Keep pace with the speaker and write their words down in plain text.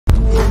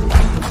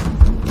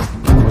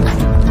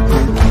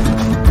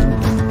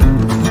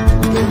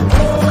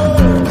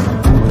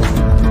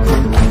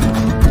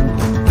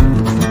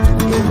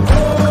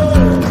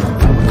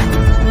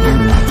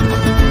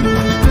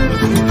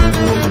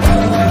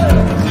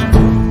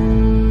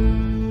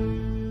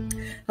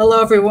Hello,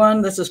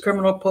 everyone. This is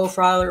criminal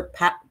profiler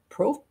Pat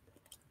Pro.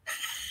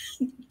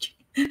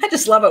 I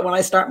just love it when I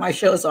start my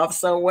shows off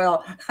so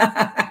well.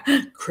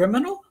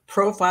 Criminal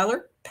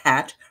profiler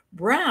Pat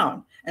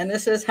Brown. And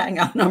this is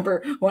Hangout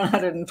number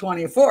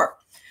 124.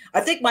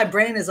 I think my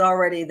brain is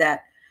already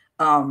that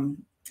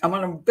I'm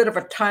on a bit of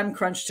a time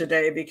crunch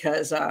today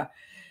because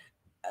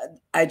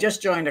I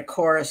just joined a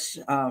chorus.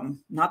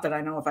 Not that I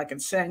know if I can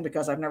sing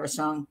because I've never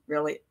sung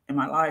really in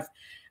my life.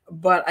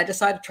 But I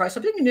decided to try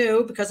something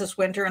new because it's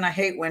winter and I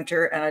hate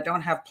winter and I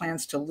don't have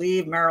plans to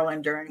leave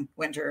Maryland during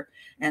winter.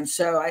 And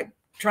so I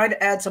tried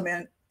to add some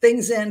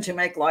things in to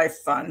make life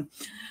fun.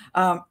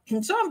 So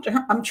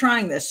I'm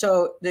trying this.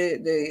 So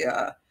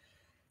the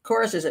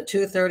chorus is at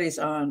 2:30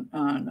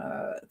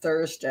 on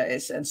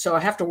Thursdays. And so I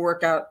have to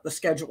work out the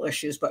schedule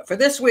issues. But for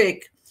this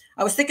week,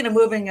 I was thinking of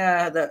moving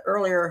the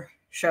earlier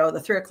show,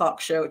 the 3 o'clock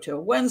show, to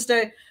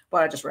Wednesday,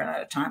 but I just ran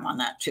out of time on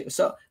that too.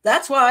 So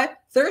that's why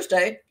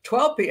Thursday,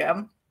 12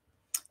 p.m.,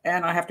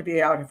 and I have to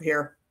be out of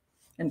here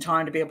in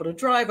time to be able to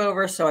drive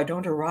over so I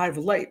don't arrive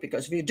late,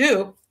 because if you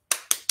do,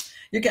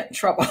 you get in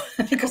trouble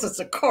because it's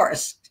a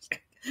chorus.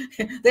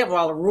 They have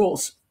all the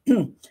rules.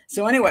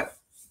 So anyway,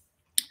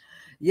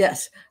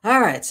 yes. All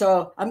right.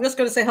 So I'm just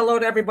going to say hello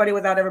to everybody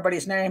without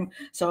everybody's name.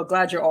 So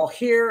glad you're all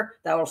here.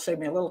 That will save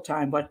me a little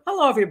time. But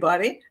hello,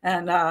 everybody.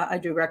 And I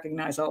do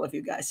recognize all of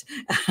you guys.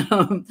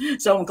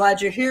 So I'm glad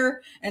you're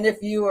here. And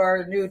if you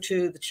are new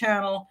to the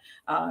channel,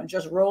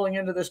 just rolling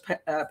into this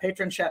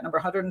patron chat number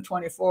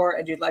 124,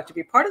 and you'd like to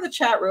be part of the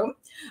chat room,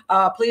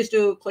 please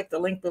do click the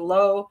link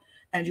below.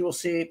 And you will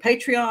see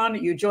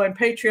Patreon. You join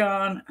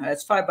Patreon.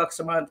 It's $5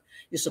 a month.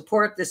 You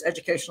support this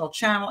educational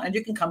channel, and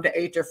you can come to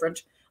 8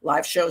 different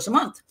live shows a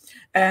month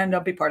and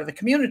be part of the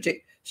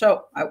community.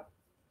 So I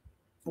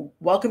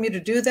welcome you to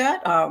do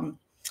that.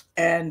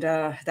 And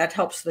that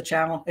helps the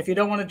channel. If you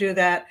don't want to do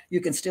that, you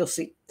can still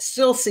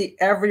see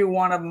every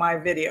one of my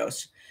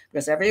videos,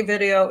 because every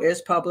video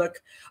is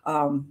public.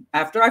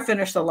 After I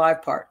finish the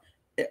live part,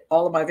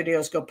 all of my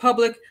videos go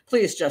public.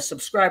 Please just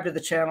subscribe to the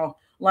channel,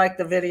 like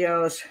the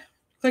videos,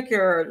 click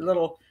your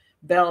little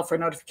bell for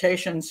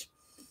notifications,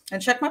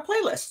 and check my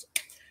playlist.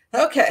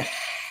 Okay.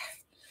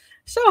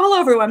 So hello,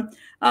 everyone.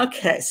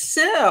 Okay,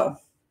 so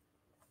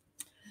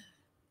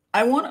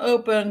I want to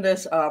open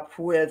this up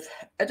with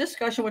a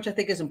discussion which I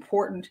think is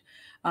important,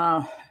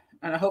 and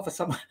I hope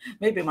it's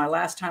maybe my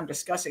last time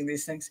discussing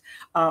these things.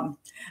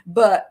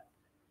 But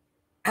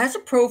as a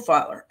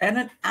profiler and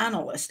an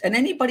analyst, and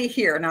anybody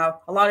here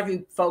now, a lot of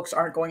you folks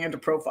aren't going into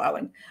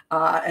profiling,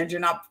 and you're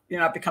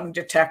not becoming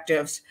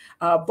detectives.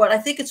 But I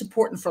think it's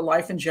important for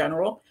life in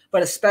general,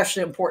 but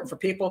especially important for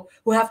people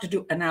who have to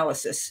do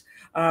analysis.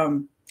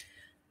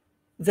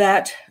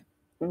 That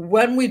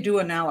when we do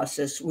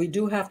analysis, we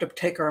do have to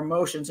take our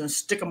emotions and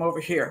stick them over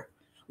here.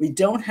 We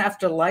don't have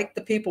to like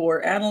the people we're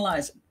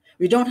analyzing.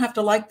 We don't have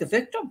to like the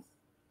victim.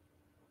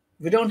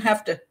 We don't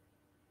have to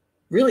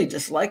really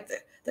dislike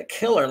the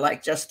killer,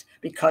 like just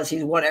because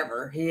he's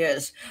whatever he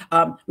is.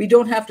 We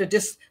don't have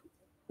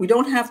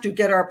to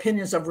get our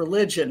opinions of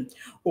religion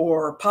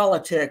or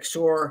politics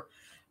or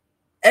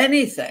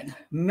anything,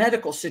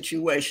 medical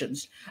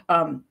situations,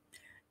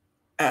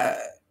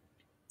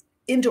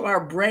 into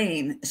our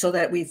brain, so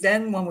that we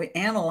then, when we're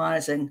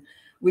analyzing,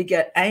 we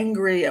get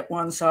angry at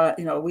one side.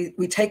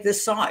 We take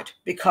this side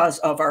because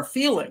of our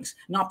feelings,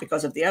 not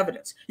because of the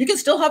evidence. You can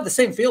still have the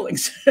same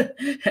feelings,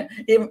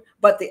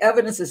 but the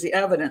evidence is the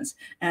evidence.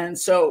 And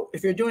so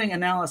if you're doing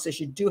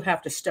analysis, you do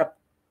have to step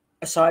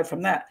aside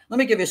from that. Let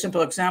me give you a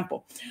simple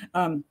example.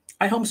 I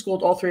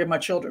homeschooled all 3 of my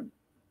children.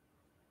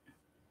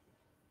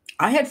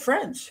 I had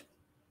friends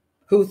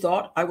who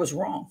thought I was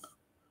wrong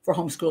for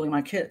homeschooling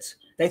my kids.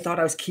 They thought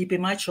I was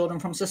keeping my children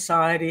from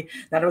society,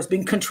 that I was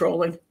being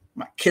controlling.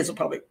 My kids will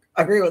probably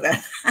agree with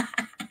that.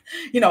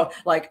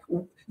 Like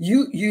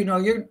you're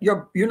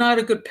not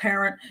a good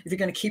parent if you're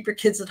going to keep your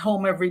kids at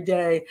home every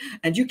day,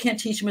 and you can't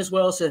teach them as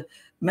well as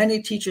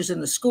many teachers in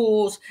the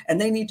schools, and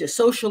they need to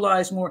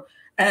socialize more.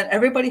 And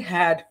everybody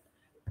had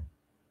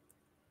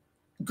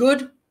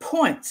good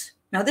points.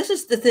 Now, this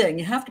is the thing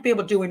you have to be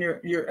able to do when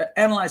you're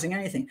analyzing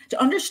anything,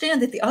 to understand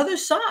that the other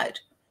side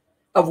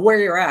of where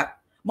you're at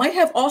might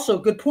have also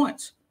good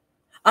points.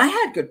 I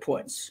had good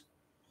points.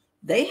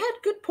 They had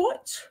good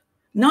points.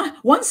 Not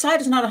one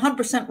side is not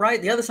 100%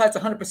 right. The other side's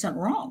 100%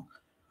 wrong.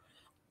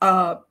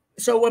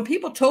 So when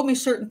people told me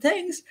certain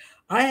things,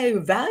 I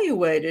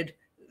evaluated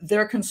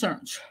their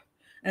concerns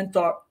and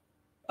thought,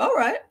 all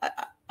right,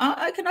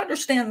 I can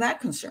understand that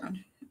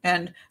concern.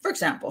 And for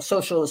example,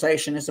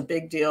 socialization is a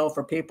big deal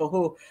for people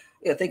who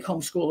think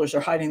homeschoolers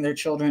are hiding their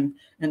children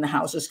in the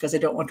houses because they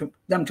don't want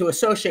them to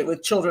associate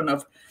with children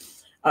of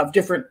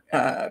different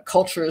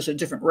cultures and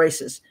different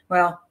races.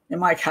 Well, in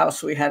my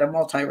house, we had a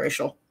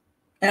multiracial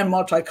and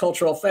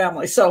multicultural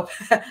family, so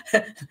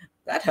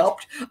that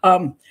helped.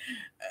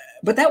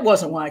 But that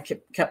wasn't why I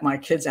kept my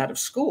kids out of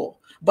school.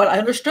 But I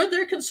understood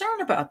their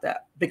concern about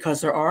that, because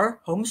there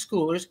are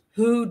homeschoolers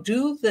who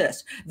do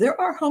this. There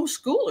are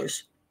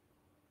homeschoolers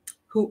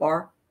who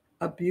are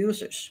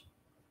abusers.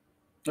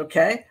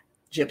 Okay?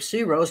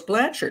 Gypsy Rose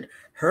Blanchard,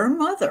 her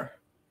mother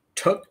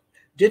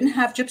didn't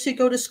have Gypsy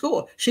go to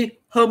school. She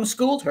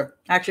homeschooled her.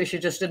 Actually,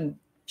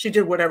 she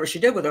did whatever she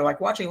did with her,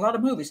 like watching a lot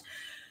of movies.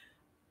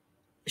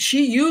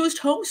 She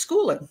used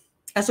homeschooling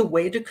as a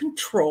way to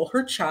control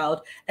her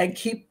child and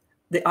keep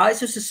the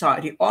eyes of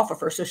society off of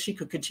her so she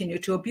could continue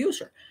to abuse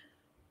her.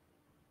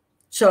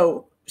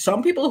 So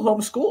some people who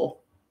homeschool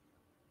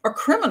are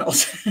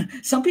criminals.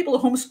 Some people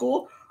who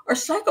homeschool are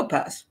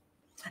psychopaths.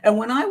 And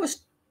when I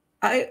was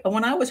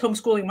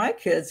homeschooling my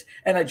kids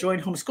and I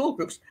joined homeschool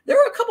groups, there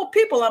were a couple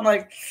people I'm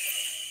like,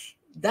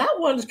 that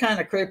one's kind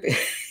of creepy.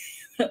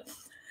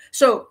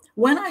 So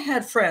when I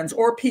had friends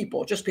or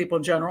people, just people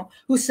in general,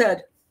 who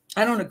said,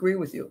 I don't agree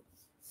with you.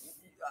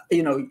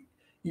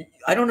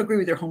 I don't agree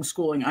with your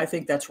homeschooling. I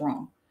think that's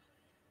wrong.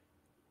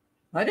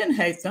 I didn't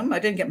hate them. I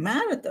didn't get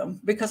mad at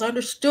them because I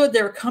understood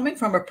they were coming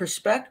from a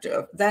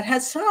perspective that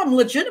had some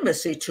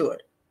legitimacy to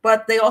it.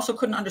 But they also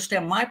couldn't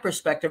understand my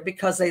perspective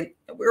because we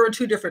were in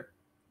two different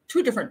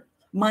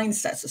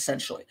mindsets,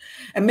 essentially.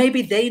 And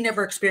maybe they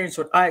never experienced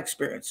what I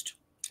experienced.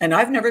 And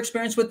I've never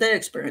experienced what they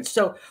experienced.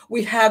 So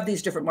we have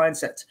these different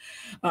mindsets.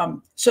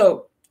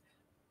 So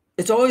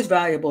it's always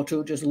valuable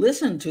to just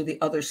listen to the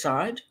other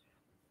side,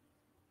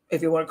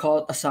 if you want to call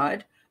it a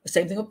side. The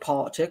same thing with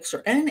politics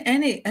or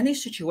any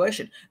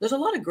situation. There's a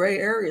lot of gray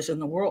areas in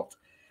the world.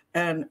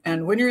 And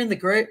when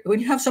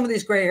you have some of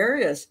these gray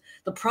areas,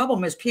 the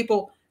problem is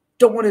people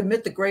don't want to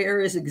admit the gray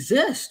areas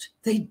exist.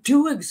 They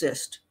do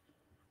exist.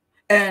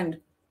 And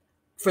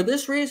for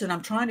this reason,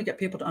 I'm trying to get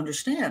people to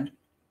understand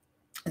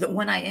that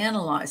when I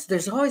analyze,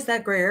 there's always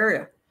that gray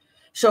area.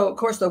 So, of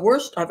course, the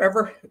worst I've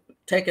ever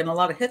taken a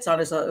lot of hits on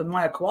is the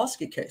Maya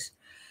Kowalski case,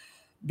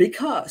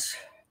 because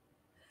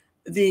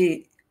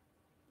the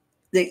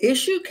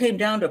issue came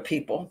down to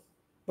people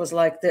was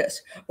like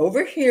this.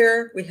 Over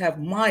here, we have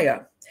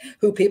Maya,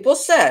 who people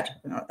said,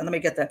 and let me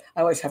get that.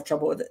 I always have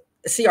trouble with it.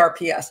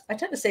 CRPS. I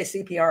tend to say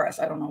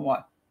CPRS. I don't know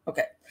why.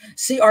 Okay.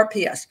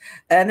 CRPS.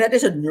 And that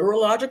is a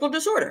neurological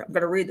disorder. I'm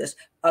going to read this.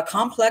 A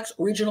complex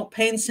regional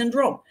pain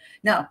syndrome.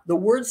 Now, the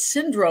word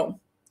syndrome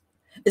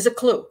is a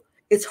clue.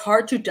 It's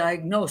hard to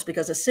diagnose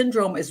because a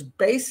syndrome is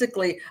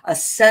basically a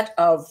set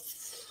of,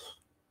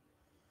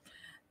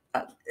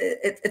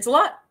 it's a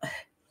lot.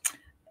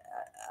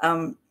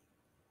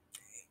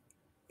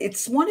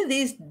 It's one of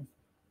these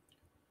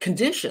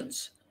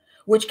conditions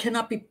which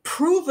cannot be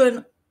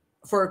proven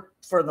for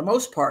the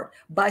most part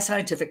by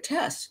scientific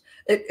tests.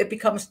 It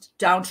becomes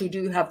down to,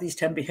 do you have these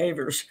 10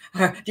 behaviors?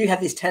 Do you have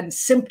these 10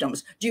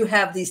 symptoms? Do you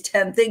have these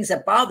 10 things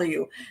that bother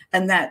you?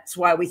 And that's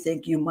why we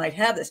think you might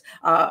have this.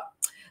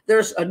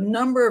 There's a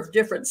number of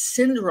different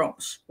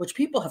syndromes which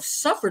people have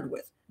suffered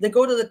with. They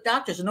go to the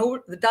doctors and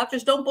the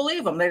doctors don't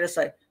believe them. They just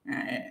say,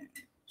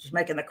 just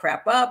making the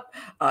crap up.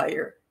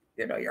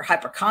 You're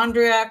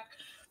hypochondriac.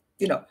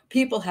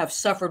 People have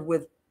suffered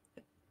with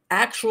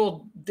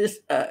actual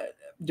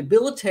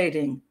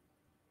debilitating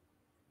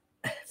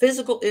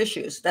physical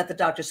issues that the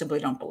doctors simply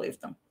don't believe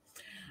them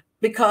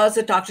because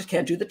the doctors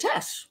can't do the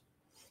tests.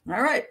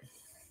 All right.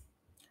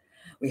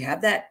 We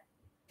have that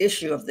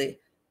issue of the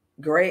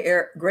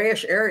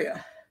grayish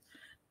area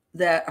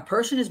that a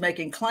person is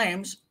making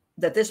claims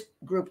that this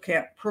group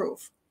can't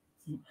prove.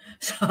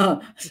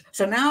 So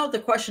now the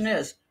question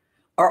is,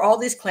 are all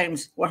these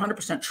claims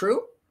 100%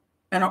 true?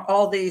 And are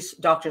all these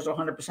doctors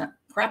 100%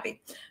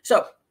 crappy?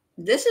 So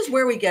this is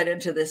where we get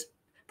into this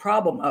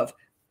problem of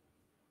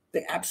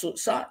the absolute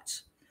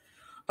sides.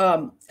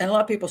 And a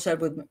lot of people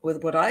said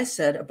with what I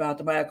said about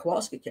the Maya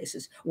Kowalski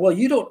cases, well,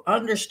 you don't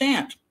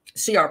understand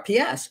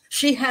CRPS.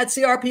 She had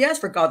CRPS,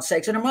 for God's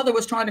sakes, and her mother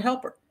was trying to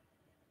help her.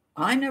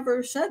 I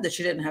never said that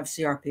she didn't have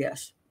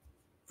CRPS.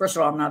 First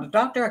of all, I'm not a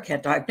doctor. I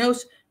can't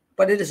diagnose,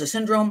 but it is a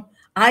syndrome.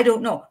 I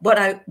don't know.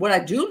 But what I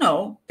do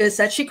know is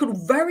that she could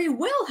very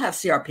well have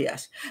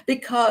CRPS,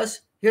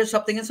 because here's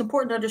something that's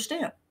important to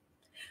understand.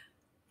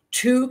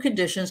 Two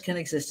conditions can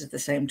exist at the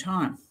same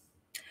time.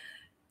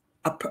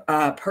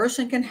 A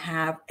person can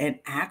have an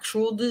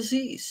actual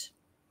disease,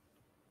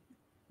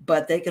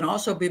 but they can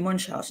also be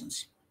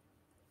Munchausen's.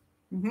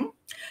 Mm-hmm.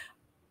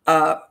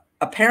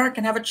 A parent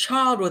can have a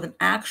child with an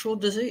actual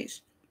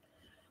disease,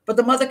 but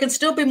the mother can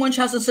still be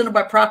Munchausen syndrome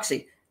by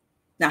proxy.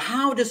 Now,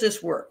 how does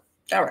this work?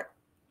 All right.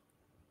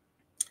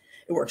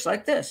 It works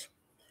like this.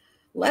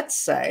 Let's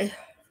say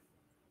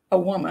a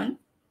woman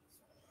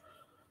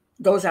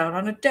goes out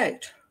on a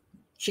date.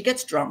 She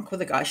gets drunk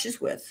with the guy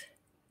she's with.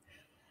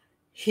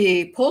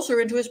 He pulls her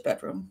into his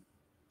bedroom,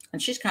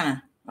 and she's kind of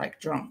like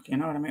drunk, you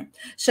know what I mean?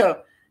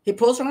 So he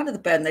pulls her onto the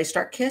bed, and they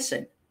start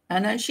kissing.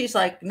 And then she's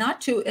like,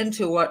 not too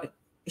into what,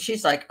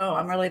 she's like, oh,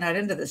 I'm really not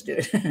into this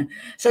dude.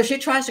 So she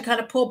tries to kind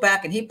of pull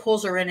back, and he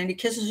pulls her in, and he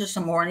kisses her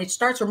some more, and he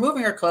starts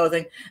removing her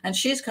clothing, and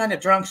she's kind of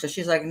drunk. So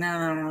she's like,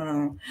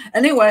 no.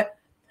 Anyway,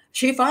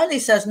 she finally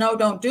says, no,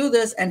 don't do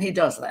this. And he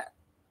does that.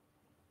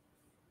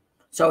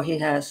 So he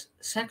has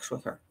sex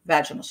with her,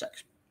 vaginal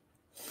sex.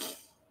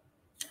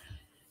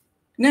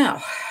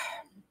 Now,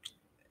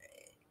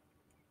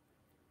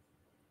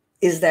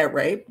 is that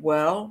rape?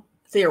 Well,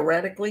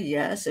 theoretically,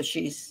 yes. If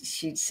she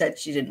said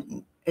she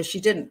didn't, if she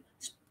didn't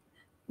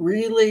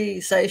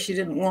really say she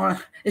didn't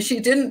want, if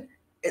she didn't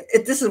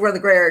this is where the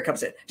gray area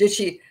comes in. Did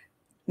she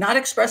not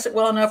express it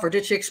well enough, or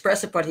did she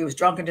express it, but he was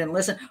drunk and didn't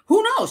listen?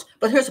 Who knows?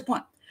 But here's the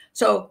point.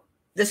 So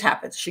this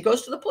happens. She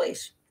goes to the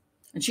police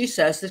and she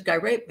says, this guy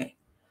raped me.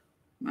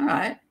 All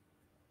right.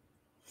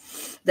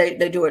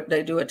 They do it.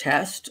 They do a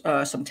test,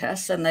 some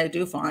tests, and they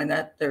do find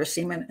that there is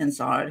semen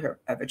inside her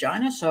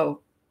vagina.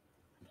 So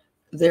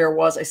there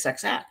was a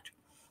sex act.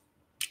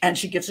 And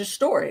she gives a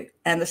story.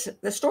 And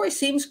the story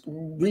seems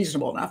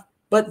reasonable enough.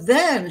 But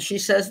then she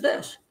says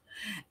this.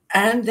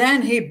 And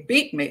then he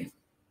beat me.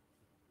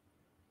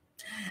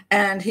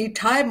 And he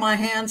tied my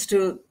hands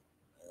to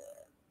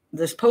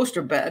this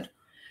poster bed.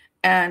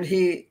 And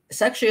he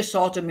sexually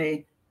assaulted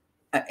me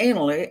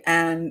anally.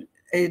 And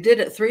he did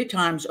it 3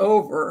 times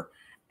over.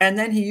 And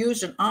then he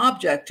used an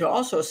object to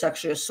also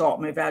sexually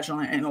assault me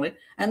vaginally and anally.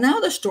 And now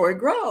the story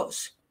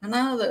grows. And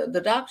now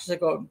the doctors are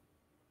going,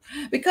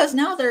 because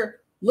now they're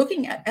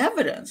looking at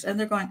evidence and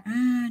they're going,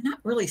 not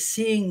really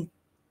seeing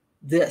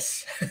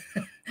this.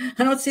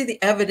 I don't see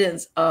the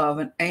evidence of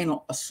an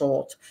anal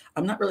assault.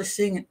 I'm not really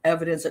seeing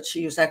evidence that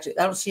she was actually,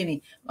 I don't see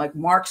any like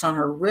marks on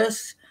her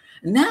wrists.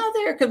 Now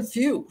they're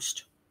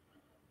confused.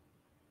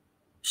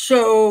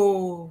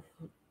 So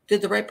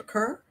did the rape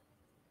occur?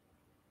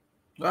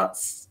 Well,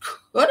 it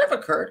could have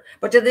occurred,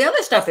 but did the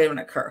other stuff even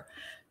occur?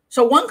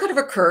 So one could have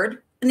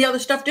occurred and the other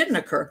stuff didn't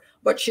occur,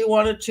 but she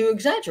wanted to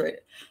exaggerate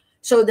it.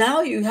 So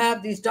now you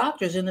have these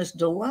doctors in this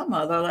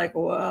dilemma. They're like,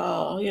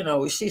 well,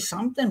 we see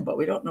something, but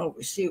we don't know what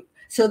we see.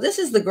 So this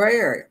is the gray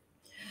area.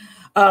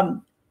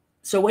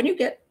 So when you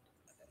get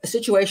a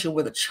situation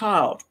with a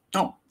child,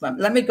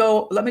 let me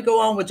go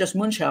on with just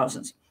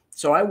Munchausen's.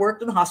 So I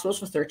worked in the hospitals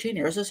for 13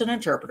 years as an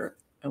interpreter.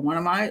 And one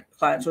of my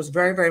clients was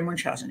very, very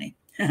Munchausen-y.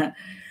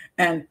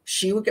 And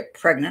she would get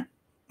pregnant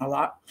a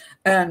lot.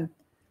 And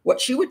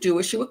what she would do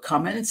is she would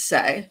come in and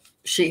say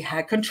she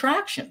had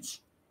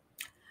contractions.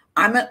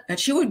 And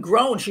she would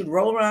groan. She'd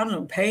roll around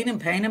in pain and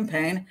pain and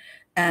pain.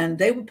 And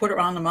they would put her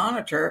on the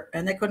monitor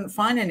and they couldn't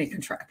find any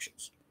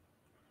contractions.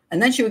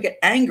 And then she would get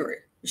angry.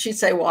 She'd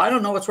say, well, I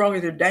don't know what's wrong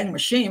with your dang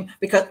machine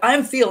because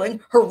I'm feeling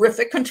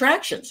horrific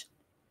contractions.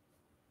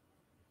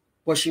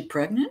 Was she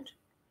pregnant?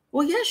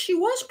 Well, yes, she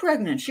was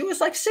pregnant. She was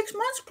like 6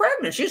 months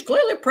pregnant. She's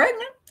clearly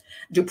pregnant.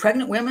 Do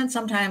pregnant women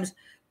sometimes,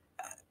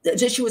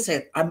 she would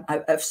say,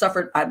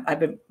 I've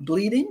been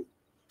bleeding.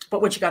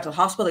 But when she got to the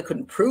hospital, they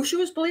couldn't prove she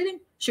was bleeding.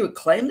 She would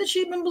claim that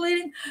she'd been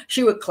bleeding.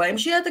 She would claim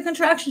she had the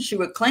contractions. She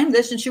would claim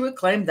this and she would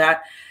claim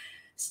that.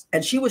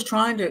 And she was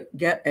trying to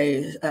get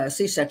a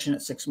C-section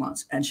at 6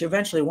 months. And she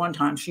eventually, one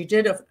time, she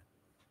did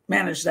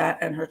manage that.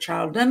 And her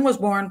child then was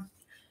born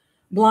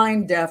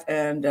blind, deaf,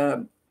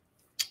 and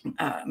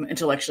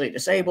intellectually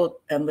disabled,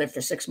 and lived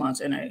for 6 months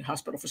in a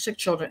hospital for sick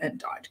children and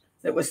died.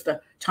 It was the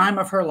time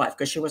of her life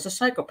because she was a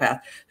psychopath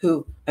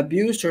who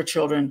abused her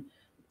children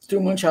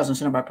through Munchausen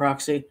syndrome by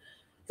proxy,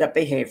 that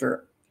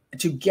behavior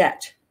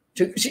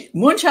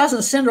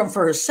Munchausen syndrome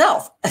for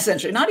herself,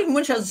 essentially, not even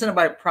Munchausen syndrome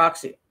by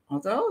proxy.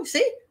 Although,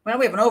 see, well,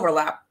 we have an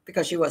overlap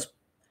because she was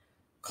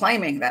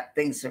claiming that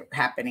things are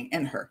happening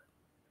in her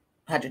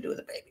had to do with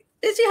the baby.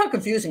 You see how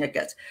confusing it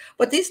gets.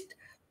 But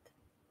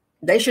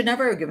they should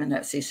never have given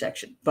that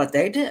C-section, but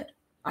they did.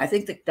 I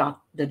think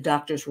the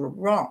doctors were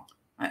wrong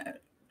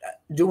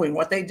doing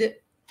what they did.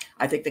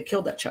 I think they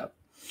killed that child.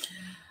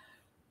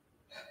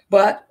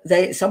 But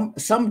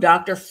some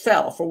doctor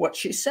fell for what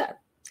she said.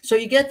 So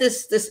you get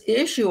this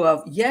issue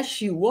of, yes,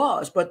 she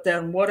was, but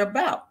then what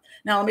about?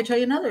 Now, let me tell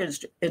you another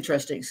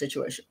interesting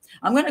situation.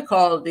 I'm going to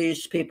call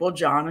these people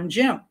John and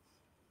Jim.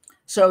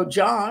 So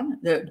John,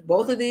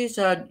 both of these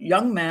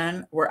young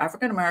men were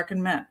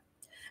African-American men.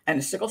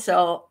 And sickle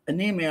cell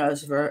anemia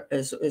is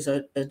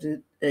a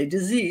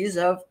disease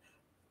of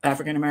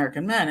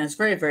African-American men. And it's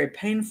very, very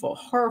painful,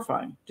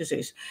 horrifying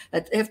disease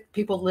that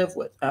people live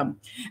with.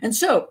 And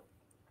so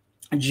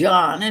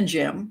John and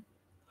Jim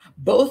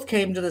both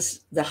came to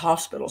the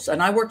hospitals.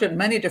 And I worked at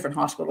many different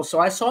hospitals, so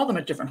I saw them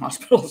at different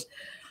hospitals.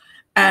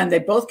 And they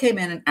both came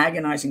in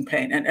agonizing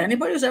pain. And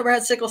anybody who's ever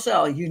had sickle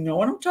cell, you know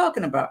what I'm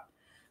talking about.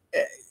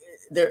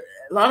 A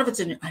lot of it's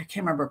in, I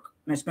can't remember,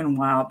 it's been a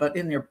while, but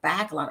in their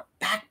back, a lot of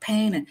back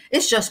pain. And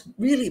it's just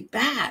really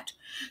bad.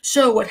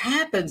 So what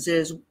happens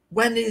is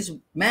when these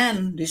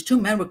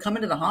two men would come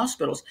into the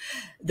hospitals,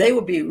 they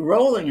would be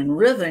rolling and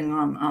writhing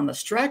on the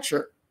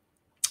stretcher.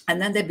 And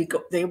then they'd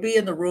be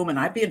in the room and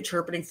I'd be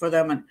interpreting for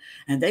them.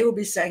 And they would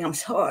be saying, I'm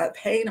so at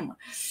pain.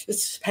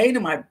 It's pain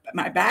in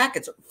my back.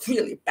 It's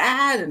really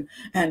bad.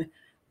 And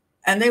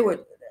they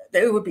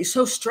would be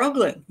so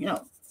struggling,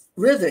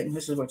 writhing.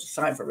 This is what's a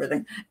sign for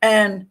writhing.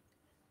 And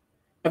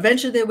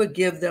eventually they would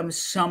give them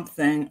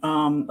something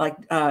like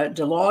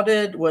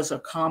Dilaudid was a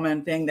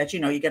common thing that,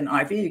 you get an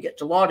IV, you get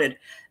Dilaudid,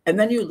 and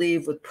then you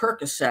leave with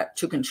Percocet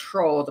to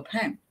control the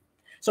pain.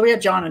 So we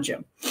had John and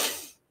Jim.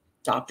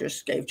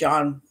 Doctors gave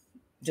John,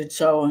 did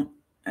so,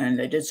 and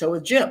they did so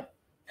with Jim.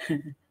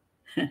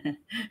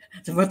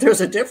 But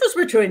there's a difference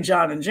between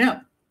John and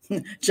Jim.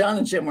 John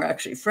and Jim were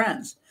actually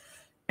friends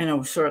in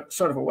a sort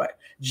of a way.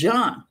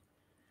 John,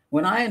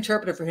 when I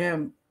interpreted for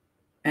him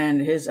and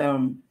his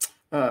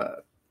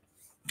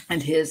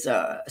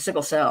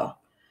sickle cell,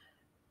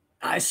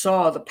 I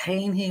saw the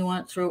pain he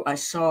went through.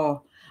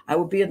 I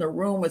would be in the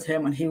room with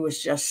him and he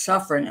was just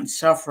suffering and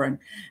suffering.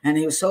 And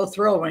he was so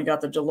thrilled when he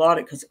got the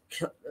Dilaudid because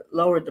it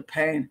lowered the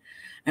pain.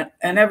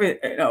 And every,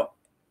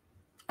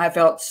 I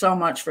felt so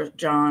much for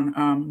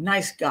John.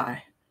 Nice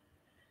guy.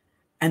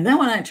 And then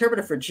when I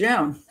interpreted for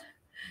Jim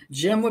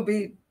would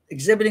be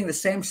exhibiting the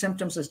same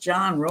symptoms as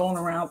John, rolling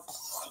around.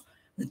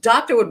 The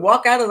doctor would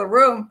walk out of the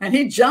room and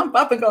he'd jump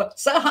up and go,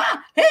 so,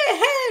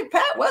 hey,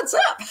 Pat, what's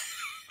up?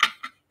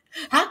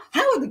 How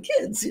are the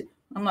kids?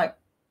 I'm like,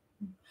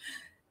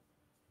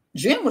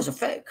 Jim was a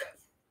fake.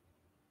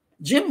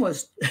 Jim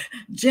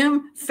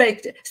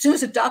faked it. As soon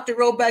as the doctor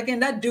rolled back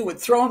in, that dude would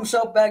throw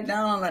himself back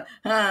down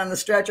on the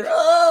stretcher.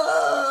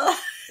 Oh!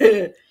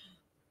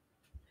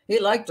 He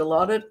liked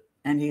Dilaudid,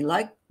 and he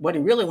liked what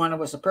he really wanted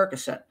was a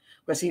Percocet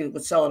because he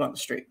would sell it on the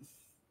street.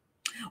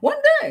 One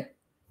day,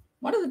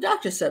 one of the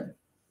doctors said,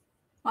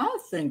 I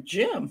think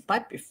Jim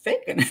might be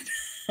faking it.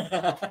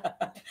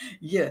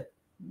 Yeah,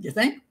 you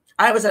think?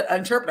 I was an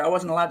interpreter. I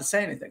wasn't allowed to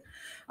say anything.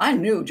 I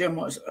knew Jim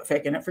was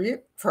faking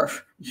it for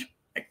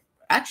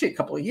actually a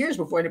couple of years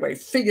before anybody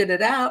figured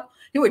it out.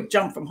 He would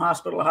jump from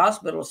hospital to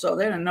hospital, so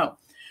they didn't know.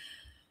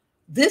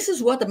 This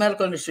is what the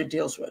medical industry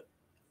deals with,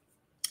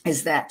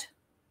 is that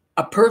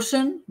a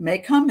person may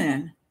come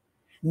in,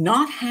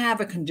 not have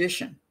a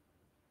condition,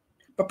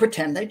 but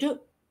pretend they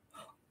do.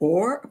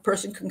 Or a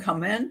person can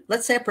come in,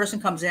 let's say a person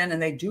comes in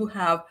and they do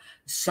have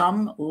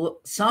some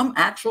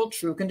actual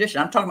true condition.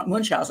 I'm talking about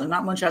Munchausen,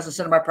 not Munchausen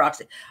syndrome by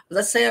proxy.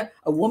 Let's say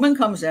a woman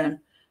comes in,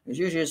 it's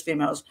usually as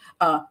females,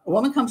 a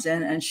woman comes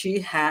in and she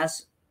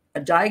has a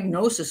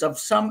diagnosis of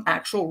some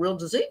actual real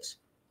disease.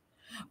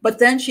 But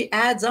then she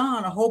adds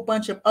on a whole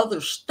bunch of other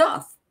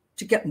stuff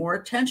to get more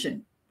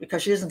attention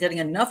because she isn't getting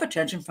enough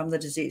attention from the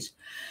disease.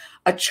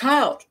 A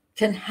child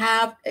can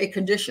have a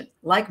condition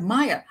like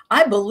Maya.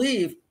 I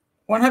believe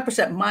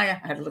 100% Maya,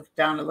 I had to look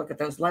down and look at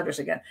those letters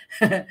again.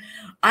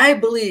 I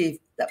believe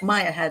that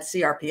Maya had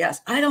CRPS.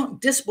 I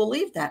don't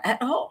disbelieve that at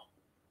all.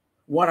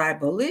 What I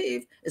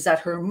believe is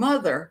that her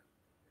mother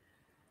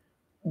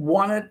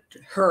the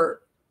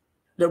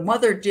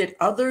mother did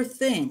other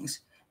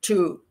things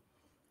to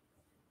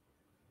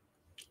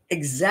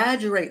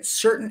exaggerate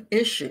certain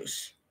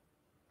issues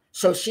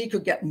so she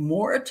could get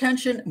more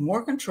attention,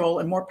 more control,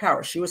 and more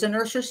power. She was a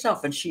nurse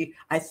herself, and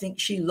I think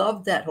she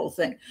loved that whole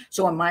thing.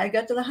 So when Maya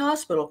got to the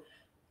hospital,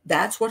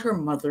 that's what her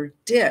mother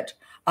did.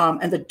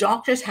 And the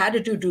doctors had to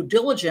do due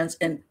diligence.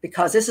 And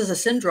because this is a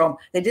syndrome,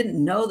 they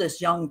didn't know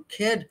this young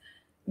kid,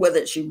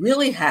 whether she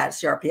really had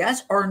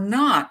CRPS or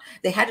not.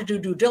 They had to do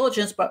due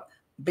diligence, but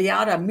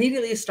Beata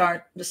immediately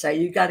start to say,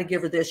 you got to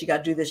give her this, you got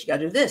to do this, you got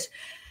to do this.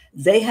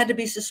 They had to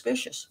be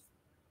suspicious.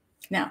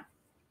 Now,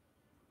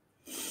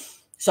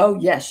 so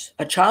yes,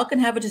 a child can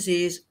have a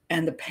disease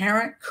and the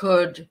parent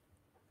could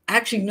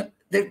actually,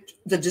 the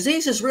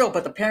disease is real,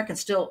 but the parent can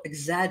still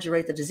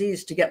exaggerate the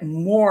disease to get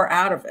more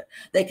out of it.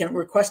 They can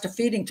request a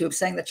feeding tube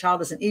saying the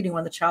child isn't eating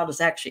when the child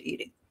is actually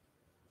eating.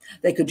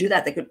 They could do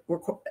that. They could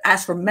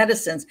ask for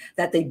medicines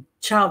that the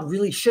child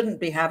really shouldn't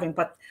be having,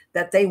 but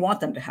that they want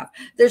them to have.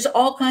 There's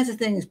all kinds of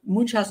things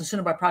Munchausen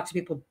syndrome by proxy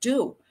people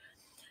do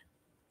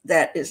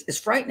that is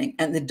frightening.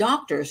 And the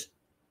doctors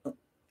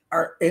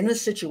are in a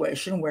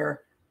situation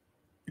where,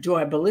 do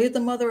I believe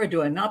the mother or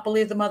do I not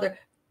believe the mother?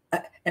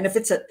 And if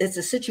it's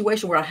a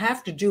situation where I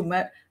have to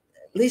at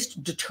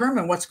least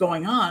determine what's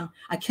going on,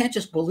 I can't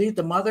just believe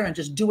the mother and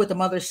just do what the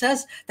mother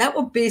says. That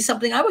would be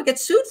something I would get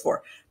sued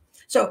for.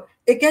 So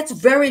it gets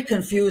very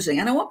confusing.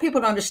 And I want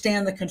people to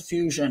understand the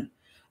confusion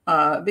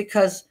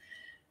because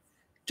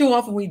too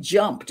often we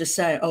jump to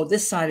say, oh,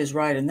 this side is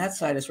right and that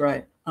side is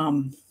right.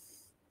 And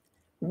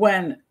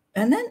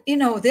then,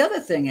 the other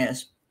thing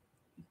is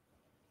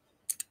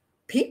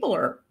people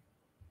are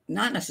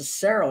not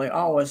necessarily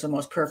always the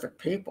most perfect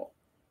people.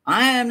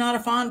 I am not a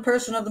fond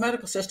person of the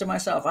medical system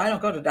myself. I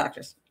don't go to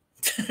doctors.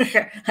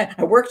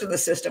 I worked in the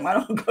system. I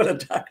don't go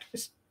to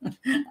doctors.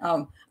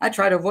 I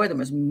try to avoid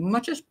them as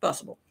much as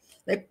possible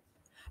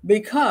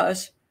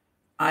because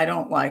I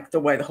don't like the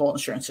way the whole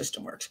insurance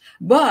system works.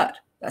 But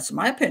that's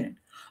my opinion.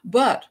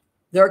 But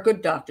there are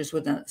good doctors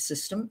within the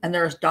system, and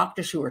there are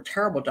doctors who are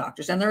terrible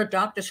doctors, and there are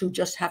doctors who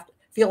just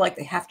feel like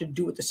they have to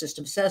do what the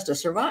system says to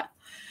survive.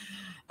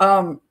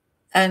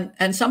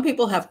 And some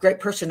people have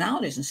great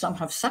personalities and some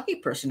have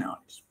sucky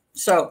personalities.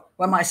 So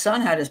when my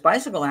son had his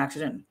bicycle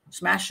accident,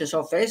 smashed his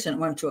whole face and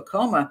went into a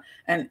coma,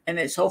 and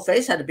his whole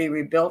face had to be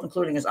rebuilt,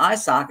 including his eye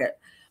socket,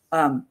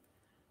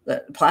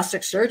 the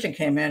plastic surgeon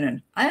came in,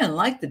 and I didn't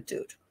like the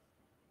dude.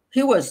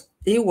 He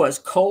was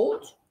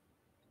cold.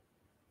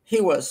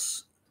 He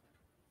was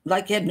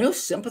like, he had no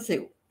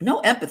sympathy, no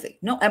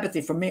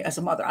empathy for me as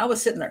a mother. I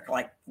was sitting there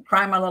like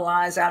crying my little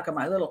eyes out because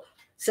my little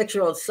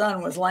 6-year-old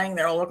son was laying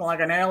there looking like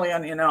an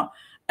alien,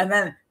 and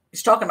then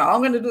he's talking about,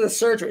 I'm going to do the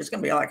surgery. It's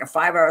going to be like a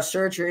 5-hour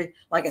surgery,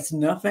 like it's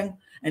nothing.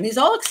 And he's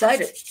all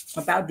excited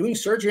about doing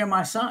surgery on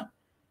my son.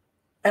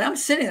 And I'm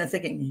sitting there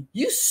thinking,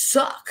 you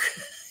suck.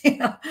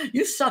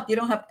 You suck. You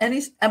don't have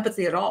any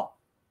empathy at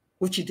all,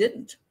 which you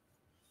didn't.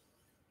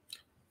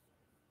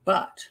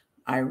 But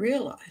I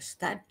realized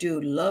that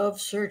dude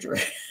loves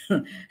surgery.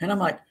 And I'm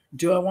like,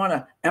 do I want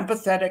an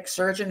empathetic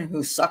surgeon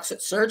who sucks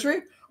at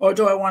surgery? Or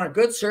do I want a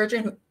good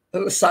surgeon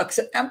who sucks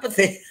at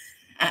empathy?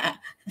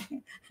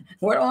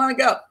 Where do I want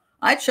to go?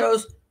 I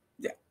chose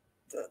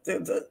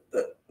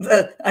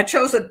I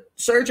chose a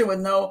surgeon with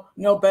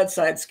no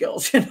bedside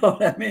skills. You know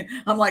what I mean?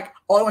 I'm like,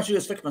 all I want you to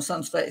do is fix my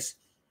son's face.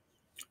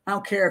 I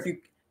don't care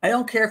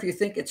if you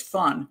think it's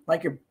fun,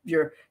 like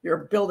you're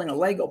building a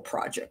Lego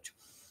project.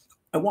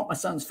 I want my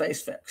son's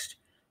face fixed.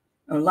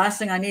 And the last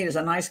thing I need is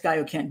a nice guy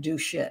who can't do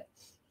shit.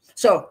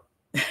 So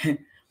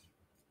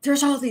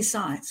there's all these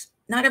sides.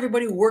 Not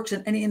everybody who works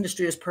in any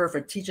industry is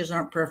perfect. Teachers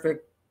aren't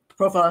perfect.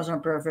 Profilers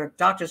aren't perfect.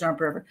 Doctors aren't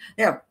perfect.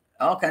 Yeah,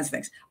 all kinds of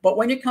things. But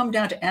when you come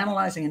down to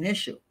analyzing an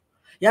issue,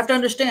 you have to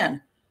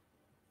understand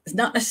it's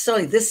not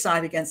necessarily this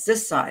side against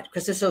this side,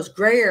 because there's those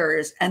gray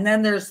areas. And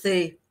then there's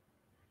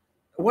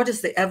what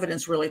does the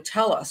evidence really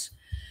tell us?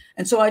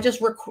 And so I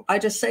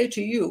just say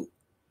to you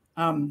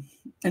in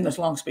this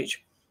long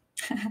speech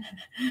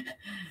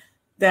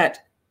that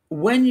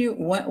when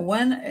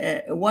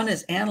one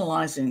is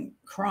analyzing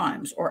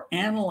crimes or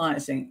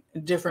analyzing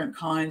different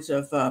kinds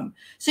of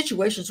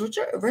situations which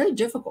are very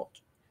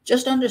difficult,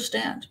 just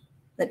understand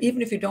that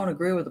even if you don't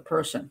agree with the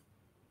person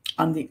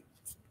on the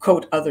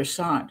quote other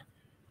side,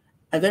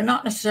 they're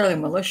not necessarily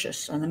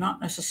malicious and they're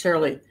not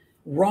necessarily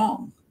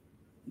wrong.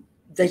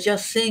 They're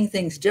just seeing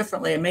things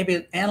differently and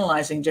maybe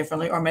analyzing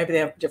differently, or maybe they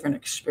have different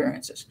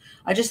experiences.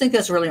 I just think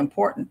that's really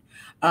important.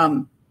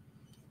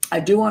 I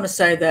do want to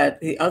say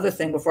that the other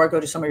thing, before I go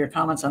to some of your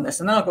comments on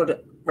this, and then I'll go to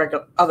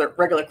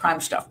regular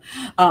crime stuff.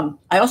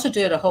 I also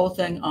did a whole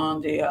thing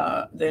on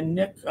the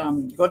Nick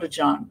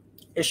Godejohn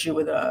issue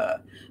with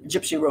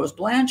Gypsy Rose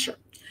Blanchard.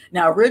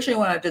 Now, originally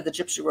when I did the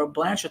Gypsy Rose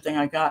Blanchard thing,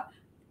 I got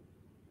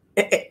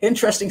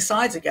interesting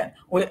sides again.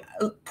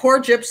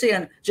 Poor Gypsy,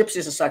 and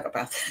Gypsy's a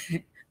psychopath.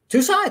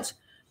 Two sides.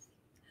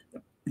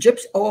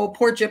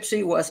 Poor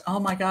Gypsy was, oh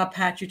my God,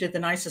 Pat, you did the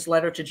nicest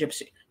letter to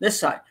Gypsy. This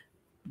side.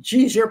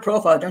 Geez, your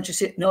profile, don't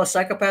you know a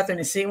psychopath when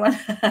you see one?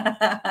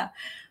 I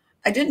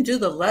didn't do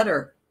the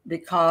letter to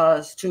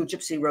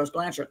Gypsy Rose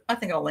Blanchard. I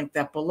think I'll link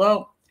that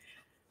below,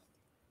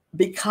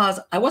 because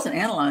I wasn't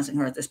analyzing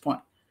her at this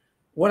point.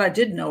 What I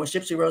did know is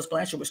Gypsy Rose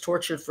Blanchard was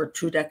tortured for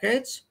 2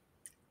 decades,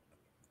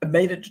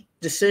 made a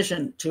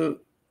decision to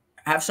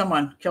have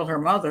someone kill her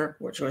mother,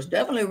 which was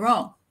definitely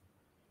wrong.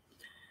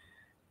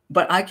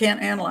 But I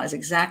can't analyze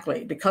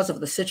exactly, because of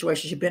the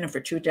situation she'd been in for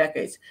 2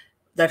 decades,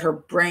 that her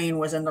brain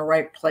was in the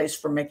right place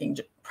for making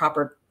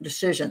proper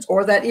decisions,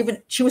 or that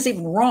even she was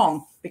even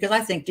wrong, because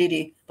I think Dee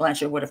Dee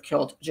Blanchard would have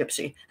killed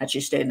Gypsy had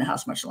she stayed in the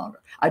house much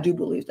longer. I do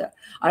believe that.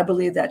 I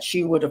believe that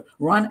she would have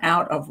run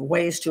out of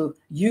ways to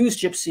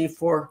use Gypsy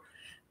for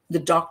the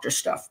doctor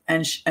stuff.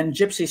 And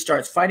Gypsy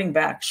starts fighting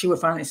back. She would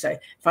finally say,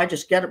 if I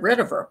just get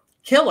rid of her,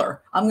 kill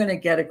her, I'm going to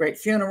get a great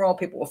funeral.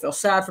 People will feel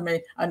sad for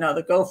me. I know,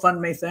 the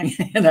GoFundMe thing,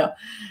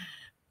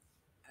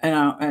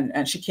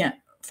 and she can't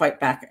fight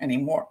back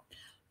anymore.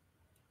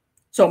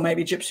 So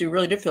maybe Gypsy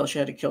really did feel she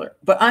had to kill her.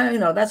 But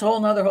that's a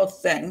whole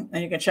thing.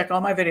 And you can check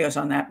all my videos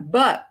on that.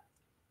 But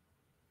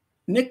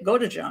Nick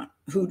Godejohn,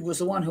 who was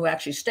the one who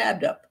actually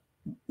stabbed up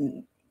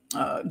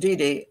Dee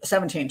Dee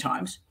 17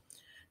 times,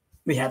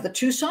 we have the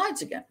two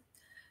sides again.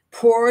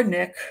 Poor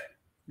Nick,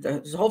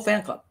 there's a whole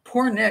fan club.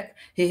 Poor Nick,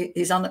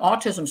 he's on the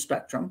autism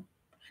spectrum.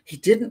 He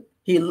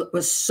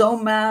was so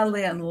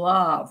madly in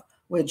love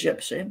with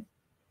Gypsy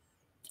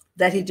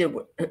that he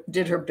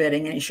did her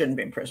bidding, and he shouldn't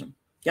be in prison.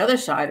 The other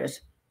side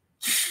is,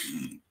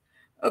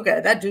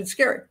 okay, that dude's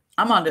scary.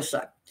 I'm on this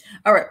side.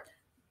 All right.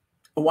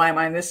 Why am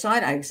I on this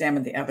side? I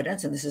examined the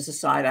evidence, and this is the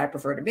side I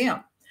prefer to be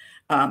on.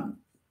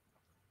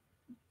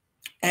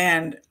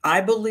 And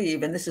I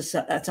believe, and this is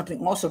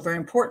something also very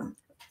important.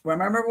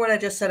 Remember what I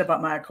just said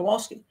about Maya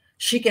Kowalski.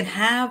 She can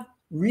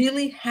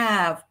really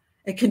have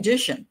a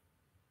condition,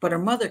 but her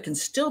mother can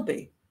still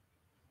be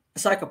a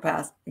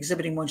psychopath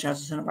exhibiting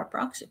Munchausen syndrome by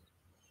proxy.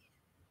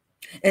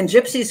 In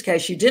Gypsy's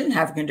case, she didn't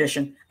have a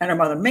condition, and her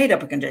mother made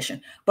up a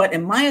condition. But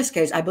in Maya's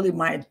case, I believe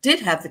Maya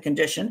did have the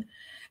condition,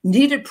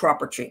 needed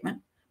proper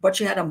treatment, but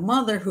she had a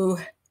mother who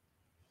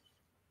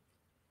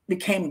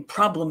became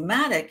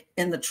problematic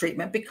in the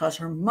treatment because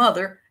her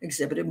mother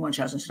exhibited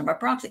Munchausen syndrome by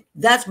proxy.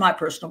 That's my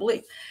personal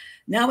belief.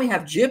 Now we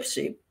have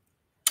Gypsy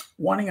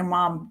wanting her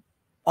mom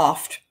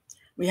offed.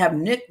 We have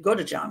Nick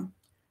Godejohn,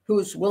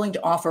 who's willing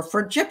to offer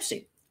for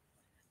Gypsy.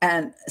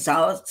 And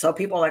so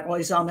people are like, well,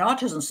 he's on the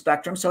autism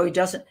spectrum, so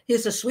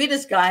he's the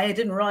sweetest guy. He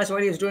didn't realize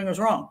what he was doing was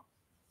wrong.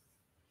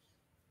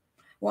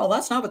 Well,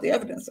 that's not what the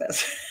evidence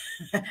says.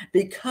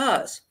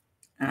 Because,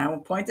 and I will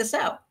point this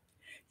out,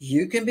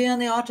 you can be on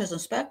the autism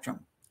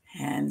spectrum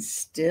and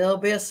still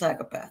be a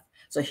psychopath.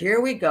 So here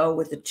we go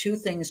with the two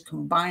things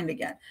combined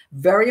again.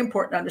 Very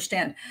important to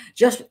understand.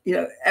 Just,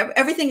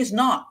 everything is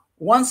not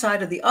one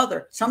side or the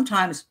other.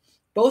 Sometimes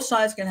both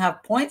sides can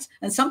have points,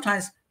 and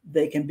sometimes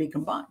they can be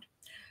combined.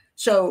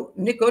 So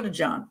Nick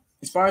Godejohn,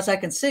 as far as I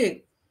can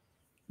see,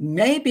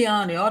 may be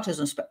on the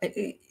autism spectrum.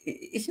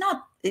 He's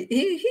not.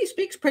 He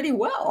speaks pretty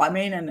well. I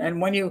mean,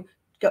 and when you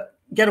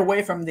get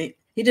away from the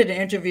He did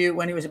an interview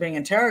when he was being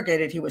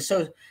interrogated. He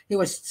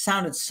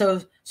sounded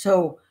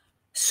so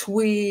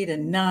sweet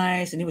and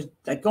nice, and he was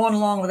like going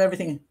along with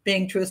everything,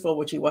 being truthful,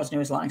 which he wasn't. He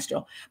was lying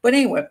still. But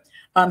anyway,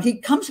 he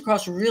comes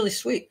across really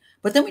sweet.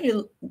 But then when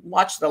you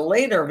watch the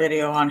later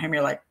video on him,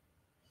 you're like,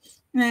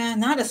 nah,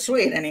 not as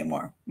sweet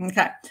anymore.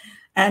 Okay.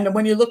 And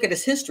when you look at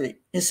his history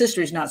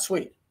is not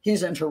sweet.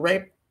 He's into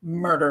rape,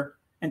 murder,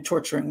 and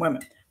torturing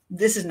women.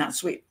 This is not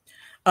sweet.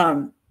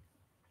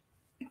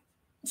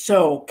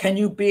 So can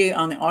you be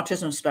on the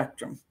autism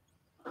spectrum,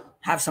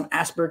 have some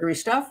Aspergery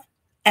stuff,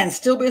 and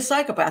still be a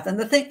psychopath? And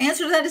the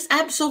answer to that is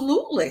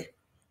absolutely.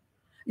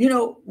 You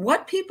know,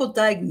 what people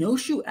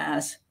diagnose you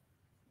as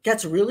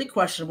gets really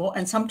questionable.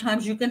 And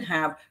sometimes you can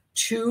have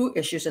two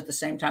issues at the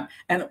same time.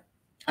 And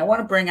I want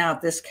to bring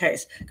out this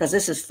case because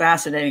this is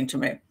fascinating to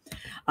me.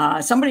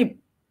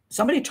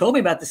 Somebody told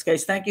me about this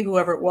case. Thank you,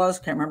 whoever it was.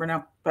 Can't remember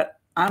now, but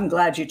I'm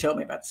glad you told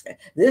me about this case.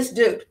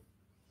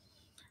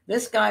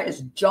 This guy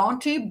is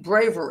Jonty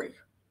Bravery.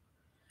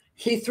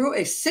 He threw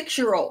a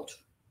 6-year-old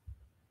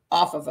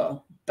off of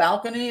a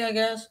balcony, I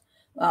guess.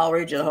 I'll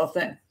read you the whole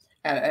thing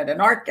at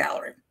an art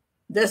gallery.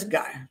 This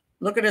guy,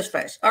 look at his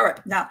face. All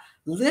right, now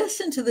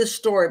listen to this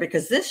story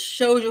because this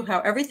shows you how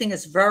everything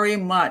is very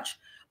much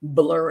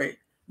blurry,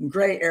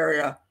 gray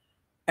area.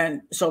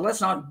 And so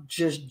let's not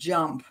just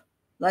jump.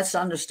 Let's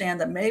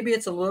understand that maybe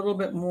it's a little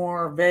bit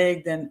more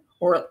vague than,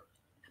 or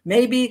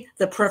maybe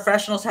the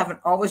professionals haven't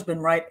always been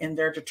right in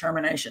their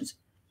determinations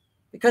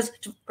because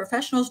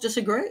professionals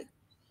disagree.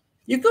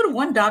 You go to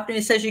one doctor and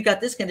he says you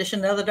got this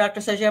condition. The other doctor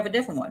says you have a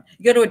different one.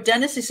 You go to a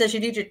dentist, he says you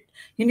need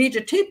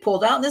your teeth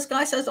pulled out. And this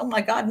guy says, oh my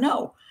God,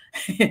 no.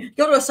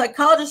 Go to a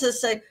psychologist and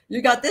say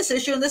you got this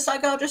issue. And this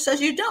psychologist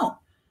says you don't.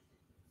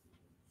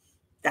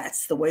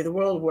 That's the way the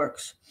world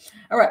works.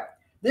 All right.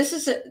 This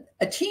is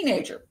a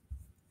teenager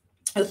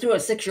who threw a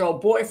 6-year-old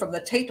boy from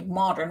the Tate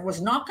Modern,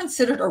 was not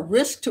considered a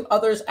risk to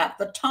others at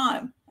the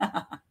time,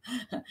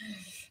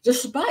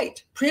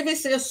 despite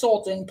previously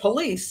assaulting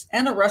police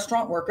and a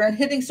restaurant worker and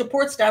hitting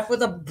support staff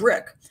with a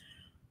brick,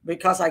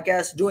 because I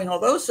guess doing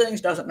all those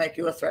things doesn't make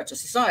you a threat to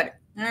society.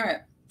 All right.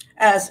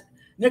 As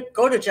Nick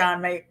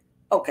Godejohn may,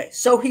 okay,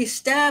 so he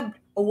stabbed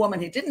a woman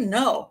he didn't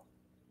know,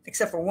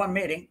 except for one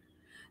meeting,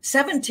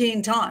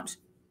 17 times.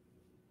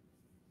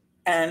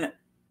 And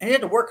he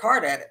had to work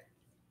hard at it.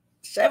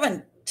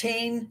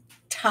 17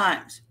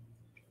 times.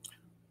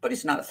 But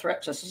he's not a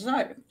threat to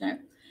society. Right?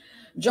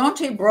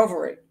 Jonty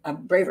Bravery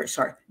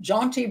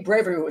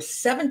was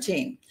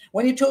 17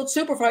 when he told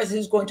supervisors he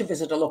was going to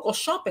visit a local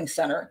shopping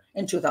center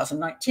in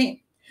 2019.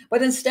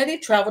 But instead he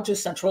traveled to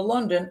Central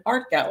London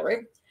Art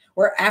Gallery,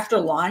 where after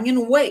lying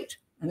in wait,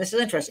 and this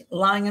is interesting,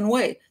 lying in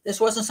wait.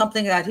 This wasn't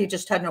something that he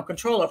just had no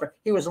control over.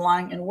 He was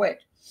lying in wait.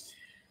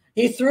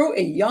 He threw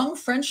a young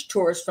French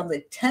tourist from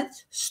the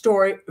 10th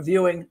story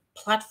viewing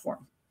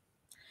platform.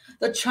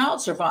 The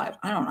child survived.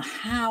 I don't know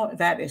how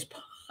that is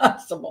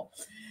possible.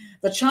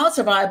 The child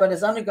survived, but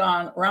has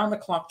undergone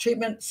round-the-clock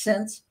treatment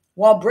since.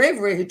 While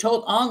Bravery, who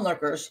told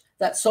onlookers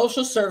that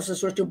social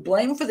services were to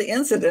blame for the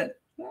incident.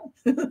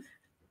 You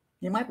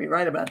might be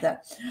right about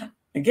that.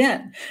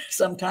 Again,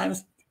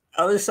 sometimes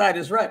the other side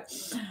is right.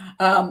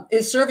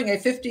 Is serving a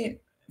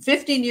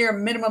 15-year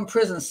minimum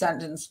prison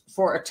sentence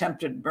for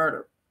attempted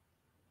murder.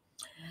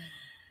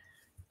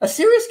 A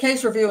serious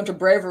case review into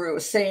Bravery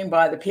was seen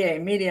by the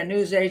PA Media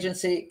News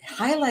Agency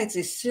highlights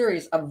a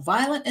series of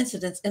violent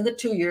incidents in the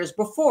 2 years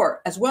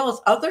before, as well as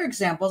other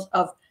examples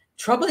of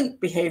troubling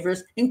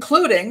behaviors,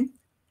 including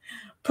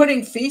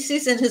putting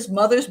feces in his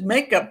mother's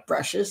makeup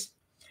brushes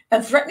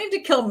and threatening to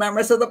kill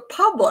members of the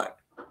public.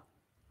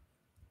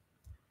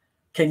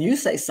 Can you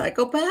say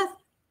psychopath?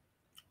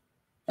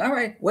 All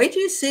right, wait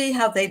till you see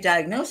how they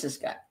diagnose this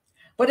guy.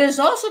 But it is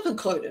also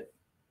concluded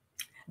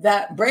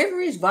that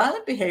Bravery's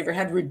violent behavior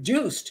had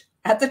reduced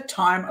at the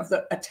time of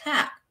the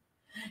attack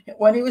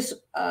when he was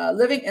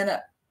living in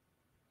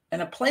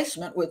a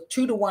placement with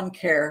 2-to-1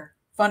 care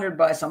funded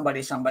by some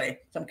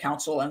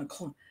council and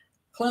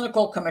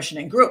clinical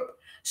commissioning group.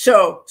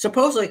 So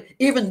supposedly,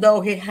 even though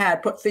he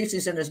had put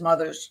feces in his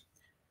mother's,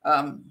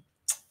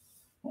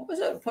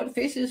 put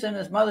feces in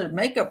his mother's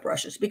makeup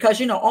brushes,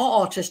 because, you know,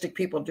 all autistic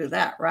people do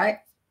that, right?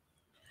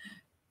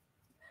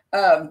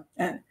 And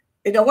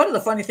you know, one of the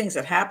funny things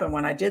that happened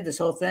when I did this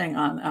whole thing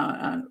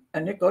on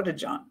Nick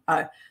Godejohn,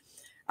 I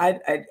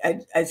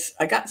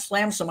got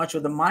slammed so much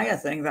with the Maya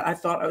thing that I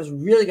thought I was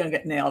really going to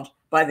get nailed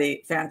by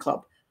the fan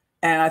club.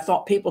 And I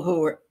thought people who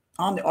were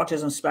on the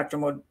autism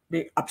spectrum would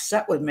be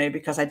upset with me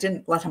because I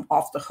didn't let him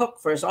off the hook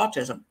for his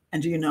autism.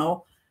 And do you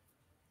know,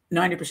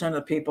 90% of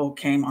the people who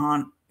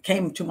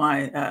came to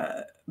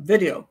my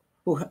video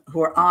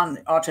who are on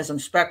the autism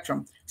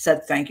spectrum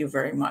said, thank you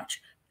very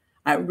much.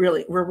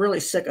 We're really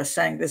sick of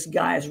saying this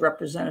guy is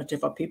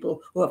representative of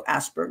people who have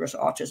Asperger's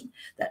autism,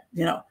 that,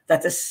 you know,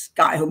 that this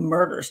guy who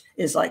murders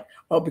is like,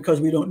 oh, because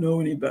we don't know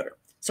any better.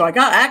 So I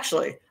got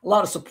actually a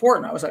lot of support,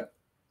 and I was like,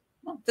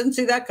 well, didn't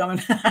see that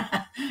coming.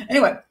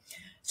 Anyway,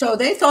 so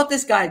they thought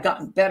this guy had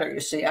gotten better, you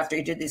see, after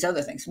he did these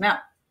other things. Now,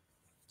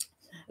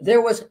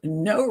 there was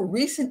no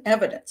recent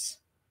evidence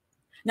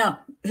Now,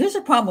 here's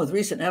the problem with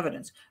recent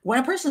evidence. When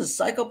a person is a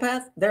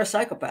psychopath, they're a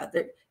psychopath.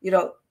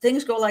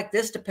 Things go like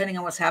this depending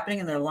on what's happening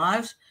in their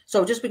lives.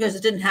 So just because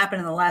it didn't happen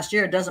in the last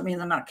year doesn't mean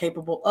they're not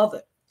capable of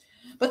it.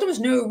 But there was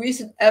no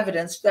recent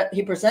evidence that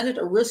he presented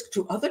a risk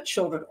to other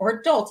children or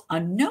adults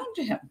unknown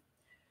to him.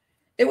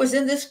 It was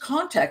in this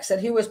context that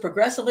he was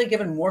progressively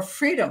given more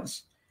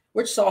freedoms,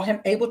 which saw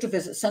him able to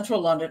visit central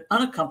London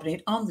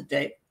unaccompanied on the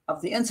date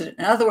of the incident.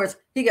 In other words,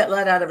 he got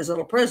let out of his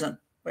little prison,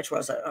 which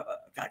was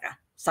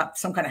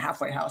some kind of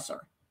halfway house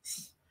or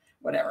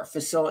whatever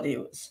facility he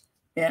was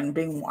in,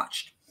 being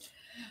watched.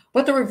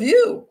 But the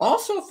review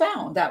also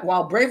found that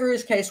while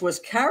Bravery's case was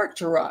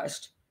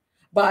characterized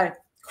by,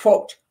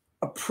 quote,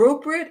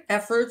 appropriate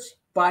efforts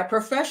by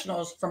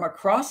professionals from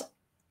across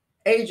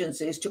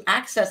agencies to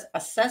access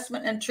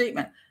assessment and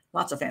treatment,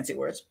 lots of fancy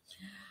words,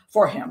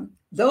 for him,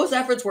 those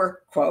efforts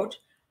were, quote,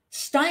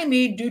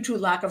 stymied due to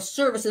lack of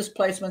services,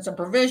 placements, and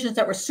provisions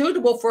that were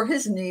suitable for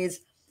his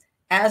needs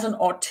as an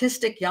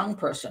autistic young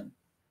person.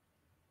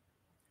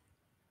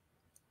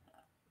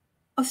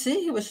 Oh,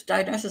 see, he was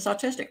diagnosed as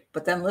autistic.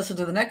 But then listen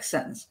to the next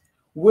sentence.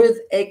 With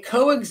a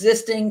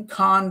coexisting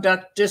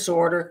conduct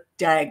disorder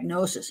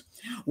diagnosis.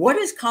 What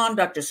is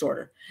conduct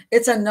disorder?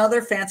 It's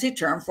another fancy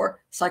term for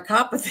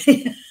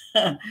psychopathy.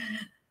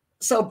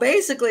 So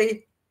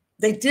basically,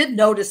 they did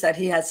notice that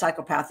he had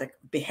psychopathic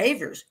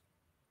behaviors,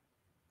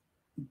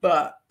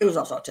 but it was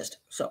also autistic.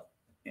 So,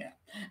 yeah.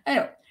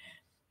 Anyway,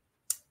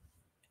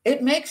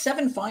 it makes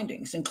 7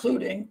 findings,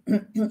 including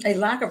a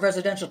lack of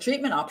residential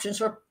treatment options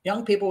for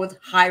young people with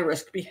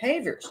high-risk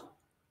behaviors.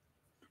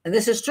 And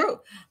this is true.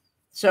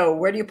 So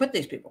where do you put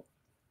these people?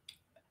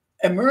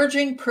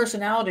 Emerging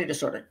personality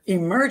disorder.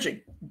 Emerging.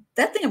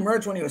 That thing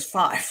emerged when he was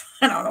 5.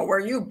 I don't know where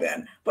you've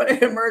been, but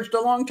it emerged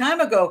a long time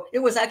ago. It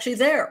was actually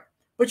there,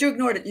 but you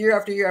ignored it year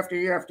after year after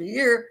year after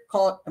year.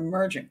 Call it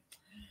emerging.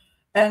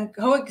 And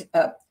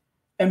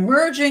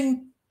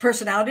emerging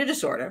personality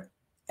disorder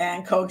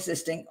and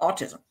coexisting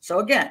autism. So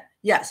again,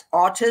 yes,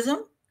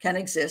 autism can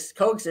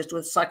coexist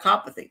with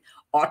psychopathy.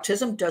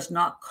 Autism does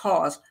not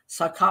cause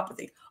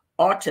psychopathy.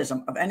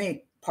 Autism of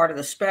any part of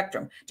the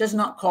spectrum does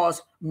not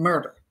cause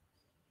murder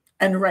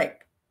and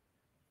rape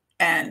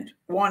and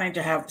wanting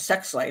to have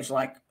sex slaves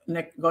like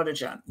Nick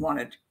Godejohn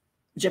wanted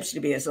Gypsy to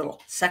be his little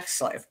sex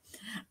slave.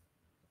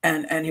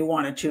 And he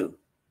wanted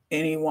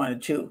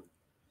to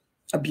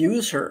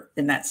abuse her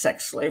in that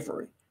sex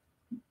slavery.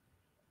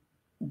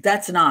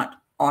 That's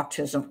not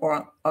autism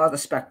or the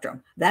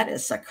spectrum. That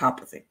is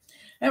psychopathy.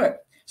 Anyway,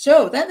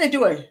 so then they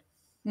do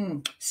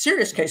a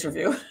serious case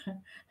review,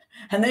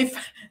 and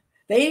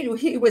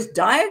he was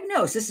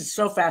diagnosed. This is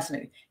so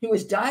fascinating. He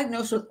was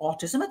diagnosed with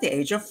autism at the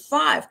age of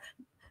 5.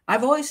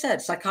 I've always said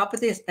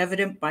psychopathy is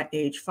evident by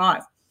age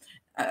 5.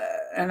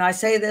 And I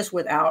say this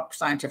without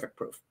scientific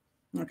proof.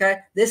 Okay.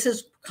 This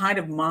is kind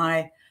of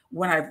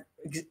when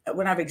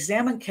I've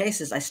examined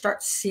cases, I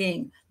start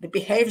seeing the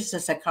behaviors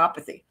of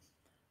psychopathy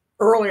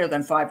earlier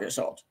than 5 years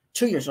old,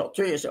 2 years old,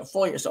 3 years old,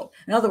 4 years old.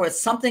 In other words,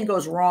 something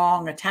goes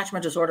wrong,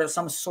 attachment disorder of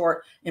some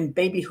sort in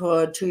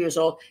babyhood, 2 years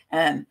old,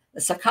 and the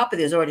psychopathy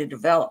is already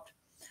developed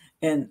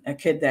in a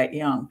kid that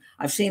young.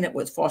 I've seen it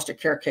with foster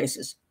care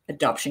cases,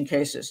 adoption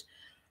cases,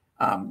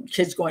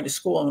 kids going to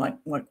school and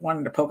like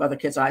wanting to poke other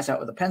kids' eyes out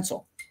with a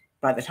pencil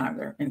by the time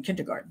they're in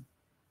kindergarten.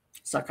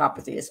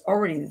 Psychopathy is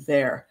already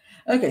there.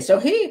 Okay, so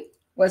he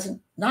was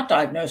not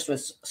diagnosed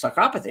with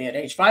psychopathy at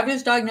age 5. He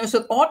was diagnosed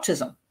with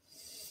autism.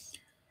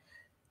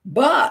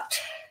 But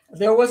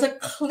there was a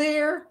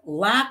clear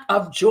lack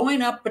of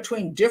join up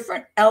between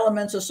different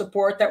elements of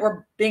support that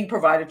were being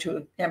provided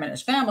to him and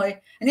his family.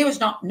 And he was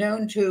not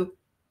known to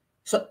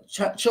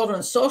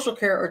children's social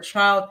care or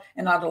child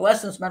and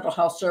adolescents mental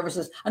health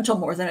services until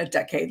more than a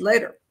decade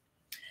later.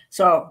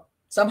 So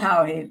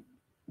somehow he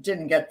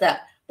didn't get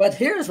that. But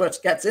here's what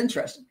gets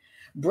interesting.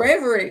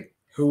 Bravery,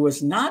 who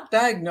was not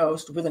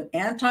diagnosed with an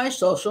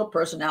antisocial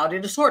personality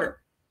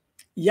disorder,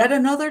 yet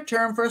another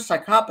term for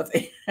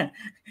psychopathy,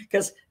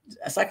 because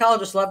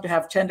psychologists love to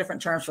have 10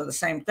 different terms for the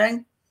same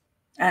thing,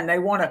 and they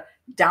want to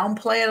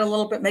downplay it a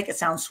little bit, make it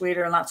sound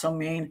sweeter and not so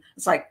mean.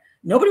 It's like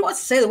nobody wants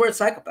to say the word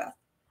psychopath.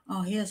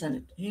 Oh, he has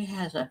a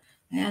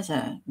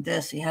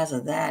this, he has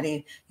a that,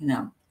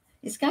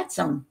 he's got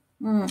some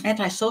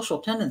antisocial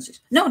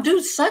tendencies. No,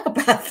 dude's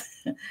psychopath.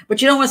 But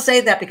you don't want to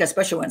say that because,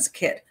 especially when it's a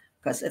kid,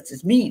 because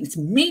it's mean. It's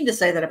mean to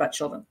say that about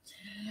children.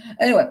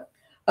 Anyway,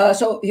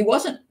 so he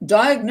wasn't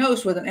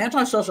diagnosed with an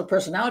antisocial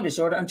personality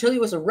disorder until he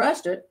was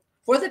arrested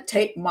for the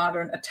Tate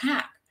Modern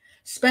attack.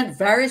 Spent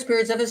various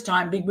periods of his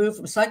time being moved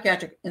from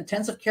psychiatric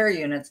intensive care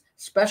units,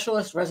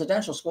 specialist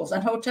residential schools,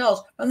 and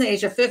hotels from the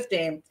age of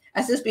 15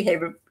 as his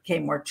behavior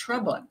became more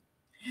troubling.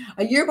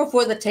 A year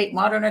before the Tate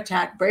Modern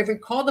attack, Bravery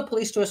called the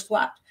police to his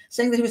flat,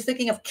 saying that he was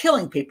thinking of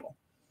killing people,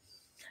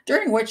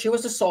 during which he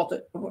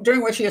assaulted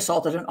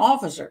an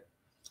officer.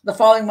 The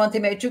following month, he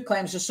made 2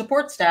 claims to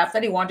support staff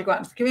that he wanted to go out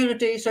into the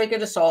community so he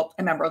could assault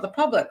a member of the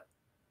public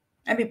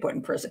and be put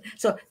in prison.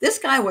 So this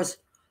guy was,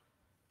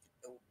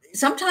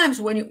 sometimes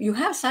when you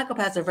have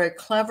psychopaths that are very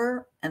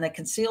clever and they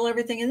conceal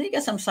everything, and then you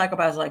get some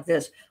psychopaths like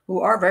this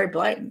who are very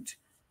blatant.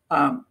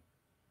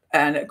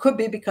 And it could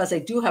be because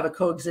they do have a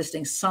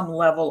coexisting some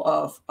level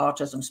of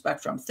autism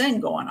spectrum thing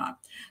going on,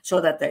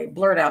 so that they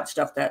blurt out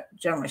stuff that,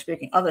 generally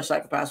speaking, other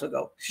psychopaths would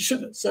go, you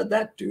shouldn't have said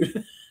that,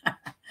 dude.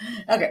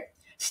 Okay.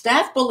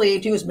 Staff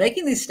believed he was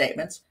making these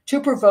statements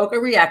to provoke a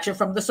reaction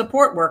from the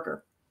support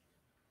worker.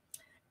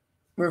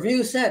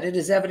 Review said it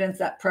is evident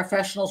that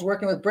professionals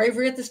working with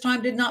Bravery at this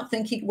time did not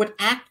think he would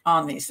act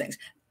on these things.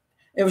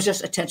 It was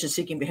just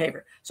attention-seeking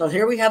behavior. So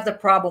here we have the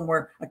problem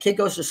where a kid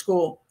goes to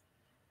school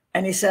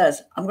and he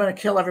says, I'm going to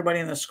kill everybody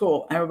in the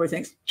school. And everybody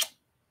thinks,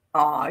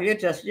 oh, you're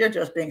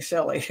just being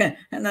silly.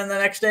 And then the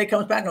next day he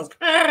comes back and goes,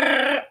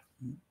 Arr!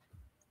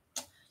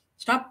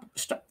 Stop.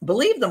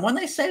 Believe them. When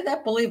they say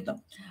that, believe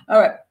them. All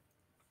right.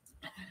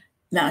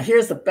 Now,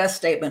 here's the best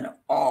statement of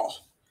all.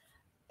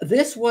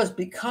 This was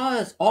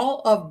because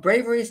all of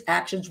Bravery's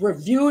actions were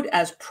viewed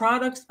as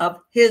products of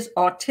his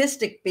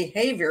autistic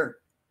behavior,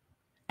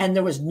 and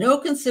there was no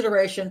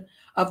consideration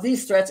of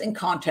these threats in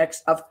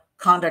context of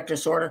conduct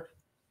disorder,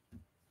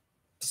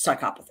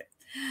 psychopathy.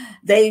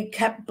 They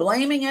kept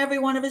blaming every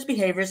one of his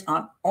behaviors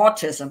on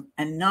autism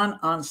and none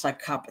on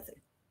psychopathy.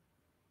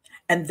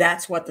 And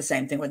that's what the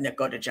same thing with Nick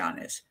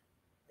Godejohn is.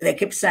 They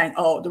kept saying,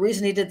 oh, the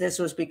reason he did this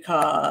was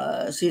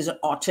because he's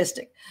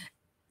autistic.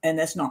 And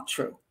that's not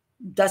true.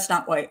 That's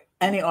not why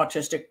any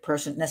autistic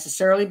person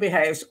necessarily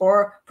behaves,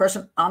 or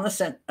person on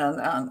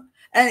the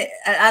any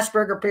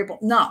Asperger people.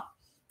 No,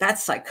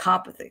 that's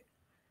psychopathy.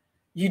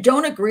 You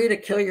don't agree to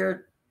kill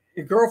your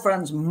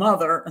girlfriend's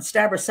mother and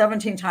stab her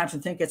 17 times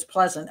and think it's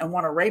pleasant and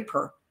want to rape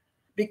her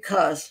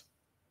because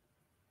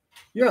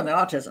you're on the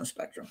autism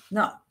spectrum.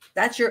 No,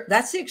 that's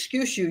the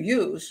excuse you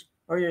use,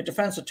 or your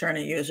defense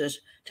attorney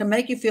uses, to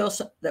make you feel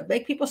that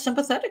make people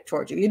sympathetic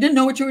towards you. You didn't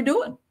know what you were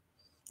doing.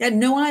 You had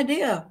no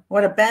idea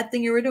what a bad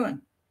thing you were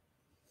doing.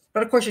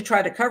 But of course, you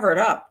try to cover it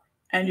up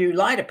and you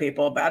lie to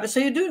people about it. So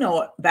you do know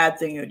what bad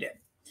thing you did.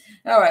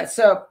 All right.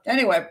 So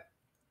anyway,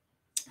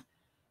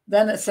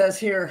 then it says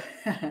here,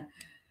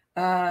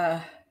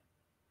 and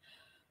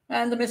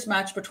the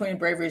mismatch between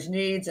Bravery's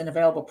needs and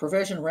available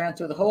provision ran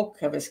through the whole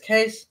of his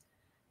case,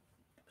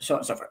 so on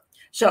and so forth.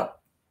 So,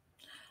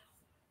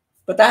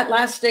 but that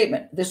last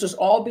statement, this was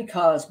all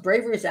because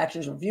Bravery's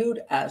actions were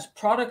viewed as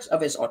products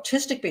of his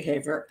autistic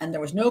behavior, and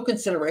there was no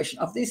consideration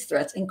of these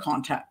threats in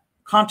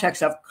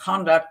context of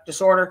conduct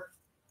disorder.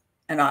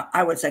 And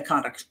I would say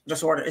conduct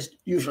disorder is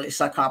usually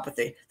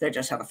psychopathy. They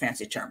just have a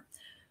fancy term.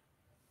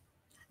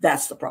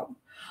 That's the problem.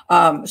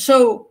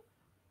 So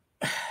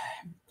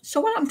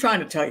what I'm trying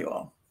to tell you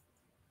all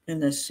in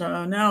this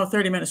now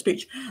 30-minute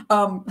speech,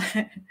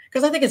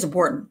 because I think it's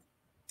important,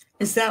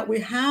 is that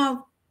we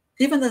have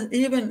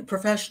even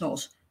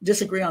professionals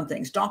disagree on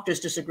things. Doctors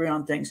disagree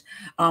on things.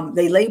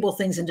 They label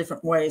things in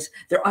different ways.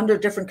 They're under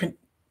different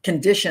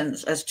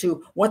conditions as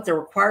to what they're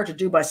required to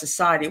do by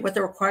society, what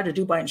they're required to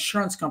do by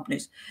insurance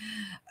companies.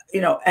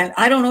 And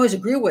I don't always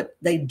agree with what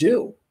they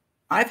do.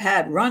 I've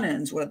had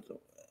run-ins with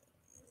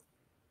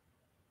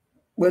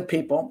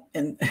people,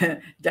 and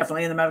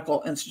definitely in the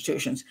medical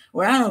institutions,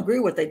 where I don't agree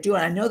with what they do.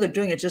 And I know they're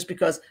doing it just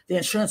because the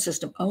insurance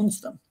system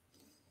owns them.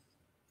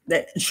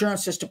 The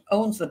insurance system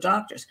owns the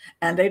doctors,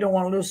 and they don't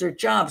want to lose their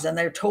jobs, and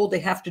they're told they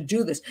have to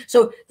do this.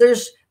 So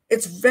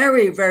it's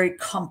very, very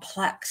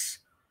complex.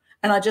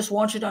 And I just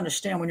want you to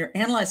understand, when you're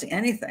analyzing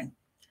anything,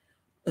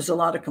 there's a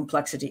lot of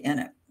complexity in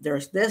it.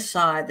 There's this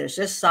side, there's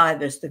this side,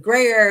 there's the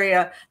gray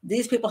area.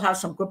 These people have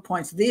some good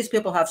points. These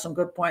people have some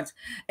good points.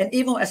 And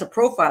even as a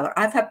profiler,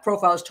 I've had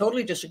profilers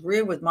totally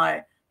disagree with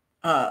my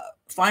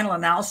final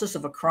analysis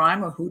of a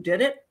crime or who did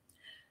it.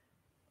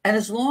 And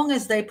as long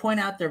as they point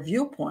out their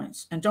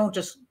viewpoints and don't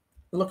just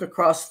look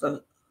across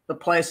the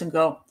place and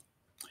go,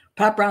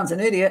 Pat Brown's an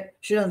idiot.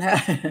 She doesn't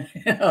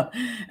have,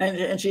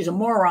 and she's a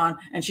moron,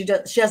 and she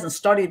hasn't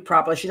studied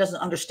properly. She doesn't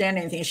understand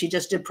anything. She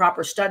just did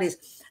proper studies,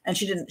 and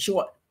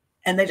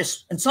and they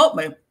just insult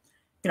me,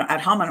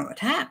 ad hominem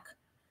attack,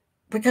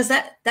 because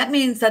that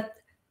means that,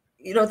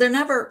 they're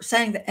never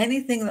saying that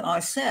anything that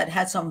I said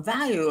had some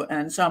value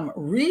and some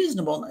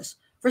reasonableness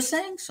for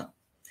saying so.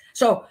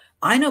 So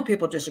I know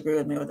people disagree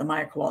with me with the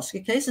Maya Kowalski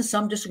case, and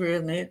some disagree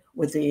with me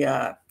with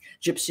the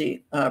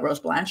Gypsy Rose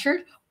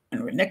Blanchard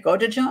and with Nick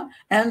Godejohn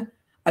and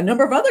a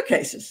number of other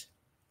cases.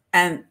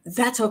 And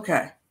that's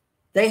okay.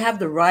 They have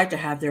the right to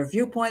have their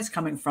viewpoints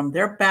coming from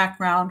their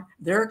background,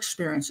 their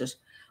experiences.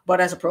 But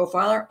as a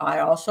profiler, I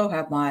also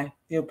have my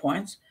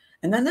viewpoints.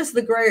 And then there's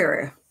the gray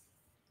area.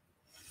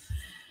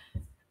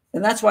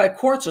 And that's why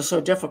courts are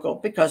so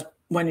difficult, because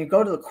when you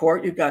go to the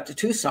court, you've got the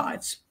two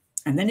sides,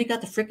 and then you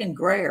got the freaking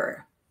gray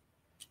area.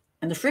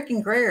 And the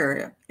freaking gray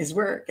area is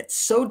where it gets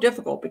so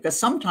difficult, because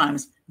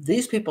sometimes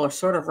these people are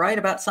sort of right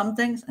about some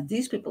things, and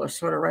these people are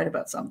sort of right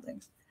about some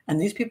things.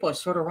 And these people are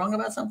sort of wrong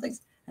about some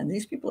things, and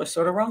these people are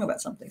sort of wrong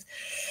about some things.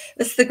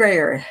 It's the gray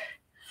area.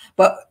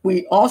 But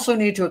we also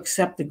need to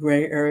accept the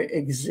gray area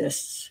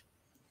exists,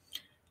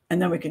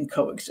 and then we can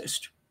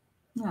coexist.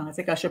 Oh, I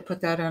think I should put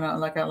that in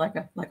like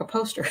a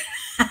poster.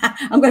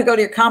 I'm going to go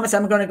to your comments.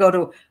 I'm going to go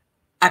to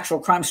actual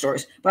crime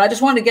stories, but I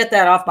just wanted to get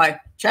that off my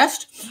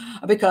chest,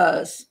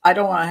 because I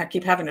don't want to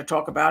keep having to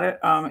talk about it.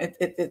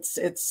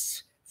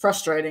 It's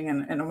frustrating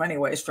in many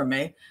ways for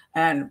me.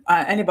 And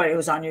anybody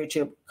who's on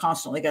YouTube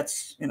constantly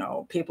gets,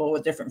 people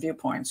with different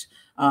viewpoints.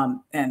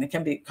 And it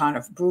can be kind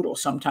of brutal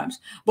sometimes.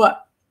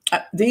 But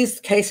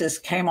these cases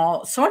came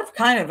all sort of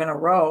kind of in a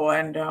row.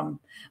 And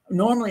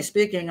normally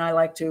speaking, I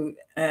like to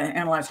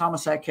analyze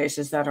homicide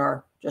cases that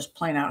are just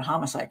plain out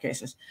homicide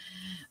cases.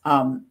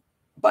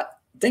 But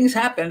things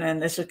happen, and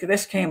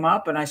this came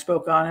up, and I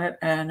spoke on it.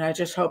 And I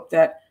just hope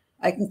that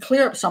I can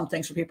clear up some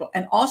things for people.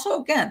 And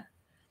also, again,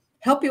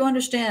 help you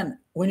understand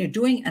when you're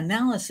doing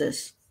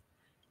analysis,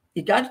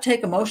 you got to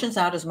take emotions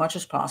out as much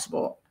as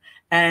possible,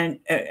 and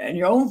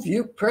your own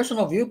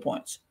personal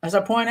viewpoints. As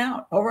I point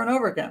out over and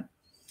over again,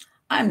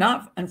 I'm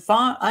not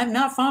fond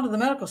of the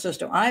medical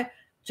system. I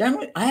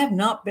have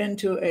not been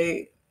to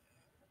a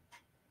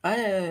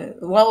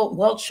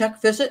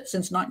well-checked visit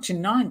since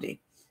 1990,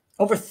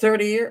 over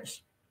 30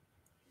 years.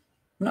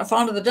 I'm not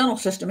fond of the dental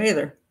system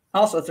either,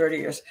 also 30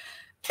 years.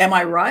 Am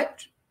I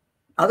right?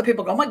 Other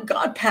people go, oh my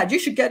God, Pat, you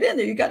should get in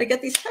there. You got to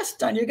get these tests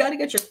done. You got to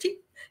get your teeth,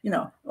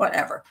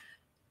 whatever.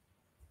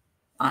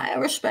 I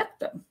respect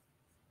them.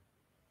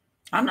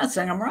 I'm not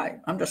saying I'm right.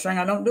 I'm just saying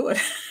I don't do it.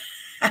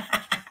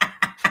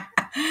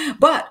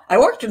 But I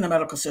worked in the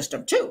medical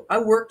system too. I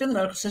worked in the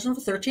medical system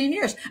for 13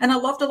 years. And I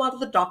loved a lot of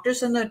the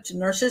doctors and the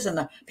nurses and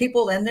the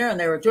people in there. And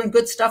they were doing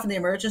good stuff in the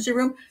emergency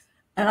room.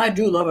 And I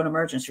do love an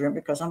emergency room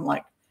because I'm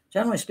like,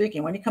 generally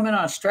speaking, when you come in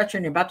on a stretcher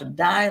and you're about to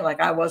die, like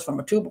I was from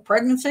a tubal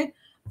pregnancy,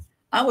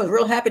 I was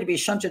real happy to be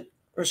shunted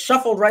or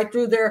shuffled right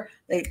through there.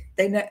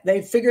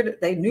 They figured,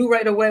 they knew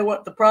right away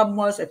what the problem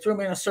was. They threw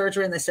me in a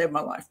surgery and they saved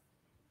my life.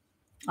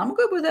 I'm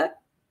good with that.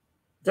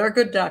 There are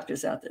good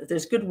doctors out there.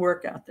 There's good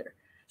work out there.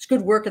 There's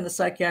good work in the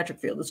psychiatric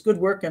field. There's good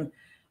work in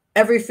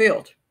every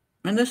field.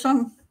 And there's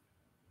some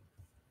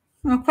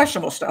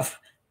questionable stuff,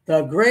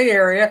 the gray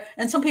area,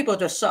 and some people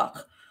just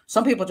suck.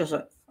 Some people just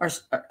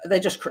they're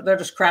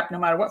just crap no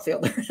matter what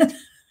field they're in.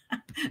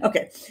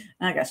 Okay,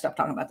 I gotta stop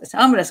talking about this.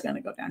 I'm just gonna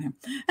go down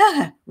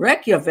here.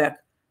 Reykjavik.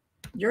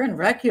 You're in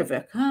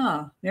Reykjavik,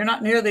 huh? You're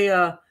not near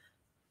the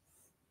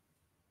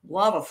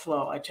lava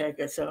flow, I take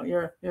it. So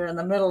you're in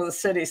the middle of the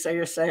city, so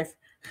you're safe.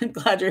 I'm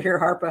glad you're here,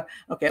 Harpa.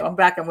 Okay, I'm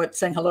back and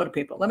saying hello to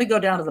people. Let me go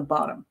down to the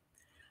bottom.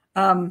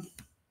 Let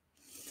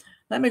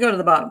me go to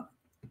the bottom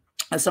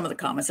of some of the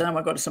comments, and I'm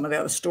gonna go to some of the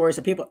other stories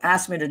that people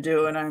ask me to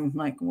do, and I'm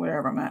like,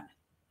 wherever I'm at.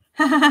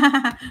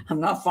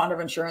 I'm not fond of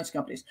insurance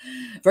companies.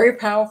 Very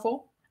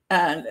powerful.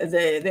 And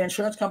the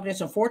insurance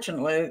companies,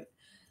 unfortunately,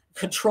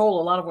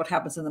 control a lot of what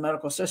happens in the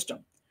medical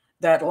system.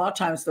 That a lot of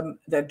times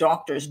the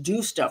doctors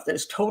do stuff that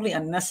is totally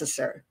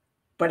unnecessary.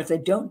 But if they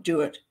don't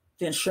do it,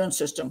 the insurance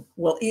system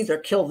will either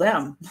kill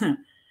them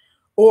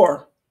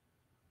or,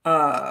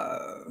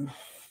 they'll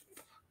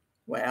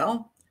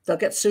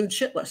get sued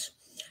shitless.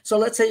 So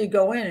let's say you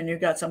go in and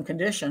you've got some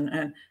condition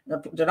and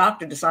the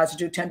doctor decides to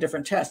do 10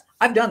 different tests.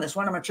 I've done this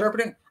when I'm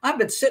interpreting. I've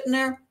been sitting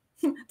there.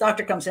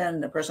 Doctor comes in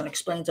and the person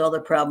explains all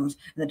their problems.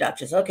 And the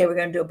doctor says, okay, we're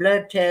going to do a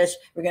blood test.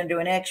 We're going to do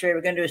an x-ray.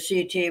 We're going to do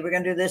a CT. We're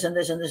going to do this and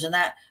this and this and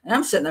that. And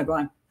I'm sitting there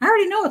going, I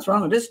already know what's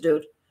wrong with this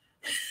dude.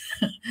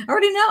 I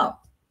already know.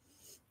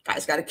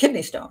 Guy's got a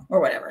kidney stone or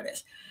whatever it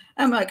is.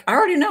 I'm like, I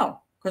already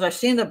know because I've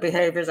seen the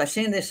behaviors. I've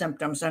seen the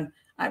symptoms. And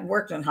I've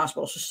worked in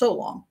hospitals for so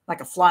long, like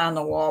a fly on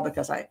the wall,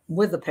 because I'm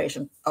with the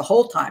patient the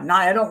whole time. Now,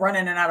 I don't run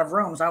in and out of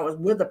rooms. I was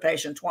with the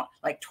patient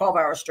like 12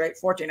 hours straight,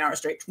 14 hours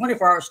straight,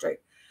 24 hours straight.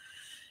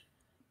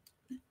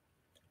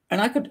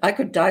 And I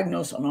could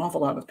diagnose an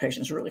awful lot of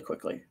patients really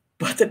quickly,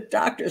 but the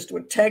doctors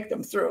would take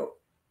them through,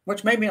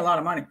 which made me a lot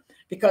of money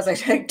because I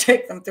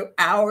take them through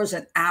hours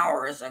and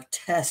hours of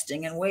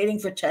testing and waiting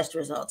for test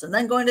results and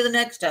then going to the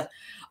next test,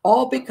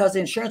 all because the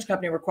insurance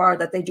company required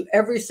that they do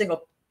every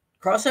single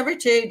cross every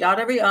T, dot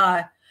every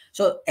I.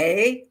 So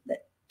the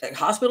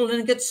hospital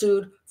didn't get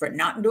sued for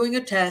not doing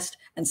a test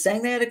and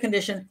saying they had a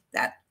condition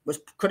that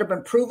could have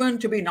been proven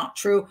to be not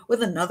true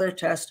with another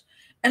test,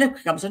 and it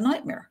becomes a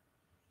nightmare.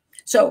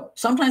 So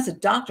sometimes the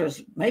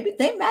doctors,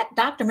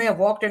 doctor may have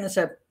walked in and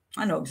said,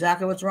 I know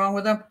exactly what's wrong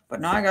with them,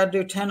 but now I got to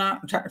do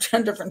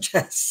 10 different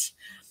tests.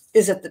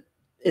 Is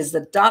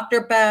the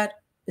doctor bad?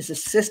 Is the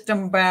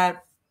system bad?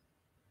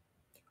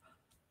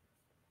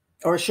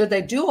 Or should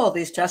they do all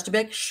these tests to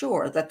make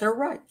sure that they're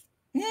right?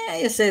 Yeah,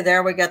 you see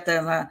there, we got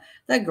the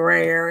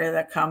gray area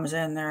that comes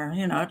in there.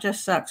 It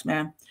just sucks,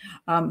 man.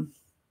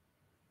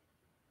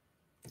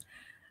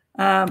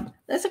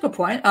 That's a good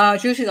point.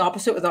 It's usually the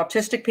opposite with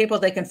autistic people.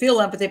 They can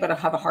feel empathy, but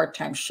have a hard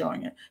time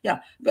showing it. Yeah.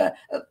 But,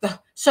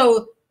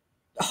 so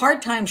a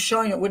hard time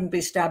showing it wouldn't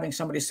be stabbing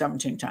somebody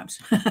 17 times.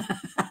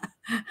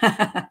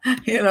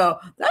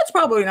 That's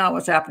probably not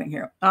what's happening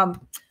here.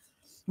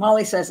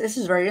 Molly says, this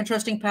is very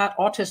interesting, Pat.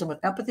 Autism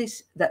with empathy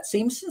that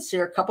seems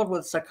sincere coupled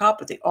with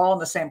psychopathy, all in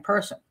the same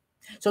person.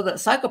 So the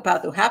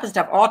psychopath who happens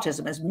to have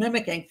autism is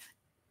mimicking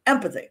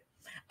empathy.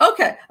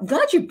 Okay, I'm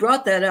glad you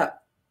brought that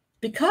up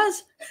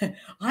because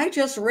I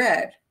just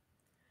read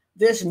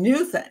this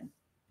new thing.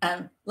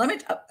 And when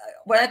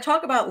I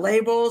talk about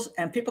labels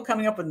and people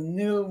coming up with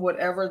new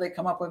whatever they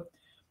come up with,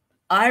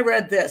 I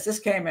read this. This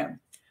came in.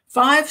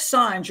 5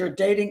 signs you're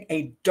dating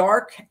a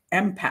dark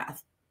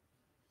empath.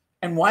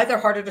 and why they're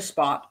harder to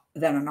spot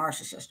than a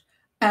narcissist.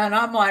 And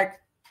I'm like,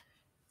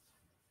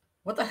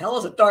 what the hell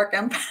is a dark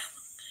empath?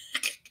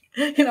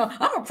 You know,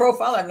 I'm a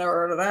profiler. I've never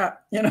heard of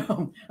that. You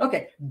know,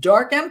 okay.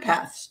 Dark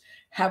empaths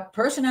have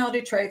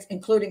personality traits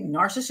including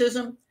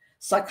narcissism,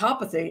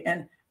 psychopathy,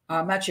 and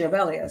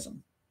Machiavellianism.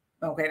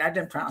 Okay, I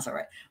didn't pronounce that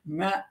right.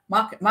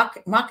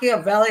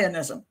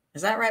 Machiavellianism.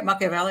 Is that right?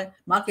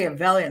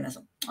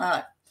 Machiavellianism.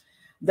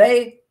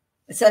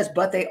 It says,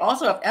 but they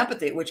also have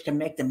empathy, which can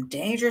make them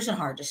dangerous and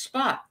hard to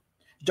spot.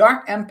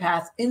 Dark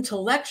empaths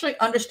intellectually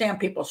understand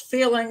people's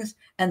feelings,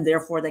 and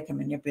therefore they can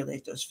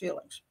manipulate those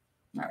feelings.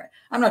 All right.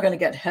 I'm not going to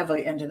get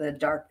heavily into the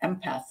dark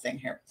empath thing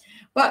here,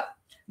 but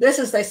this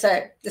is, they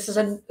say, this is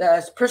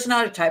a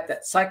personality type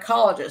that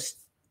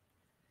psychologists,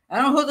 I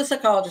don't know who the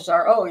psychologists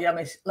are. Oh, yeah,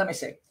 let me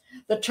see.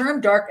 The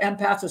term dark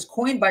empath was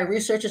coined by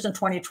researchers in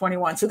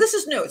 2021. So this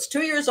is new. It's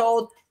 2 years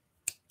old.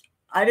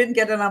 I didn't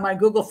get it on my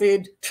Google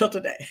feed till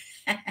today.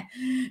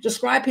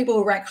 Describe people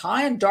who rank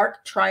high in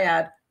dark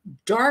triad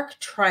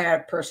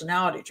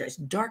personality traits.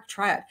 Dark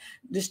triad.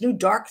 This new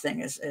dark thing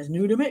is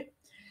new to me.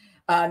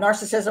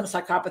 Narcissism,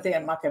 psychopathy,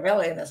 and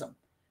Machiavellianism,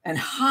 and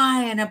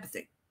high in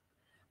empathy.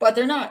 But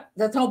they're not.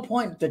 That's the whole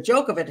point. The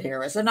joke of it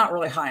here is they're not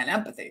really high in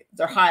empathy.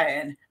 They're high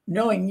in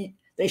knowing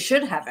they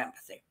should have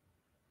empathy.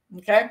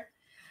 Okay?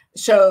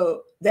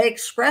 So they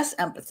express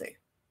empathy,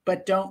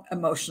 but don't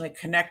emotionally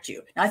connect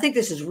you. And I think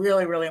this is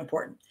really, really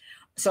important.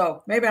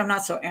 So maybe I'm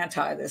not so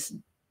anti this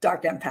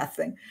dark empath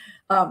thing.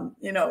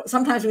 You know,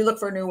 sometimes we look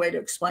for a new way to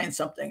explain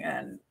something,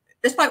 and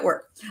this might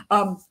work.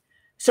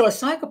 So a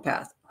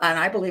psychopath, and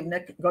I believe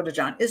Nick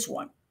Godejohn is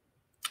one.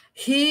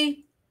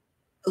 He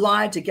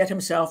lied to get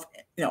himself,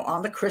 you know,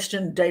 on the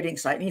Christian dating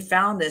site, and he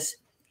found this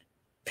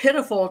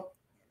pitiful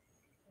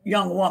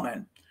young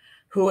woman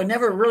who had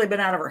never really been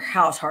out of her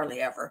house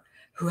hardly ever,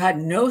 who had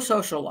no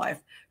social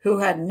life, who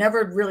had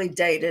never really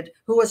dated,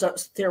 who was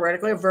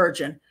theoretically a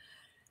virgin,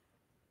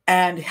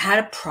 and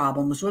had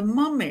problems with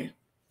mommy.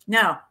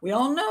 Now, we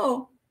all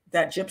know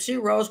that Gypsy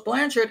Rose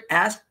Blanchard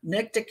asked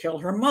Nick to kill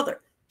her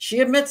mother. She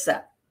admits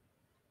that.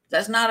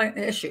 That's not an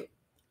issue.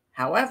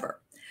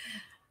 However,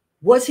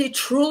 was he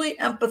truly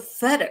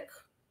empathetic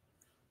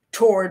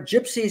toward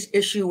Gypsy's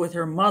issue with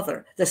her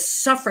mother, the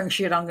suffering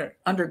she had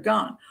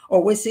undergone?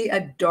 Or was he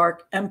a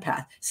dark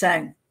empath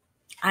saying,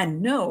 I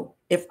know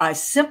if I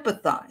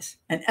sympathize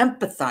and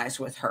empathize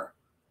with her,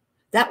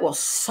 that will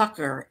suck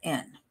her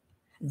in.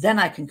 Then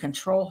I can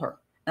control her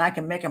and I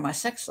can make her my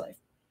sex slave.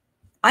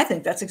 I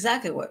think that's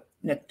exactly what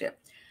Nick did.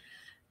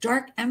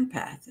 Dark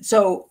empath.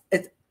 So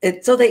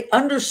so they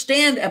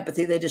understand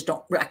empathy. They just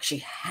don't actually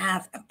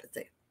have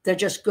empathy. They're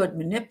just good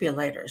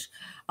manipulators,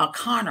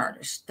 con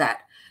artists.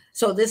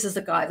 So this is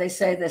the guy, they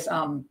say this,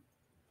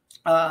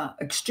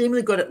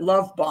 extremely good at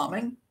love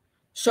bombing.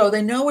 So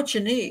they know what you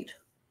need.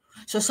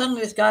 So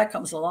suddenly this guy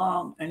comes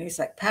along and he's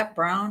like, Pat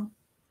Brown,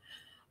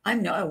 I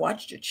know I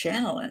watched your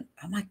channel and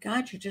oh my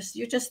God, you're just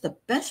the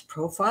best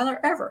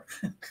profiler ever.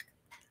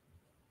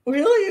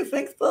 Really? You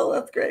think so?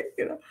 That's great.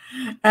 You know,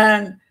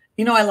 and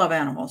you know, I love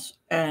animals.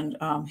 And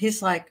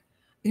he's like,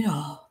 you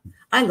know,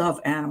 I love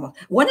animals.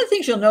 One of the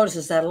things you'll notice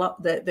is that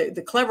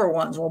the clever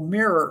ones will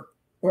mirror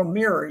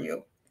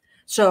you.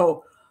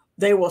 So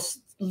they will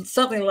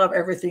suddenly love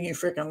everything you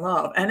freaking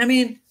love. And I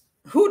mean,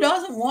 who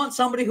doesn't want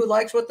somebody who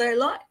likes what they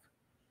like?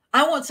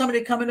 I want somebody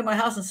to come into my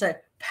house and say,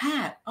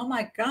 Pat, oh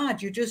my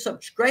God, you do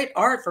such great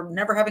art for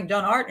never having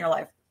done art in your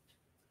life.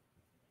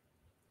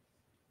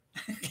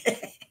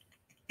 Okay.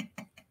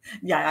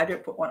 Yeah, I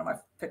did put one of my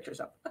pictures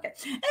up. Okay.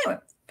 Anyway,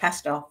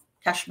 pastel,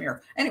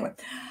 cashmere. Anyway,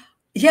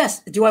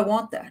 yes, do I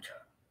want that?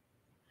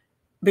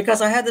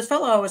 Because I had this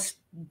fellow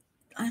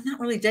I'm not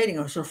really dating.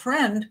 It was a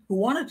friend who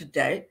wanted to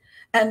date.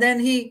 And then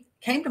he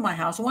came to my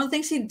house. And one of the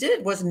things he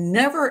did was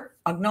never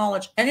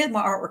acknowledge any of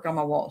my artwork on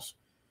my walls.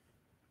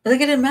 I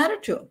think it didn't matter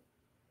to him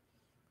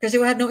because he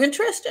had no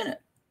interest in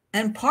it.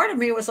 And part of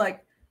me was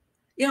like,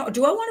 you know,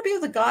 do I want to be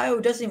with a guy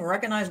who doesn't even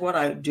recognize what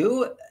I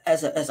do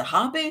as a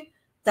hobby,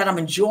 that I'm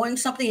enjoying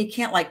something? He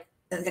can't like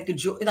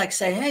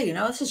say, hey, you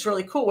know, this is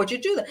really cool. Would you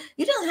do that?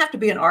 He doesn't have to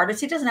be an artist.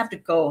 He doesn't have to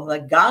go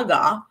like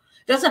gaga.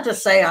 He doesn't have to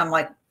say I'm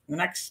like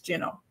next, you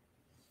know,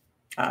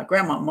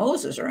 Grandma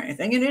Moses or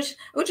anything. And it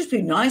would just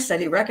be nice that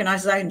he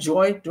recognizes I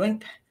enjoy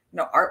doing, you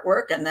know,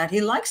 artwork and that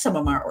he likes some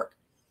of my artwork.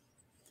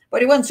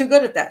 But he wasn't too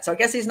good at that. So I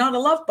guess he's not a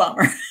love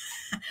bomber.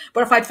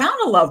 But if I'd found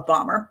a love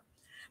bomber,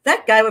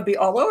 that guy would be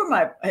all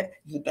over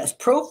the best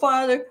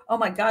profiler. Oh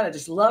my God, I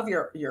just love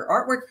your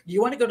artwork. Do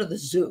you want to go to the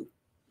zoo?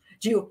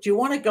 Do you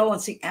want to go and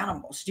see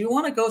animals? Do you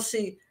want to go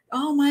see,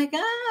 oh my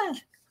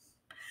God,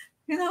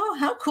 you know,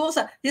 how cool is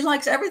that? He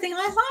likes everything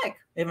I like,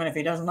 even if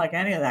he doesn't like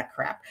any of that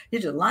crap.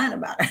 He's just lying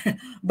about it.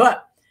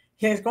 But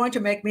he's going to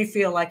make me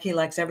feel like he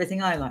likes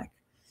everything I like.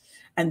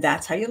 And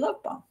that's how you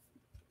love bomb.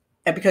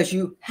 And because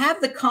you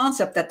have the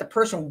concept that the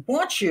person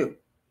wants you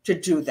to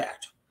do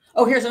that.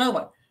 Oh, here's another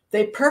one.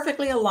 They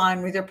perfectly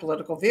align with your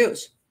political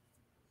views.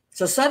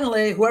 So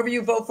suddenly, whoever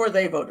you vote for,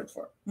 they voted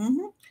for.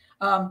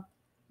 Mm-hmm.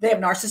 They have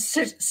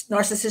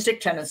narcissistic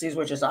tendencies,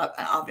 which is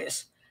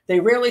obvious. They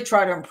rarely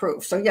try to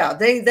improve. So yeah,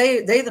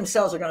 they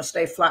themselves are going to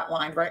stay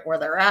flatlined right where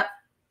they're at.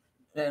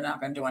 They're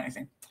not going to do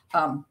anything.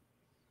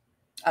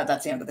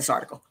 That's the end of this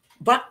article.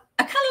 But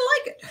I kind of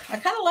like it. I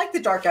kind of like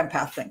the dark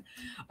empath thing,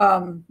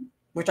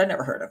 which I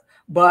never heard of.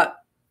 But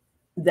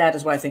that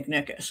is what I think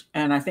Nick is.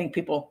 And I think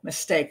people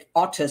mistake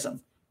autism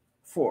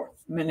for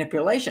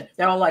manipulation.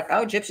 They're all like,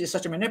 oh, Gypsy is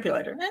such a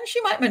manipulator. And she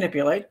might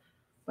manipulate,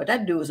 but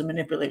that dude was a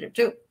manipulator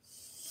too.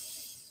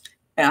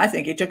 And I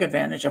think he took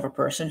advantage of a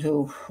person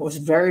who was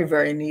very,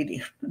 very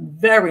needy.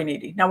 Very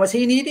needy. Now, was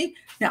he needy?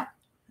 Now,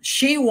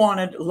 she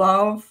wanted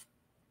love.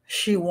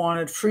 She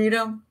wanted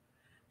freedom.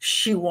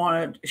 She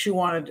wanted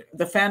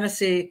the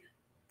fantasy.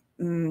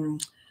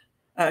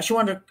 She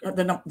wanted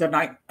the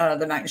knight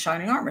in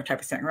shining armor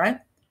type of thing, right?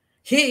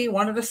 He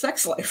wanted a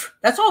sex slave.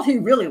 That's all he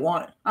really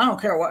wanted. I don't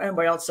care what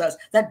anybody else says.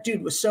 That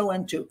dude was so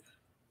into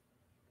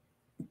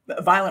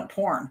violent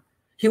porn.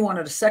 He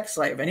wanted a sex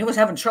slave, and he was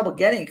having trouble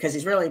getting it because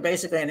he's really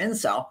basically an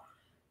incel,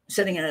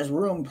 sitting in his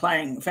room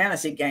playing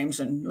fantasy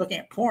games and looking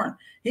at porn.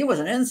 He was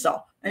an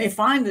incel, and he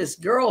finds this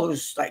girl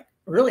who's like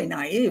really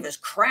naive as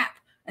crap,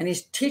 and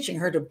he's teaching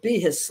her to be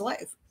his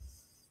slave.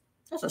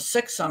 That's a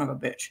sick son of a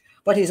bitch.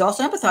 But he's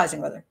also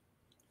empathizing with her.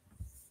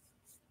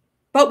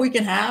 But we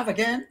can have,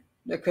 again,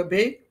 there could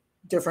be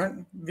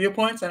different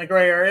viewpoints in a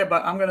gray area,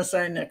 but I'm going to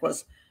say Nick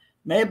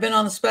may have been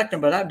on the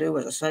spectrum, but that dude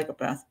was a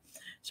psychopath.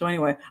 So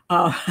anyway,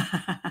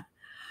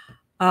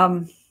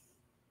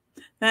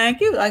 thank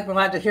you. I'm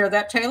glad to hear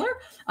that, Taylor.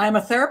 I am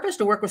a therapist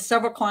who work with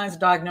several clients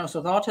diagnosed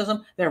with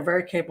autism. They're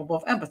very capable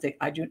of empathy.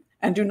 I do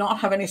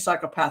not have any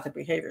psychopathic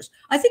behaviors.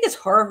 I think it's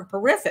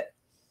horrific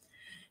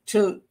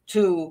to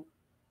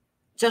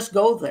just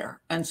go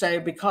there and say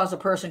because a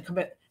person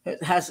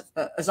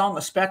is on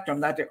the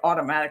spectrum that they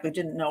automatically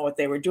didn't know what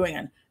they were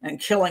doing, and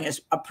killing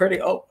is a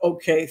pretty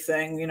okay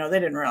thing. You know, they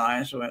didn't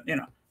realize what, you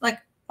know, like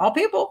all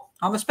people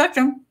on the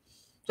spectrum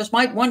just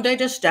might one day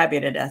just stab you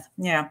to death.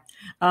 Yeah.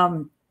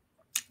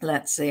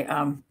 Let's see.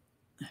 And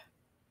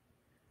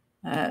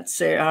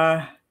that's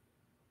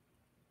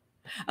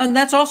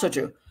also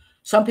true.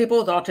 Some people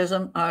with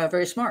autism are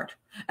very smart.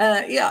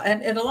 Yeah.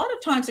 And a lot of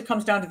times it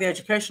comes down to the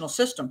educational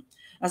system.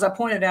 As I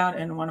pointed out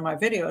in one of my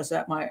videos,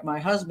 that my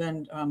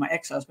husband, my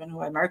ex-husband,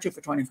 who I married to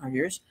for 25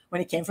 years, when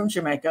he came from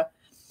Jamaica,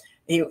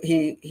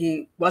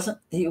 he was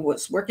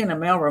working in a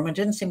mailroom and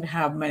didn't seem to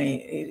have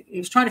many. He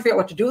was trying to figure out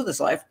what to do with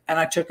his life. And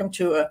I took him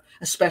to a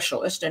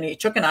specialist, and he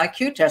took an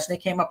IQ test, and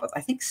he came up with,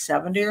 I think,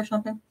 70 or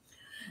something.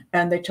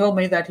 And they told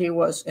me that he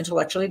was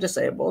intellectually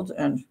disabled,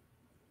 and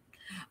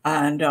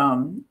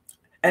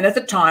at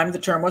the time, the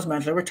term was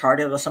mentally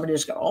retarded. Somebody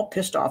just got all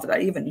pissed off that I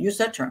even used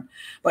that term.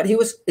 But he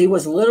was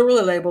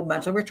literally labeled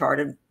mentally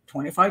retarded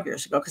 25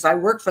 years ago, because I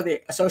worked for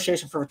the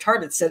Association for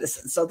Retarded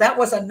Citizens. So that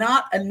was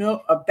not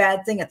a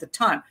bad thing at the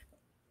time,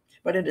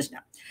 but it is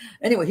now.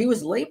 Anyway, he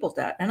was labeled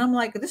that. And I'm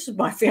like, this is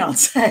my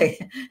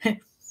fiance.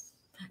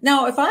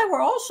 Now, if I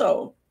were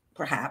also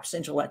perhaps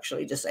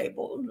intellectually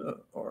disabled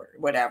or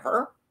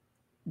whatever,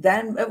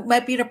 then it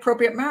might be an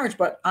appropriate marriage.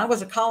 But I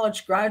was a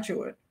college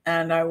graduate,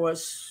 and I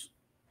was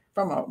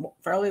from a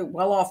fairly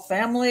well-off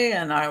family,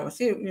 and I was,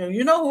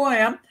 you know who I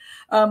am.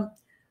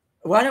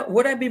 Why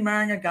would I be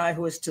marrying a guy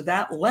who is to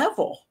that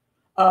level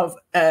of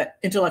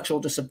intellectual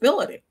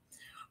disability?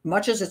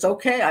 Much as it's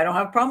okay, I don't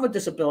have a problem with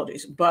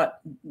disabilities,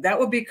 but that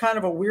would be kind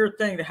of a weird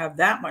thing to have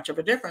that much of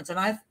a difference. And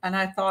I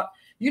thought,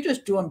 you're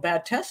just doing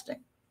bad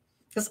testing,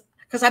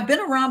 because I've been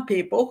around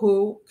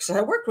people because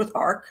I worked with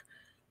ARC.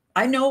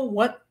 I know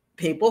what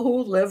people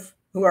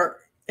who are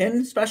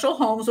in special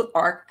homes with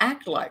ARC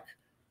act like.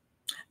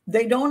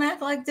 They don't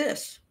act like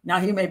this. Now,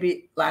 he may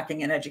be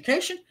lacking in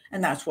education,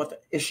 and that's what the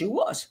issue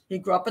was. He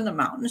grew up in the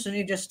mountains, and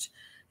he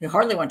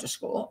hardly went to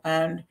school,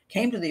 and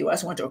came to the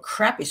U.S. and went to a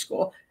crappy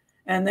school,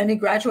 and then he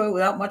graduated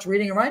without much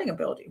reading and writing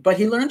ability. But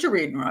he learned to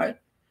read and write,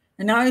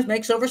 and now he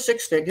makes over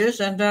 6 figures,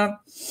 and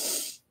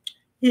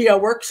he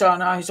works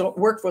he's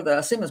worked for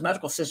the Siemens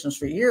Medical Systems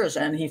for years,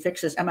 and he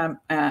fixes CAT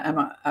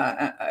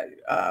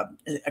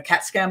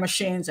scan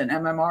machines and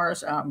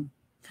MMRs,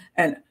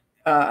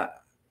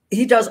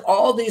 he does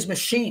all these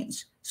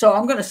machines. So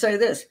I'm going to say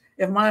this: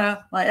 if my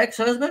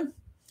ex-husband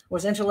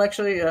was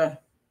intellectually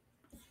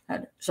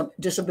had some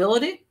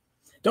disability,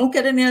 don't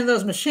get any of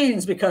those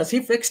machines, because he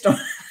fixed them.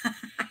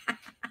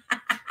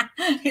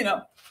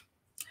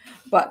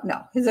 But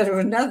no, there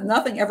was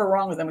nothing ever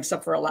wrong with them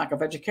except for a lack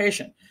of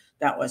education.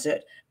 That was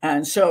it.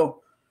 And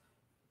so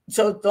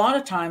a lot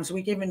of times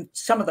we give in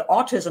some of the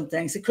autism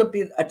things. It could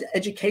be an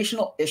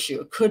educational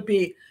issue. It could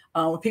be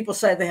when people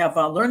say they have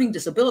learning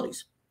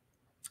disabilities.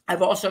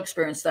 I've also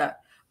experienced that.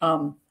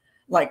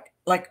 Like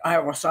I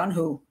have a son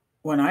who,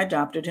 when I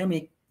adopted him,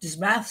 his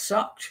math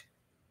sucked.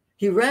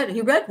 He read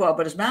well,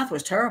 but his math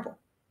was terrible.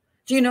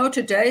 Do you know,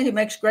 today he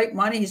makes great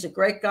money. He's a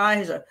great guy.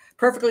 He's a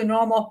perfectly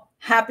normal,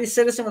 happy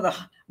citizen with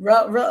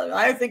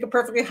I think a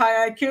perfectly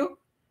high IQ.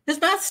 His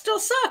math still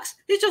sucks.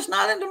 He's just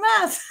not into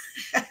math.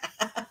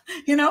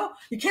 You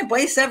can't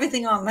base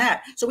everything on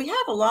that. So we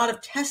have a lot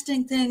of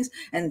testing things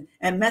and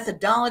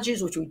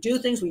methodologies, which we do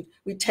things.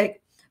 We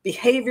take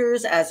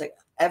behaviors as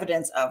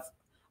evidence of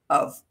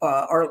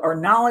or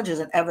knowledge is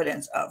an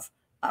evidence of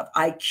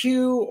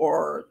IQ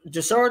or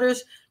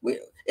disorders,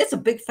 it's a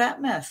big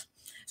fat mess.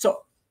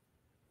 So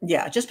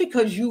yeah, just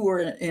because you were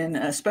in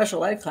a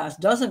special ed class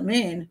doesn't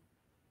mean,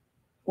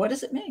 what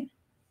does it mean?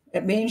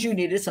 It means you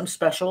needed some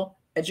special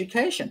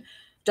education.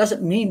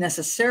 Doesn't mean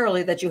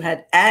necessarily that you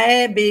had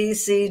A, B,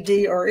 C,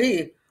 D, or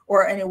E,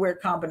 or any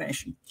weird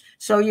combination.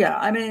 So yeah,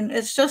 I mean,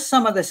 it's just,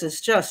 some of this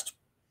is just,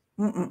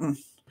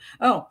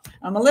 Oh,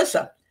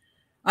 Melissa,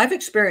 I'm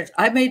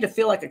made to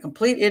feel like a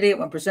complete idiot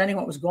when presenting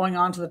what was going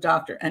on to the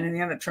doctor. And in the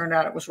end, it turned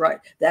out it was right.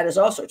 That is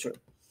also true.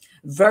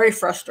 Very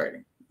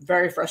frustrating,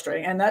 very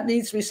frustrating. And that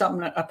needs to be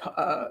something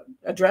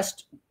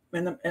addressed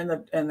in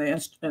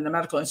the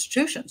medical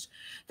institutions,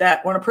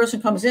 that when a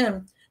person comes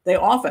in, they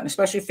often,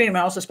 especially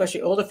females,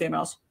 especially older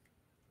females,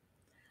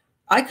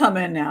 I come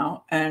in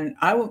now and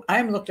I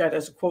am looked at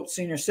as a quote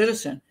senior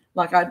citizen,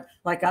 like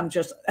I'm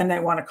just, and they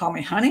want to call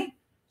me honey.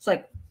 It's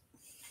like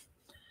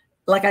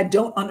I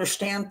don't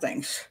understand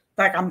things.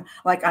 I'm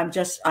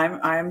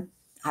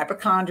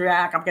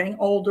hypochondriac. I'm getting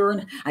older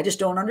and I just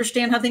don't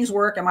understand how things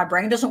work, and my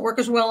brain doesn't work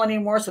as well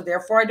anymore. So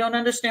therefore I don't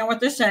understand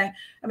what they're saying.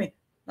 I mean,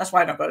 that's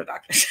why I don't go to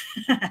doctors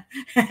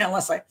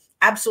unless I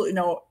absolutely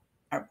know.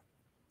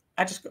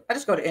 I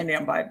just go to India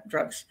and buy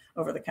drugs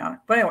over the counter.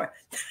 But anyway,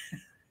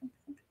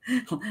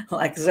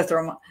 like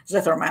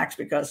Zithromax,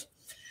 because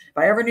if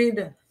I ever need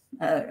an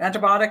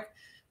antibiotic,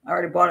 I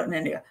already bought it in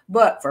India,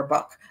 but for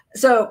 $1.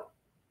 So,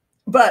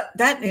 but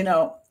that,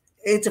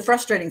 it's a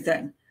frustrating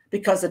thing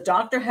because the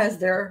doctor has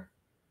their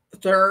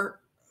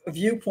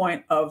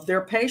viewpoint of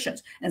their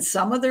patients, and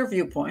some of their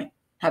viewpoint,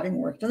 having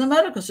worked in the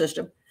medical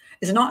system,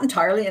 is not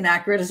entirely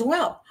inaccurate as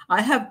well.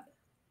 I have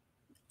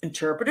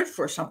interpreted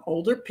for some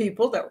older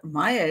people that were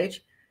my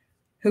age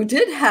who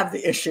did have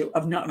the issue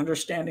of not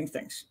understanding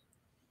things.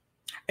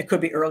 It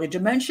could be early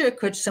dementia. It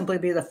could simply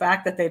be the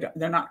fact that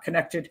they're not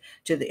connected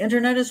to the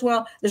internet as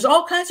well. There's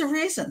all kinds of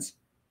reasons.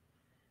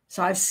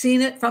 So I've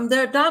seen it from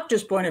their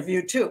doctor's point of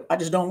view too. I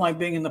just don't like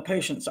being in the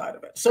patient side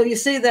of it. So you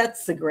see,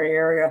 that's the gray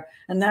area.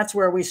 And that's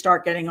where we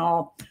start getting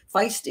all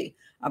feisty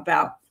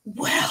about,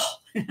 well,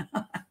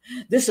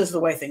 this is the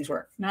way things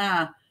work.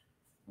 Nah, a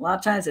lot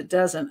of times it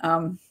doesn't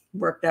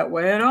work that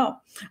way at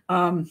all.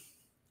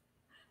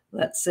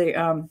 Let's see.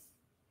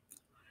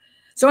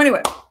 So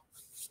anyway,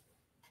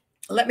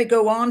 let me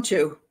go on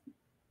to,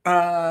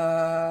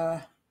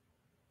 okay,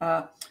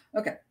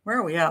 where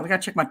are we at? We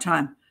got to check my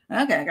time.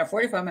 Okay, I got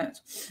 45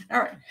 minutes. All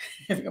right,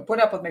 if you can put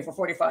up with me for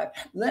 45.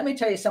 Let me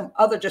tell you some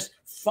other just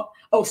fun.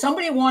 Oh,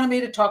 somebody wanted me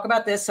to talk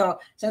about this. So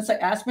since they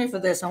asked me for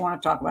this, I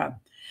want to talk about it.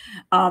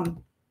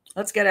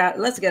 Let's get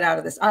out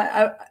of this.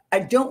 I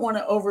don't want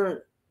to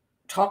over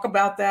talk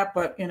about that,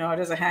 but it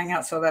is a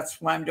hangout, so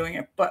that's why I'm doing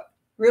it. But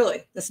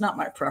really, that's not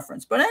my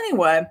preference. But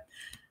anyway,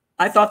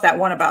 I thought that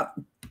one about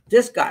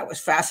this guy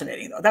was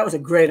fascinating, though. That was a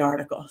great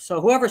article.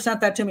 So whoever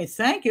sent that to me,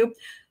 thank you.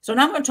 So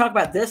now I'm going to talk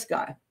about this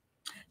guy,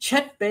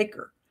 Chet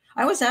Baker.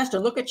 I was asked to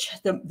look at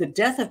the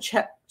death of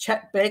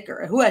Chet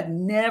Baker, who I'd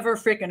never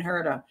freaking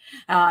heard of.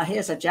 He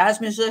is a jazz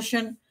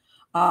musician.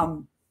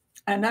 And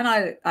then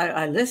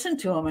I listened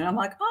to him and I'm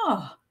like,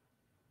 oh,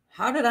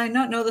 how did I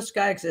not know this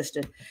guy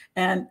existed?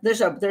 And there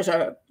is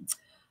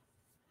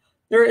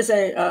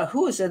a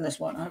who is in this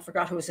one? I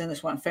forgot who was in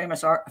this one.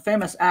 Famous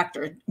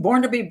actor,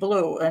 Born to Be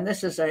Blue. And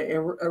this is a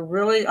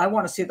really, I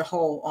want to see the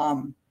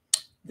whole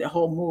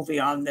movie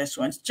on this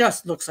one. It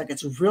just looks like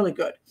it's really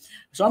good.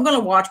 So I'm going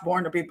to watch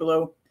Born to Be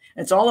Blue.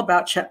 It's all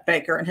about Chet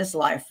Baker and his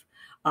life.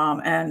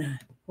 And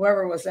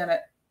whoever was in it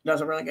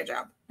does a really good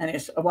job. And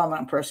he's a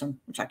well-known person,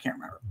 which I can't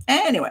remember.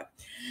 Anyway,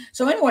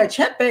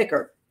 Chet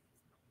Baker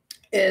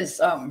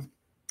is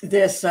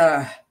this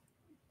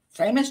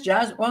famous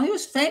jazz. Well, he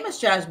was a famous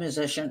jazz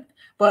musician,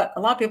 but a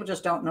lot of people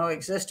just don't know he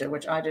existed,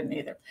 which I didn't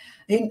either.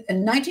 In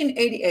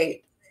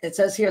 1988, it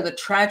says here, the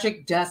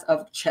tragic death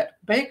of Chet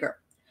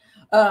Baker.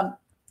 And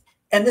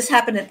this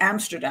happened in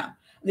Amsterdam.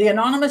 The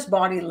anonymous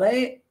body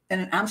lay in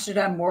an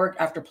Amsterdam morgue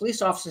after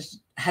police officers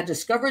had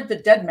discovered the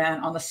dead man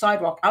on the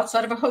sidewalk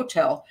outside of a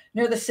hotel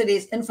near the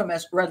city's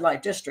infamous red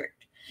light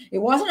district. It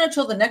wasn't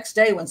until the next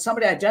day when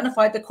somebody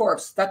identified the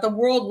corpse that the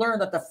world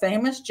learned that the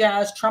famous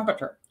jazz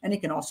trumpeter, and he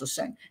can also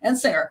sing, and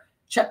singer,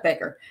 Chet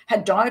Baker,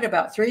 had died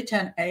about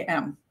 3:10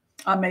 a.m.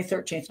 on May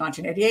 13th,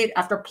 1988,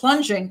 after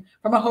plunging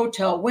from a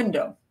hotel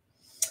window.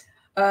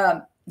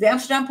 The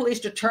Amsterdam police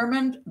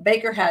determined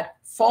Baker had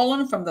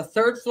fallen from the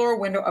third floor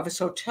window of his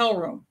hotel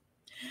room.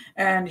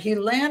 And he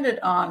landed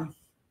on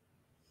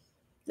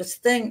this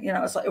thing,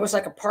 it was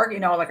like a park,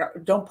 like a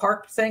don't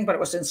park thing, but it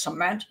was in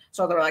cement.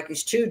 So there were like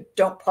these two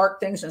don't park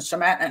things in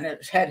cement, and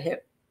his head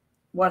hit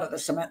one of the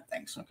cement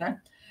things. Okay.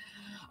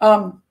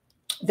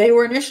 They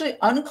were initially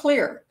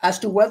unclear as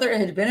to whether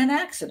it had been an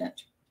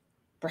accident,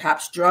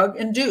 perhaps drug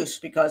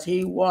induced, because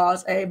he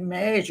was a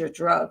major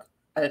drug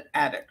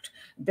addict,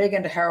 big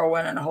into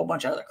heroin and a whole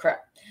bunch of other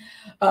crap,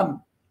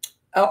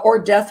 or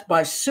death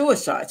by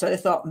suicide. So they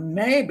thought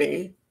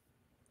maybe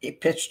he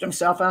pitched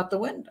himself out the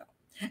window.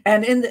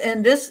 And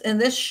in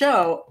this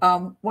show,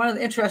 one of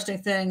the interesting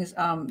things,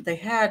 they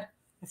had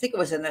I think it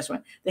was in this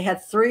one. They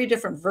had 3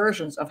 different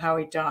versions of how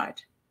he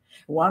died.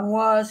 One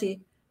was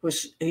he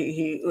was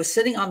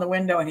sitting on the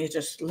window and he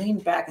just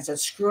leaned back and said,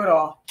 "Screw it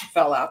all,"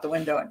 fell out the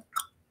window.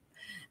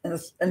 And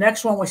the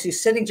next one was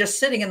he's just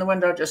sitting in the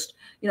window, just,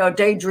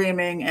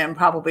 daydreaming and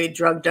probably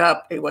drugged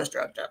up. He was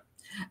drugged up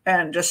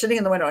and just sitting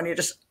in the window and he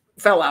just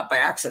fell out by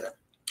accident.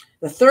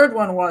 The third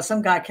one was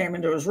some guy came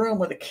into his room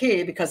with a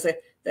key because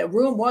the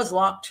room was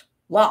locked.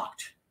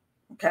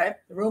 Okay.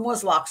 The room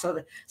was locked.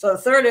 So the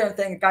third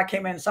thing, the guy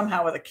came in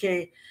somehow with a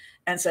key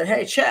and said,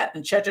 "Hey, Chet."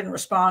 And Chet didn't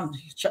respond.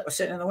 Chet was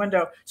sitting in the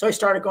window. So he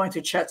started going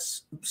through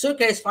Chet's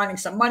suitcase, finding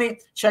some money.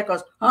 Chet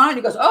goes, "Huh?" And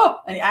he goes, "Oh,"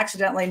 and he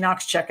accidentally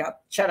knocks Chet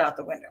out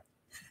the window.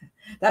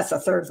 That's the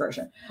third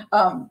version.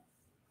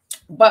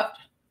 But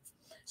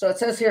so it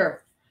says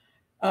here,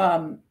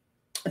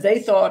 they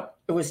thought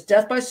it was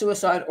death by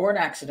suicide or an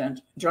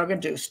accident,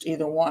 drug-induced,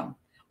 either one.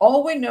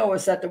 All we know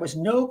is that there was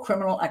no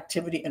criminal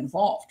activity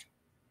involved.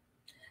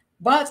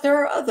 But there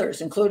are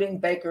others, including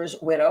Baker's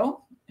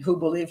widow, who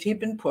believed he'd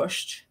been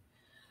pushed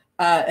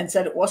and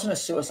said it wasn't a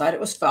suicide, it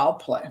was foul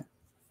play.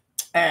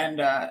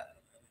 And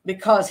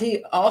because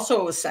he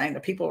also was saying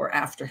that people were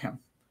after him.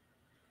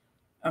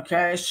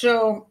 Okay,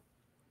 so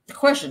the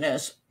question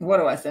is, what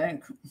do I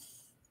think?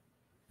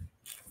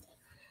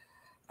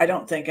 I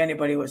don't think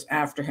anybody was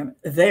after him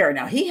there.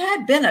 Now, he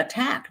had been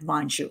attacked,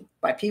 mind you,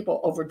 by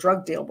people over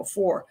drug deal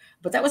before,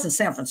 but that was in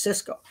San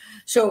Francisco.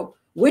 So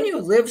when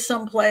you live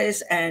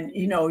someplace and,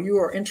 you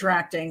are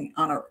interacting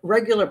on a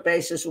regular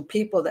basis with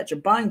people that you're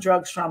buying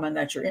drugs from and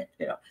that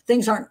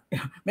things aren't,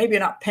 maybe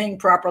you're not paying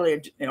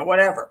properly,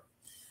 whatever,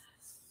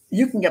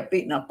 you can get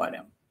beaten up by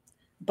them.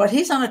 But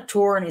he's on a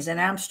tour and he's in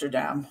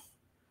Amsterdam.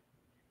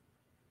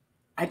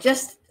 I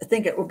just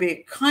think it would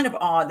be kind of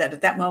odd that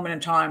at that moment in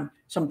time,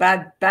 some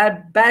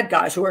bad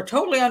guys who are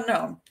totally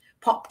unknown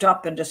popped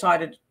up and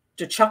decided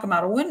to chuck him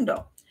out a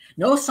window.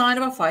 No sign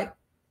of a fight.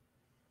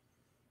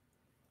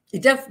 He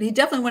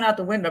definitely went out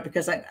the window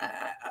because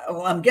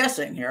I'm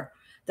guessing here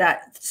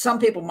that some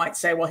people might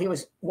say, well, he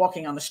was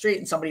walking on the street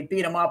and somebody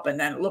beat him up and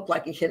then it looked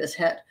like he hit his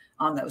head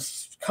on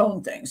those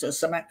cone things, those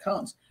cement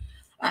cones.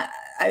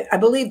 I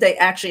believe they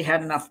actually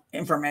had enough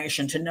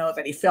information to know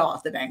that he fell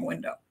off the dang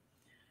window.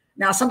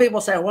 Now, some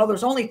people say, well,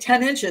 there's only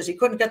 10 inches. He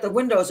couldn't get the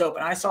windows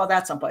open. I saw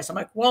that someplace. I'm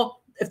like,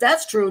 well, if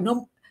that's true,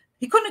 no,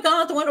 he couldn't have gone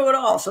out the window at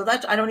all. So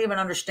I don't even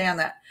understand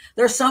that.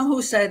 There's some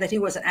who say that he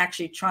wasn't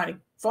actually trying to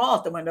fall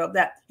out the window,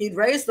 that he'd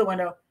raised the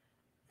window.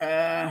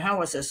 How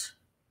was this?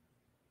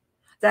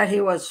 That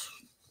he was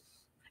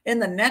in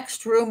the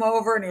next room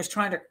over and he was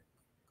trying to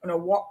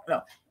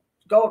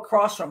go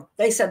across from,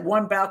 they said,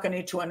 one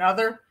balcony to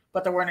another,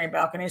 but there weren't any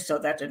balconies, so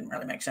that didn't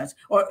really make sense.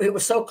 Or it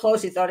was so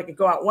close, he thought he could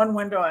go out one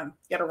window and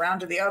get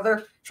around to the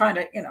other, trying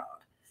to,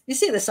 you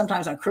see this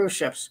sometimes on cruise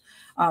ships.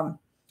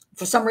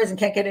 For some reason,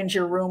 can't get into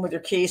your room with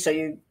your key, so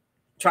you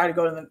try to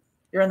go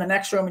you're in the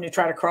next room and you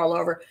try to crawl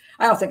over.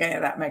 I don't think any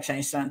of that makes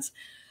any sense.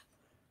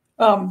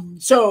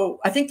 So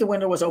I think the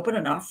window was open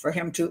enough for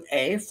him to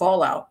A,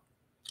 fall out,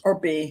 or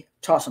B,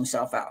 toss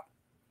himself out.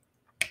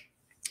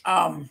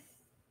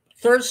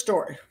 Third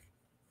story.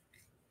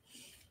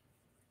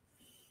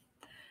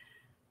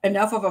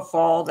 Enough of a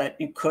fall that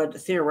you could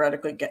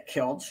theoretically get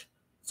killed.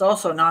 It's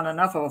also not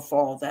enough of a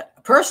fall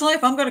that, personally,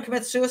 if I'm going to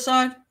commit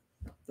suicide,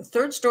 the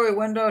third story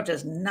window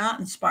does not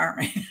inspire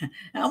me.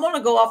 I want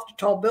to go off the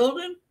tall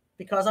building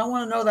because I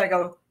want to know that I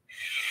go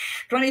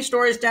 20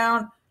 stories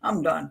down,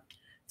 I'm done.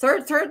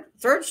 Third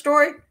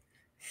story,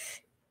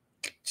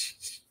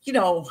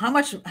 how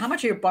much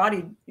of your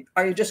body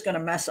are you just going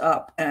to mess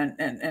up and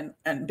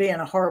be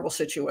in a horrible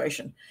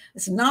situation?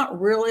 It's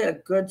not really a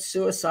good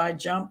suicide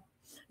jump.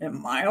 In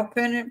my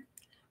opinion,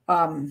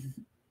 I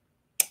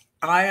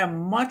am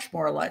much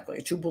more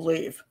likely to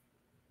believe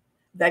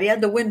that he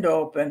had the window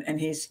open and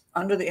he's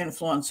under the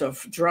influence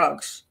of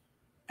drugs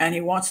and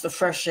he wants the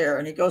fresh air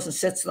and he goes and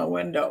sits in the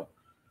window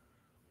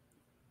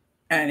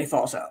and he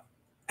falls out.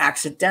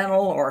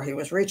 Accidental, or he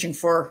was reaching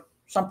for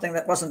something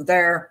that wasn't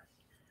there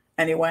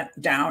and he went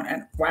down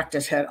and whacked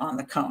his head on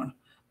the cone.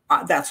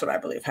 That's what I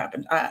believe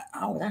happened.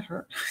 Oh, that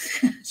hurt.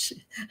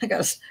 Shouldn't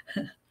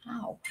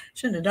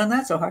have done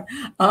that so hard.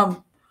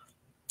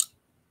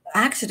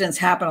 Accidents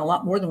happen a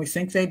lot more than we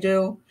think they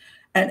do.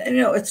 And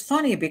it's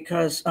funny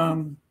because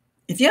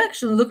if you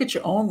actually look at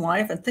your own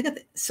life and think of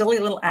the silly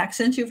little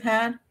accidents you've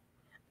had,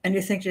 and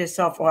you think to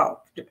yourself,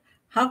 wow,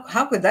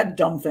 how could that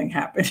dumb thing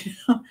happen?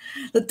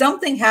 The dumb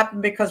thing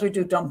happened because we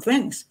do dumb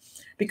things,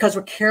 because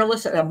we're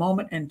careless at a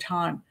moment in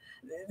time.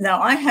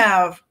 Now, I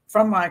have,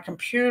 from my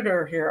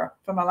computer here,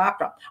 from my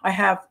laptop, I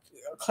have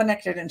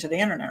connected into the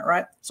internet,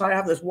 right? So I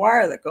have this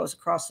wire that goes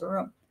across the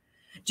room.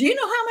 Do you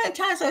know how many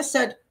times I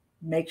said,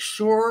 make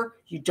sure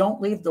you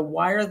don't leave the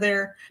wire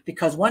there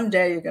because one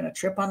day you're going to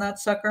trip on that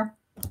sucker?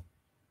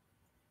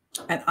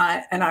 And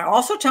I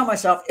also tell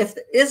myself, if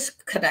it is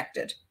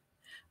connected,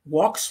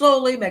 walk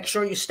slowly, make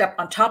sure you step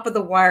on top of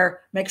the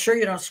wire, make sure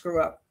you don't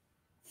screw up.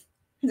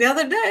 The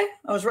other day,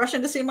 I was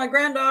rushing to see my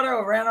granddaughter.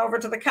 I ran over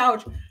to the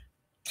couch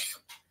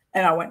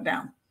and I went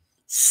down,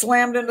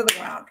 slammed into the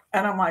ground.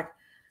 And I'm like,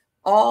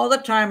 all the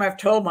time I've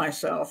told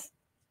myself,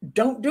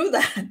 don't do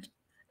that.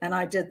 And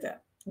I did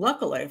that.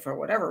 Luckily, for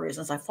whatever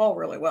reasons, I fall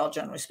really well,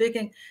 generally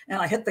speaking.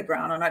 And I hit the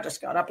ground and I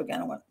just got up again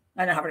and went,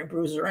 I didn't have any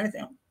bruises or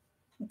anything.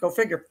 Go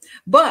figure.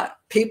 But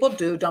people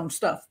do dumb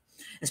stuff,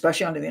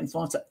 especially under the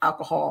influence of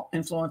alcohol,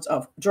 influence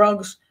of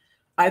drugs.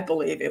 I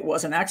believe it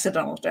was an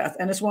accidental death.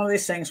 And it's one of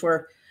these things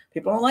where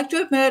people don't like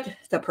to admit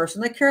the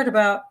person they cared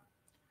about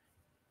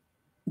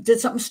did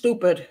something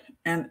stupid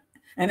and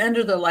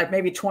ended their life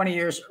maybe 20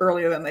 years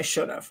earlier than they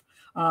should have.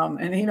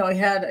 And, he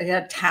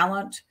had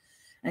talent.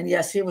 And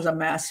yes, he was a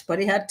mess, but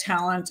he had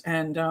talent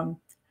and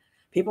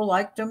people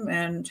liked him.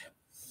 And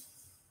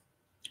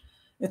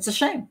it's a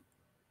shame.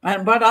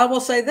 But I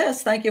will say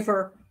this. Thank you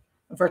for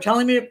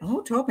telling me.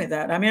 Who told me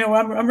that? I mean,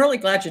 I'm really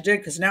glad you did,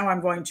 because now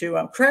I'm going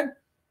to Craig.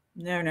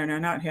 No,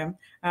 not him.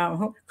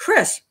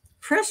 Chris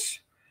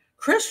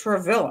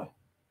Ravilla.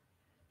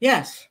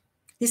 Yes.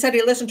 He said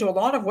he listened to a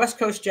lot of West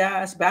Coast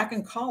jazz back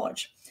in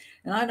college.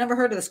 And I never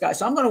heard of this guy.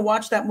 So I'm going to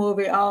watch that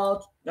movie.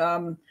 I'll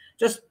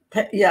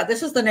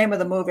this is the name of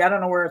the movie. I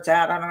don't know where it's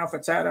at. I don't know if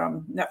it's at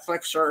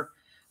Netflix or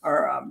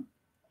I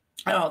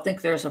don't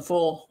think there's a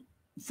full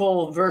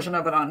version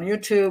of it on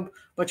YouTube,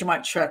 but you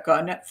might check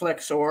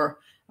Netflix or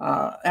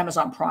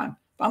Amazon Prime.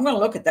 But I'm going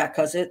to look at that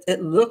because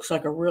it looks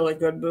like a really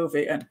good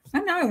movie. And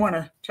now I want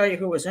to tell you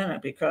who was in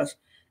it because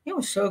it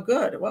was so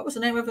good. What was the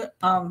name of it?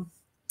 And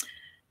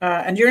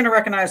you're going to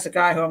recognize the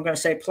guy who I'm going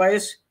to say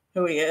plays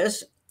who he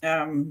is.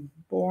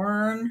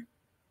 Born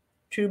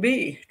to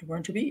Be.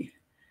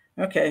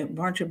 Okay,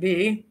 Born to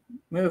Be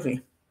movie.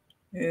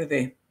 All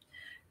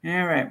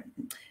right.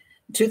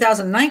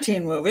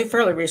 2019 movie,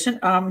 fairly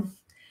recent. Got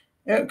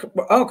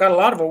a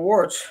lot of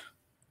awards.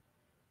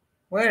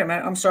 Wait a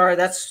minute. I'm sorry.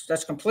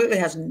 That's completely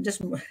hasn't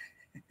just.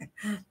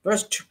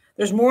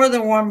 There's more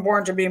than one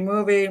Born to Be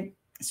movie.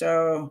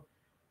 So,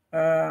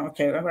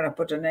 okay, I'm going to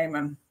put the name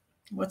in.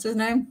 What's his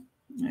name?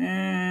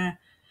 Here's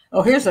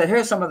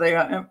some of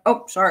the.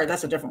 Sorry,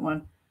 that's a different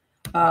one.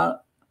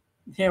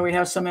 Here we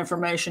have some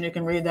information. You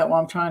can read that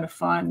while I'm trying to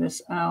find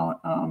this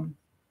out.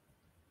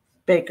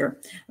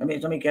 Baker.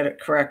 Let me get it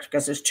correct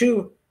because there's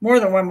more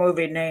than one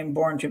movie named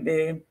Born to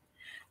Be.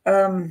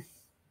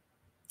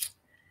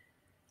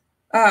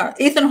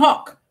 Ethan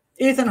Hawke.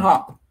 Ethan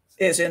Hawke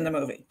is in the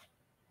movie.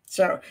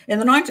 So in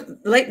the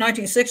late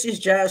 1960s,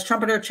 jazz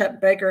trumpeter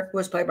Chet Baker, who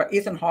was played by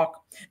Ethan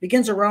Hawke,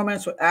 begins a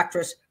romance with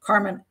actress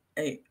Carmen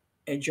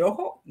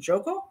Ejogo?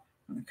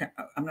 Okay,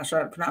 I'm not sure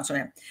how to pronounce her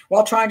name,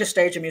 while trying to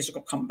stage a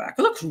musical comeback.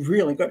 It looks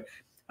really good.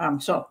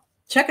 So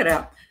check it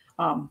out.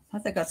 I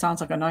think that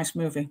sounds like a nice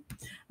movie.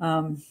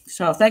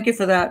 So thank you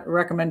for that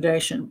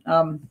recommendation.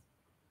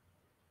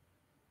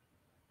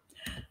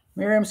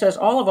 Miriam says,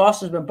 all of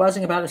Austin's been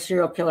buzzing about a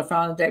serial killer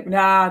found in the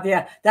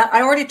day. That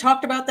I already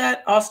talked about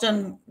that.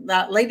 Austin,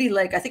 that Lady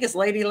Lake, I think it's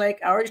Lady Lake.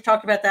 I already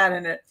talked about that,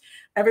 and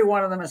every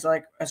one of them is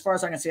like, as far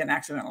as I can see, an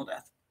accidental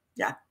death.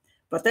 Yeah,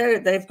 but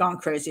they've gone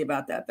crazy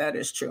about that. That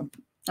is true.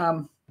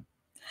 Remove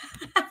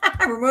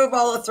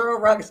all the throw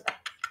rugs.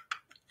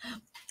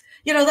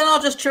 Then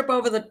I'll just trip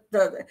over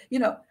you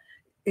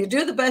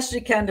do the best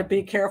you can to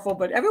be careful,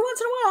 but every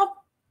once in a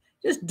while,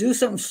 just do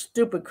some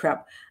stupid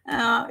crap.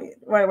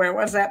 Wait,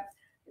 what's that?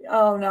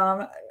 Oh no,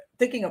 I'm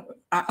thinking of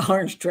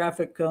orange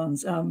traffic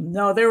cones.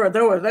 No,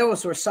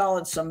 those were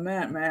solid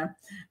cement, man.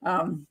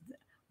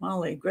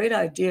 Molly, great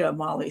idea,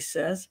 Molly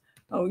says.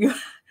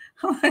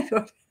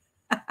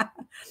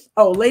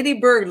 Oh, Lady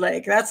Bird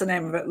Lake. That's the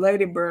name of it,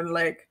 Lady Bird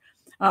Lake.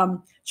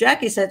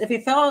 Jackie said if he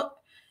fell,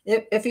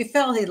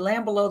 he'd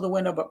land below the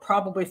window, but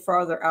probably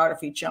farther out if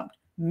he jumped.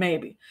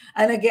 Maybe.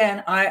 And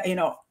again,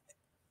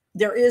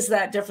 there is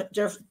that different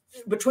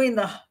between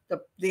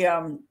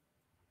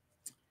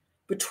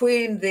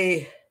between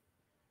the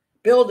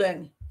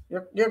building.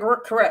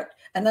 You're correct.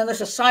 And then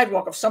there's a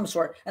sidewalk of some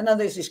sort. And then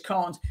there's these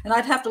cones. And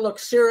I'd have to look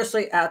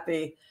seriously at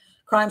the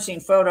crime scene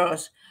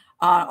photos.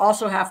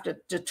 Also have to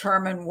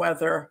determine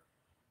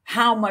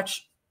how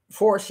much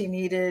force he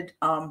needed.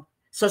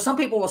 So some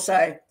people will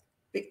say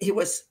he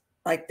was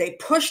like, they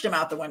pushed him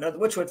out the window,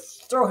 which would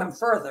throw him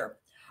further.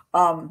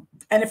 And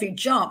if he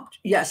jumped,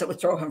 yes, it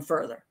would throw him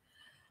further.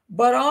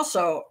 But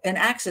also in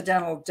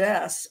accidental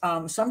deaths,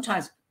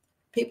 sometimes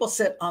people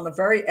sit on the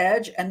very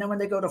edge, and then when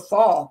they go to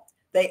fall,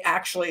 they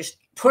actually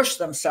push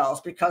themselves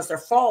because they're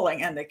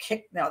falling, and they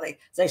kick. Now they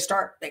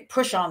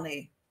push on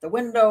the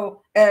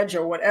window edge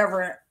or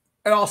whatever.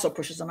 It also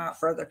pushes them out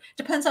further.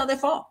 Depends how they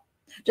fall.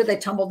 Did they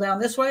tumble down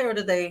this way or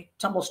did they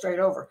tumble straight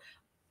over?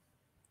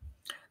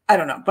 I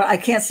don't know, but I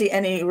can't see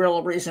any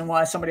real reason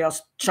why somebody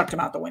else chucked him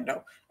out the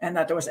window and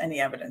that there was any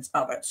evidence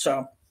of it.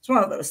 So it's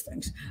one of those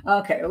things.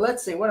 Okay,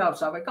 let's see. What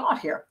else have I got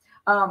here?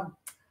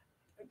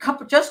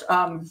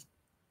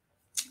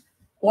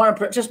 Want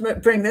to just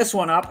bring this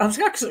one up. I've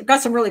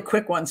got some really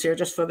quick ones here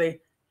just for the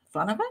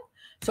fun of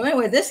it. So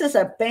anyway, this is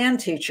a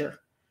band teacher.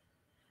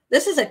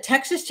 This is a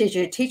Texas teacher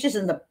who teaches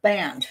in the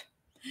band.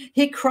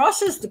 He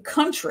crosses the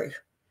country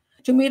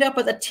to meet up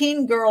with a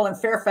teen girl in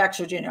Fairfax,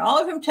 Virginia,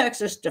 all from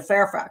Texas to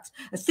Fairfax,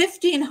 a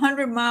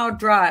 1,500-mile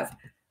drive.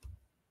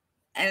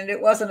 And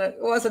it wasn't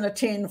a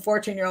teen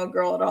 14-year-old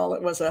girl at all.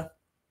 It was a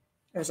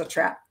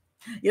trap.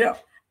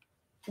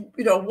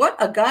 you know, what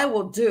a guy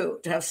will do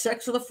to have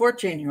sex with a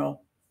 14-year-old.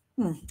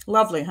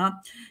 Lovely, huh?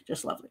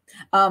 Just lovely.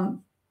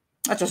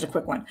 That's just a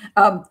quick one.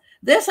 I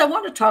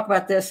want to talk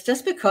about this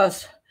just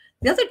because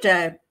the other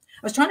day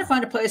I was trying to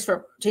find a place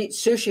to eat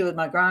sushi with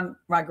my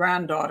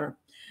granddaughter.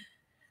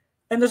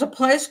 And there's a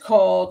place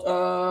called,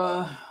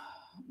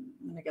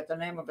 let me get the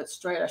name of it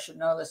straight. I should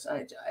know this.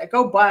 I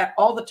go by it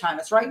all the time.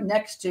 It's right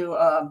next to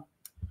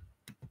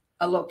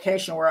a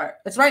location where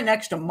it's right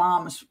next to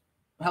Mom's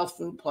health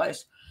food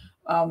place.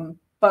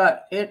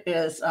 But it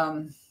is,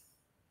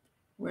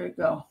 where'd it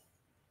go?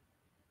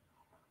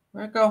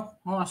 Where'd it go?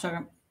 Hold on a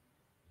second.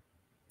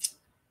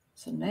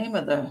 It's the name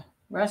of the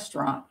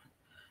restaurant.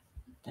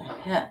 What the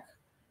heck?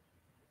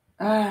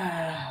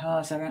 Hold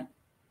on a second.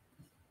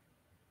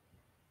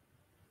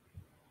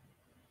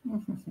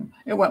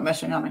 It went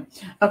missing on me.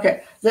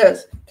 Okay,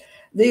 there's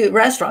the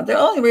restaurant. The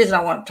only reason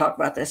I want to talk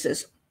about this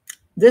is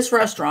this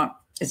restaurant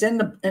is in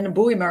the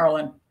Bowie,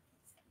 Maryland,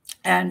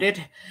 and it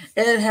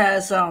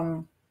has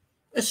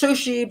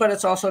sushi, but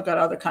it's also got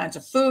other kinds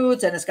of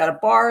foods, and it's got a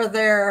bar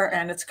there,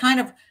 and it's kind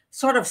of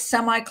sort of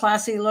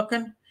semi-classy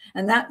looking.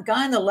 And that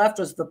guy on the left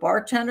was the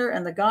bartender,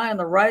 and the guy on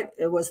the right,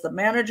 it was the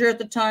manager at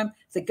the time.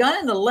 The guy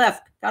on the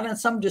left got in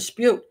some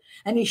dispute,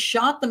 and he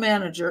shot the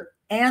manager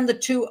and the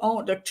two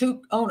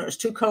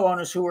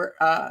co-owners who were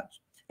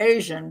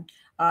Asian,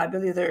 I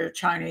believe they're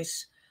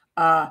Chinese,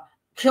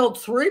 killed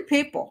 3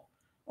 people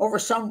over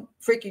some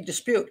freaking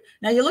dispute.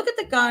 Now you look at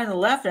the guy on the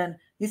left and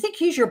you think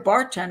he's your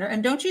bartender,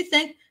 and don't you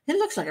think he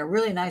looks like a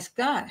really nice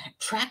guy,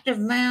 attractive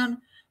man,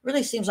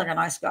 really seems like a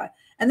nice guy.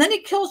 And then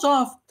he kills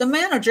off the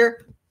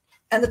manager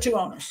and the 2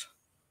 owners.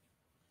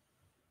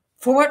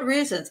 For what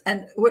reasons?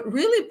 And what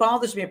really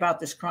bothers me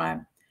about this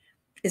crime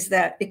is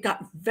that it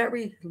got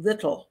very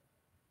little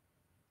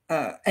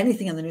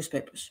anything in the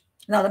newspapers.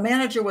 Now, the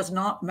manager was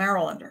not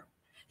Marylander.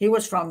 He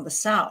was from the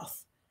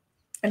South.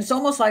 And it's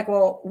almost like,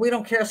 well, we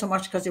don't care so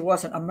much because he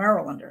wasn't a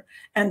Marylander.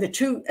 And the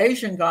 2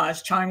 Asian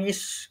guys,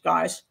 Chinese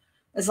guys,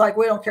 it's like,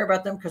 we don't care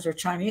about them because they're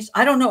Chinese.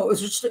 I don't know.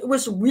 It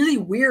was really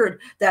weird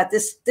that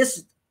this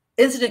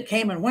incident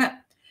came and went.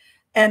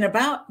 And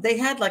they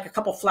had like a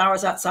couple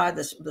flowers outside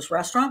this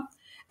restaurant.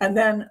 And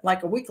then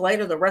like a week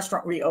later, the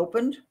restaurant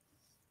reopened.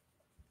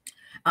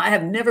 I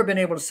have never been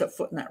able to set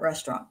foot in that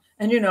restaurant.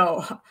 And, you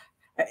know,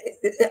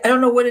 I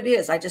don't know what it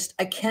is. I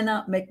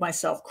cannot make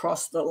myself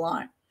cross the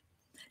line.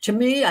 To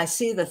me, I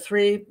see the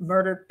 3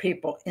 murdered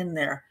people in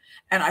there.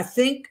 And I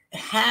think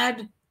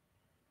had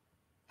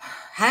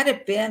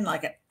it been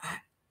like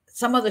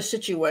some other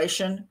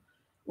situation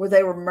where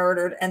they were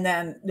murdered and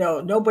then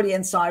nobody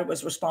inside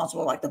was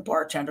responsible, like the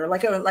bartender,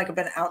 like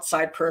an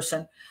outside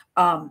person.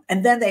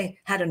 And then they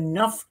had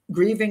enough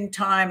grieving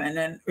time and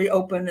then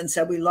reopened and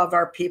said, we love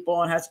our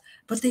people.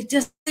 But they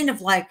just kind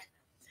of like,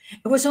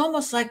 it was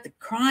almost like the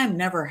crime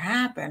never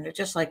happened. It's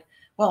just like,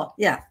 well,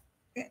 yeah,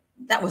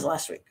 that was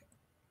last week.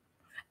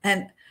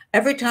 And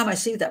every time I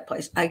see that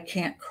place, I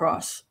can't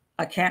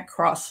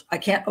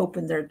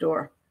open their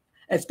door.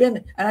 It's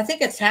been, and I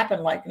think it's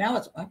happened like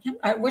now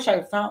I wish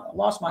I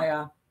lost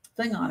my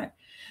thing on it,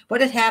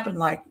 but it happened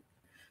like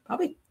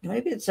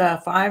maybe it's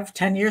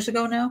 5-10 years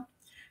ago now.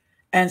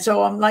 And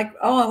so I'm like,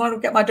 oh, I want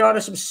to get my daughter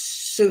some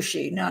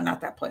sushi. No,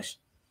 not that place.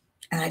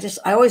 And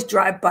I always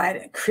drive by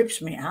it. It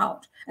creeps me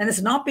out. And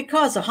it's not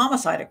because a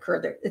homicide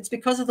occurred there. It's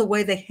because of the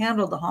way they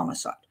handled the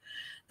homicide.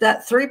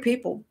 That 3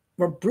 people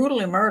were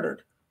brutally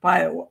murdered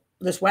by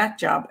this whack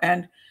job.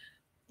 And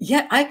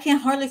yet I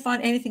can't hardly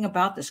find anything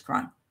about this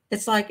crime.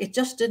 It's like,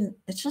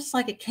 it's just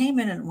like it came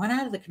in and went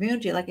out of the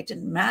community like it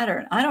didn't matter.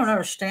 And I don't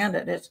understand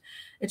it.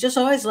 It just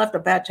always left a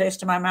bad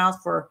taste in my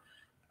mouth for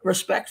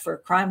respect for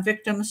crime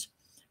victims,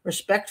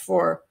 respect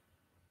for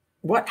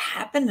what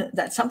happened,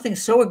 that something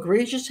so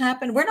egregious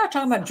happened. We're not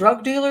talking about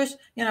drug dealers.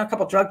 You know, a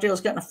couple of drug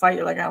dealers get in a fight.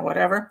 You're like, oh,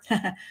 whatever.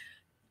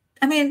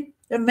 I mean,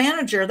 the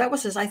manager, that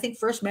was his, I think,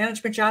 first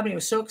management job. And he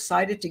was so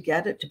excited to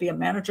get it, to be a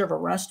manager of a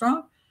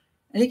restaurant.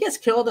 And he gets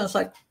killed. And it's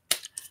like,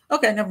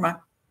 okay, never mind.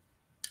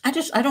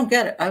 I don't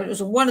get it. It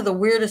was one of the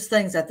weirdest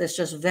things that this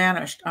just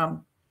vanished.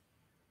 Hold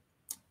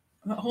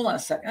on a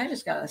second. I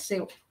just got to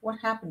see what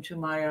happened to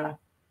my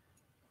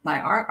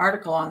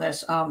article on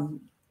this,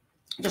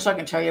 just so I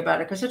can tell you about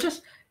it.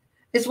 Because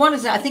it's one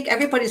is, I think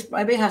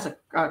maybe has a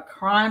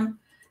crime.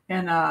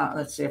 And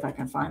let's see if I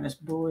can find this.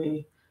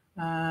 Bowie,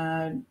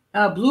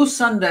 Blue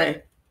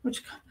Sunday.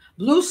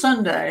 Blue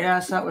Sunday.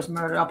 Yes, that was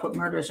murder. I'll put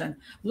murders in.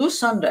 Blue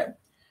Sunday.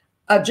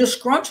 A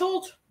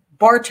disgruntled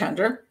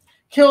bartender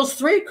kills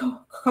 3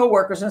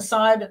 co-workers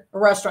inside a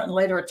restaurant and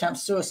later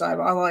attempts suicide,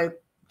 although I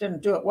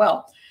didn't do it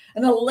well.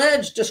 An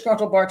alleged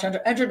disgruntled bartender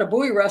entered a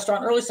Bowie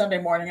restaurant early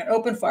Sunday morning and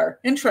opened fire.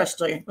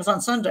 Interestingly, it was on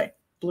Sunday,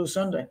 Blue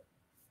Sunday.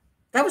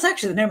 That was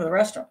actually the name of the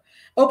restaurant.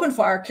 Opened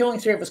fire, killing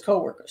 3 of his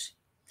co-workers.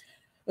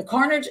 The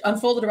carnage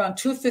unfolded around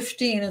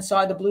 2:15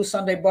 inside the Blue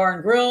Sunday Bar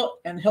and Grill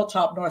in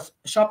Hilltop North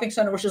Shopping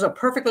Center, which is a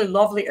perfectly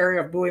lovely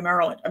area of Bowie,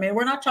 Maryland. I mean,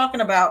 we're not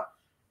talking about,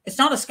 it's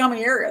not a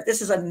scummy area.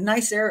 This is a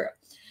nice area.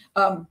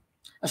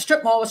 A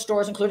strip mall with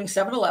stores including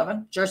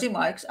 7-Eleven, Jersey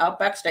Mike's,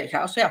 Outback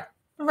Steakhouse. Yeah,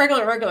 a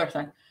regular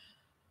thing.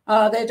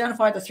 They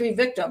identified the 3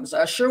 victims.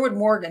 Sherwood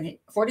Morgan,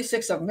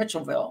 46 of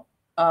Mitchellville.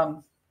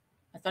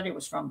 I thought he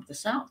was from the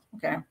South.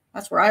 Okay,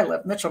 that's where I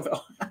live,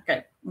 Mitchellville.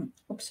 Okay,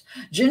 oops.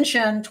 Jin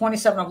Shen,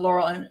 27 of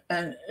Laurel,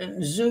 and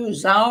Zhu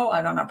Zhao,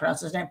 I don't know how to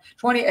pronounce his name,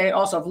 28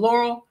 also of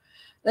Laurel.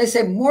 They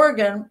say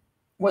Morgan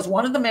was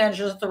one of the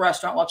managers at the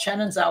restaurant while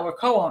Chen and Zhao were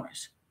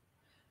co-owners.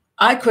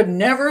 I could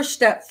never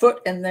step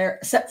foot in there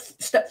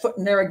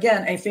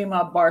again, a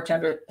female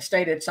bartender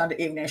stated Sunday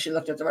evening as she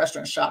looked at the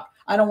restaurant shocked.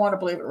 I don't want to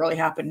believe it really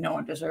happened. No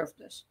one deserved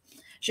this.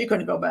 She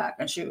couldn't go back,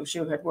 and she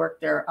had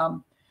worked there.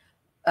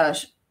 I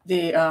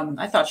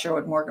thought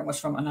Sherwood Morgan was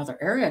from another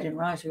area. I didn't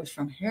realize he was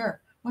from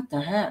here. What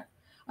the heck?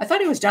 I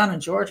thought he was down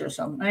in Georgia or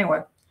something.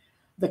 Anyway,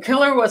 the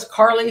killer was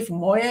Carleif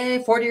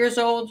Moye, 40 years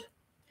old.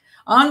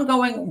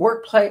 Ongoing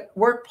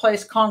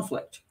workplace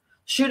conflict.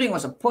 Shooting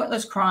was a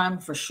pointless crime.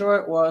 For sure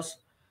it was.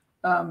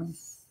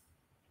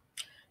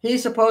 He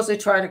supposedly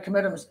tried to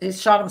commit him. He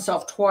shot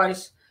himself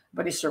twice,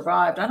 but he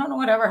survived. I don't know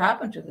what ever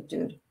happened to the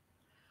dude.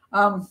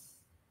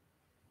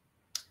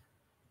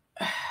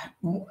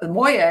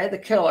 Moye,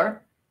 the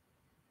killer,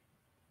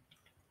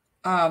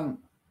 was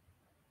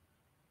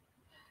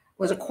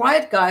a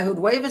quiet guy who'd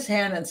wave his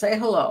hand and say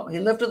hello. He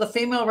lived with a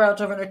female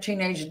relative and her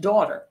teenage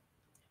daughter.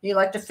 He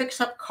liked to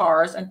fix up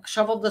cars and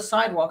shoveled the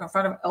sidewalk in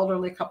front of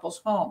elderly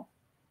couples' home.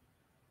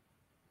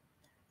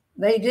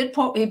 He did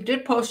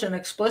post an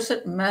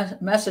explicit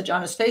message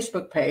on his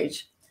Facebook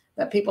page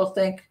that people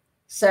think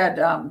said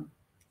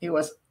he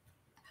was,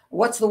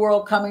 "What's the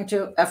world coming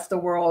to? F the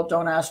world,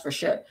 don't ask for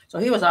shit." So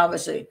he was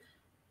obviously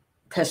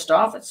pissed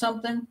off at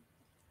something.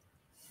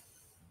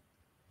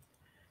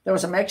 There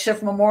was a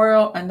makeshift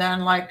memorial, and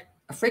then like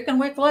a freaking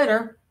week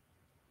later,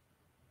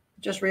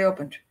 it just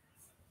reopened.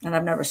 And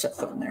I've never set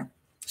foot in there.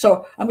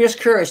 So I'm just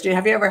curious,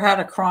 have you ever had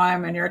a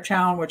crime in your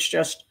town which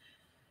just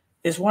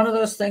is one of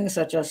those things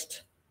that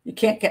just you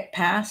can't get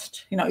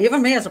past? You know,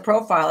 even me as a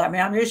profiler, I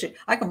mean,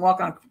 I can walk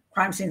on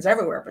crime scenes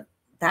everywhere, but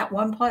that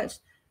one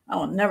place, I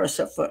will never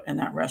set foot in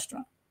that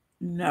restaurant.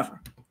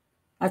 Never.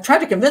 I've tried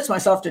to convince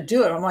myself to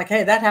do it. I'm like,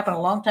 hey, that happened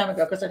a long time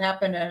ago because it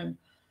happened in,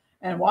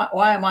 and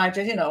why am I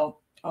just, you know,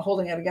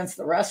 holding it against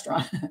the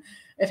restaurant?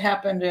 It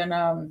happened in,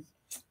 it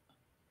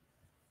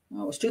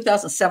was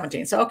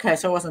 2017. So, okay,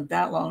 so it wasn't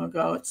that long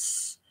ago.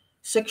 It's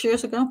 6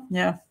 years ago.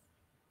 Yeah.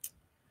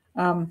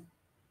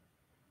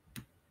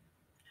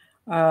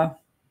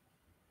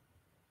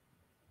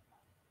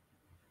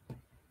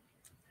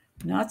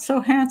 Not so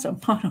handsome.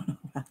 I don't know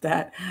about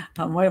that.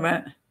 Wait a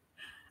minute.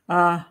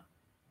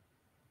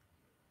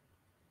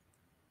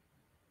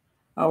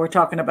 We're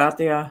talking about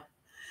the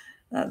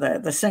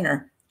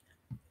singer.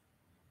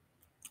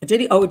 Did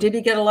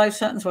he get a life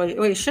sentence? Well,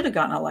 he should have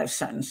gotten a life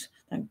sentence.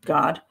 Thank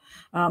God.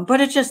 But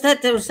it's just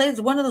that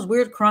it's one of those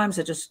weird crimes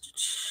that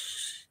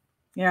just,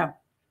 yeah.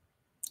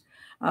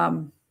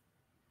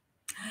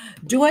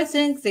 Do I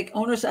think the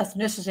owner's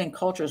ethnicity and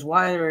culture is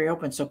why they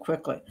reopened so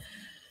quickly?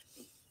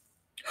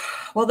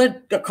 Well,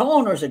 the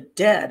co-owners are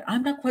dead.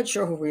 I'm not quite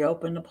sure who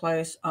reopened the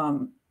place.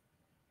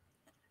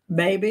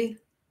 Maybe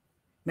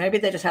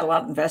they just had a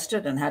lot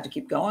invested and had to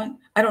keep going.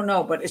 I don't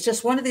know, but it's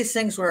just one of these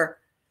things where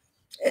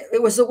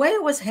it was the way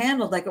it was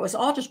handled. Like it was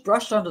all just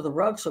brushed under the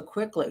rug so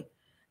quickly.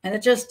 And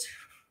it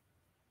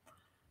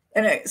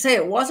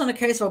wasn't a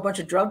case of a bunch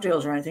of drug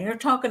deals or anything. You're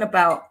talking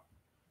about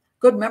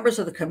good members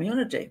of the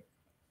community.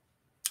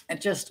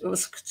 It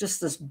was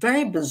just this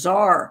very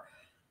bizarre,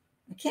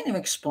 I can't even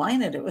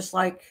explain it. It was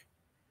like,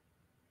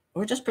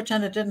 we'll just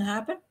pretend it didn't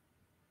happen.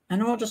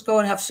 And we'll just go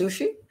and have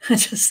sushi.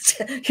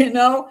 Just,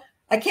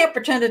 I can't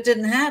pretend it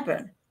didn't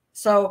happen.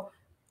 So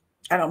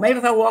I don't know, maybe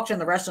if I walked in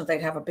the restaurant,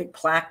 they'd have a big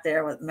plaque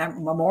there with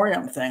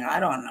memoriam thing. I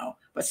don't know.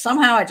 But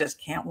somehow I just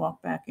can't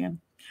walk back in.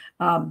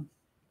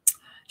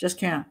 Just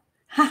can't.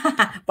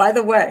 By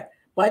the way,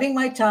 biting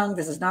my tongue,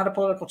 this is not a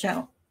political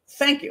channel.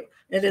 Thank you.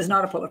 It is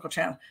not a political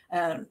channel.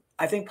 And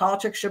I think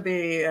politics should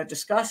be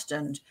discussed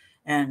and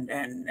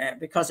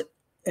because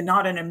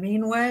not in a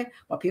mean way,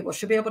 but people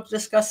should be able to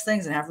discuss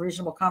things and have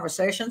reasonable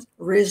conversations.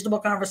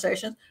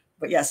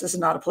 But yes, this is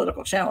not a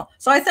political channel.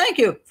 So I thank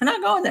you for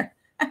not going there.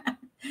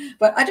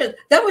 But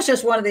that was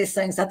just one of these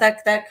things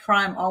that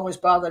crime always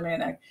bothered me.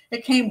 And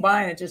it came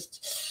by and it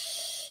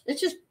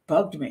just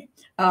bugged me.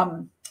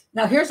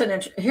 Now here's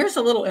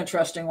a little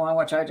interesting one,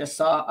 which I just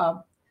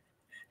saw.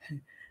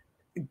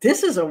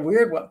 This is a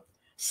weird one.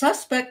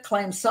 Suspect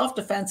claims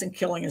self-defense and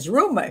killing his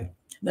roommate.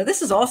 Now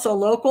this is also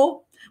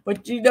local,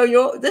 but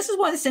this is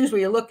one of these things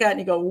where you look at and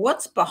you go,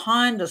 what's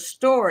behind the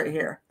story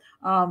here?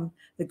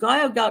 The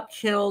guy who got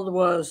killed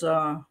was,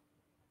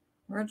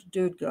 where'd the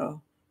dude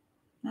go?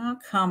 Oh,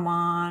 come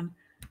on.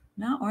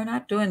 No, we're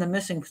not doing the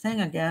missing thing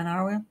again,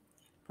 are we?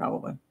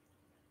 Probably.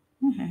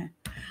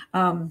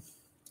 Hold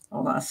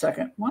on a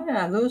second. Why did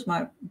I lose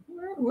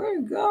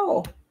where'd it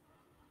go?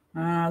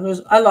 I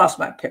lost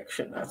my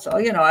picture. That's all.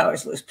 I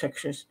always lose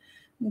pictures.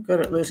 I'm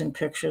good at losing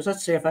pictures.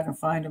 Let's see if I can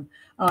find him.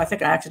 Oh, I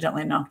think I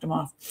accidentally knocked him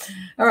off.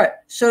 All right.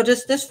 So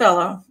this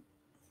fellow,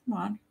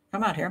 come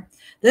out here.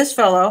 This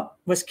fellow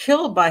was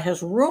killed by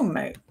his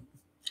roommate,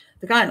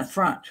 the guy in the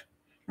front.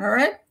 All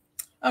right.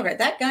 Okay,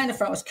 that guy in the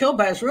front was killed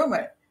by his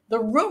roommate. The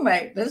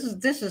roommate, this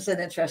is an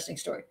interesting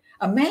story.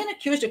 A man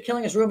accused of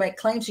killing his roommate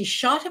claims he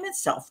shot him in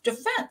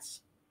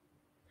self-defense.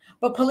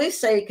 But police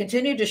say he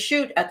continued to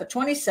shoot at the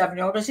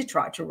 27-year-old as he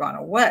tried to run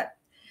away.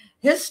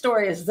 His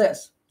story is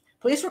this.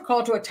 Police were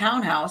called to a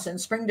townhouse in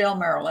Springdale,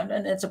 Maryland,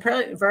 and it's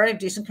a very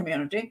decent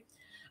community,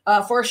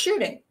 for a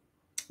shooting.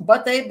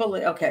 But they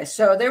believe, okay,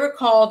 so they were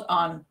called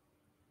on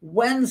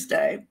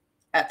Wednesday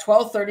at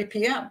 12:30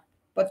 p.m.,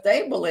 but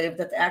they believe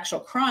that the actual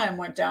crime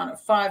went down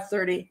at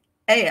 5:30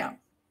 a.m.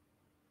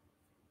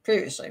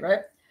 previously,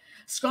 right?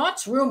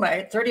 Scott's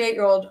roommate,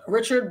 38-year-old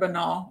Richard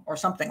Bernal, or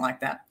something like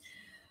that,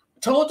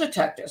 told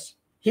detectives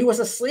he was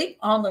asleep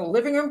on the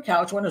living room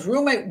couch when his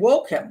roommate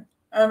woke him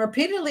and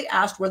repeatedly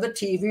asked where the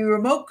TV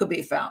remote could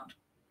be found.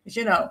 Because,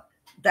 you know,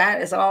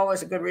 that is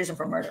always a good reason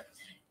for murder.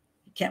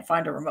 You can't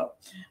find a remote.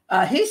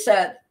 He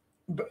said,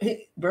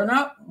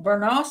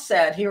 Bernal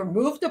said he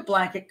removed the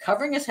blanket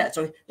covering his head.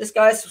 So this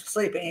guy's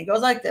sleeping. He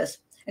goes like this.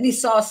 And he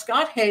saw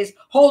Scott Hayes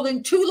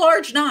holding 2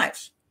 large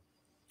knives.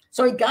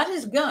 So he got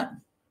his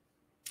gun.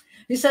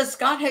 He says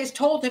Scott Hayes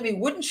told him he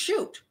wouldn't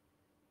shoot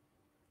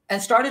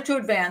and started to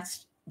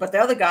advance. But the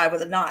other guy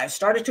with the knife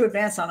started to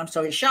advance on him.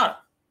 So he shot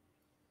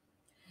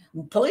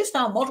him. Police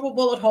found multiple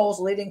bullet holes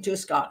leading to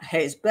Scott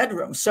Hayes'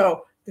 bedroom.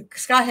 So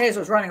Scott Hayes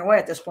was running away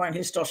at this point.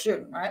 He's still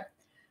shooting, right?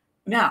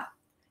 Now,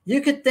 you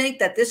could think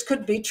that this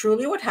could be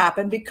truly what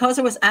happened because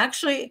it was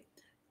actually,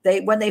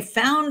 when they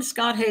found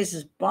Scott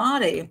Hayes'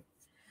 body,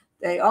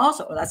 they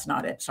also, well, that's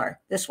not it, sorry,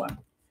 this one.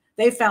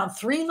 They found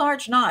 3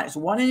 large knives,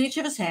 1 in each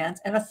of his hands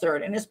and a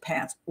 3rd in his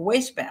pants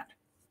waistband,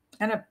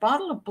 and a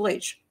bottle of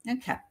bleach,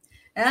 okay,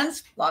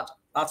 and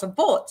lots of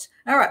bullets.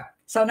 All right,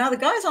 so now the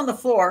guy's on the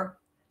floor.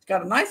 He's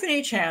got a knife in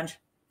each hand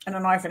and a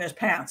knife in his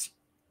pants.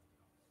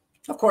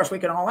 Of course, we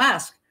can all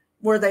ask,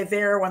 were they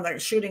there when the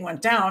shooting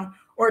went down,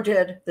 or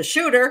did the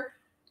shooter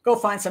go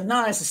find some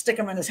knives and stick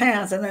them in his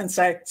hands and then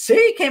say,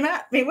 see, he came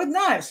at me with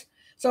knives?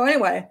 So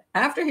anyway,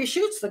 after he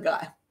shoots the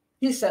guy,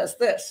 he says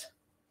this.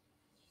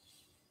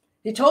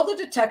 He told the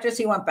detectives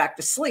he went back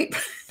to sleep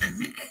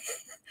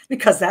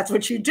because that's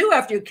what you do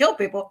after you kill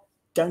people,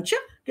 don't you?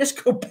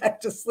 Just go back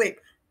to sleep.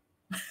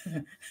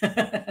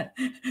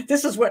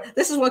 This is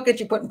what gets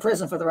you put in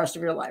prison for the rest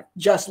of your life.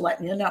 Just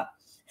letting you know.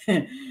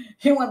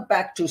 He went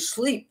back to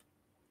sleep.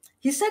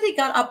 He said he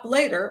got up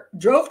later,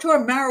 drove to a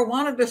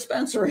marijuana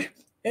dispensary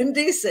in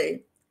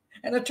D.C.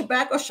 and a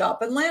tobacco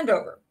shop in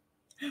Landover.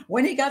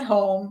 When he got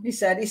home, he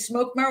said he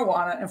smoked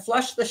marijuana and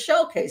flushed the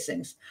shell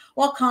casings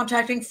while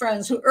contacting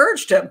friends who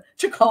urged him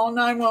to call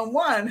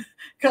 911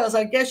 because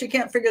I guess you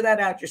can't figure that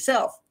out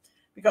yourself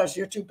because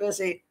you're too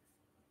busy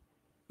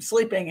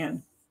sleeping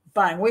and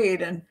buying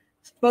weed and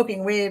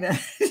smoking weed.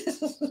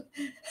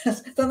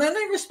 So then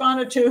they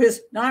responded to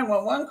his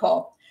 911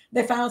 call.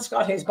 They found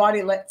Scott Hayes'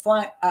 body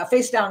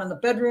face down in the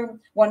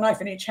bedroom, 1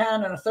 knife in each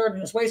hand and a 3rd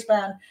in his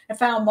waistband, and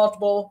found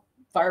multiple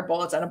fire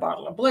bullets and a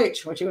bottle of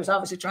bleach, which he was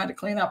obviously trying to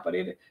clean up, but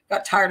he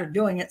got tired of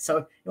doing it,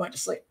 so he went to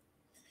sleep.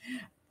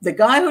 The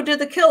guy who did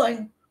the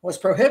killing was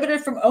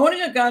prohibited from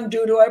owning a gun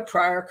due to a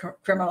prior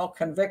criminal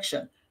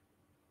conviction.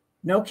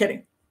 No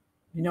kidding.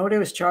 You know what he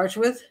was charged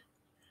with?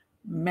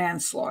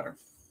 Manslaughter.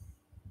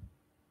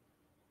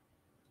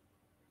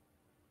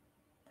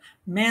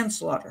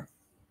 Manslaughter.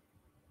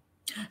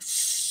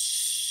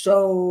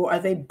 So are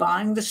they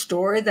buying the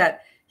story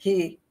that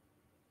he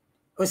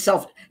was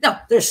No,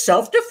 there's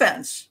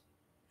self-defense,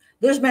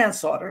 there's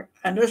manslaughter,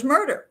 and there's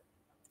murder.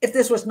 If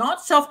this was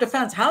not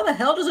self-defense, how the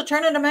hell does it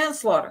turn into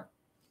manslaughter?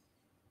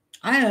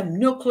 I have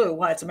no clue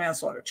why it's a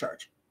manslaughter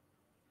charge.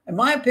 In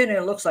my opinion,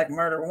 it looks like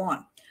murder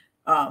 1,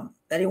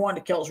 that he wanted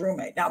to kill his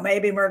roommate. Now,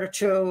 maybe murder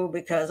 2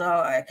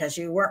 because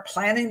you weren't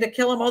planning to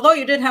kill him, although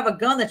you did have a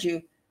gun that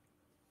you...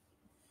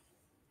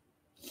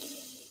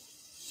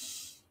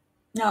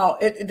 Now,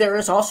 there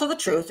is also the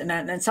truth,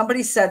 and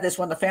somebody said this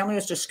when the family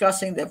was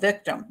discussing the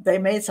victim. They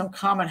made some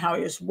comment how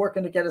he was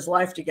working to get his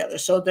life together.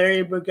 So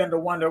they began to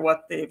wonder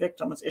what the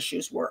victim's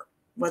issues were,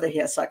 whether he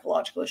had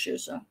psychological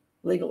issues,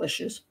 legal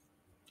issues,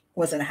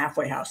 was in a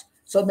halfway house.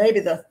 So maybe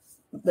the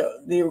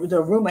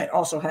roommate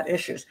also had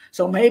issues.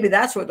 So maybe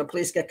that's where the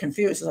police get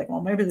confused. It's like,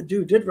 well, maybe the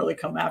dude did really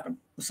come at him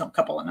with some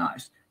couple of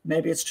knives.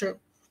 Maybe it's true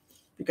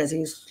because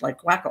he's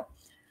like wacko.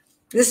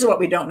 This is what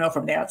we don't know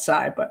from the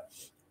outside, but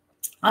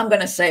I'm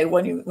going to say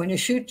when you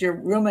shoot your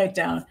roommate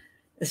down,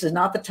 this is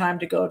not the time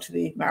to go to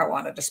the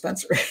marijuana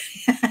dispensary.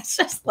 It's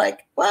just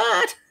like,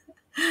 what?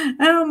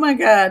 Oh, my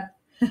God.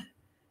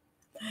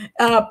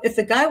 If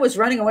the guy was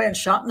running away and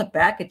shot in the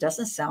back, it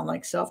doesn't sound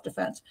like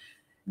self-defense.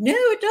 No,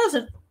 it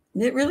doesn't.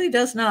 It really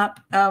does not.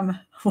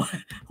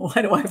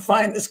 Why do I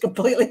find this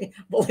completely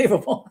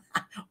believable?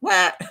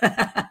 What?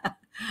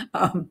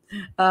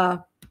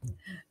 I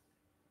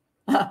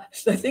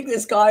think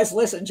this guy's,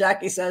 listen,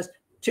 Jackie says,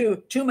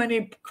 too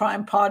many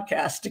crime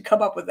podcasts to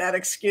come up with that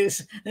excuse.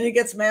 And he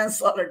gets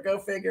manslaughter, go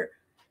figure.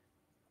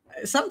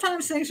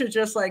 Sometimes things are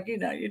just like,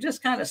 you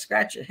just kind of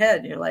scratch your head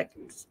and you're like,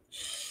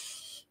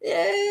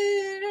 yeah,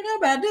 I don't know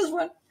about this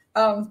one.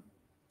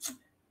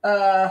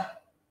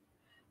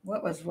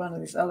 What was one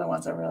of these other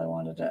ones I really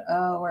wanted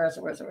to, where is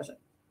it?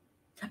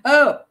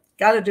 Oh,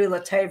 got to do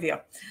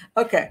Latavia.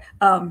 Okay.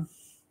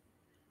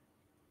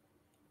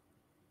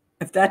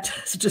 If that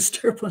does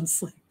disturb one's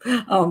sleep.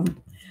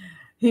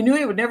 He knew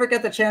he would never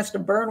get the chance to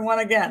burn one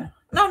again.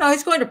 No,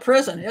 he's going to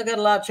prison. He'll get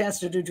a lot of chance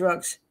to do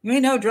drugs. You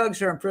know drugs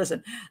are in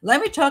prison.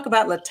 Let me talk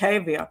about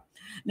Latavia.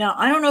 Now,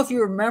 I don't know if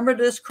you remember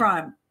this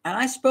crime, and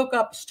I spoke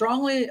up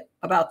strongly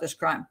about this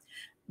crime.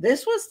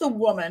 This was the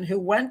woman who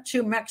went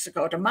to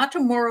Mexico, to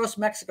Matamoros,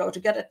 Mexico, to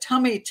get a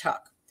tummy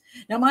tuck.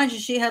 Now, mind you,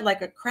 she had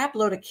like a crap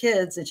load of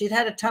kids, and she'd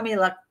had a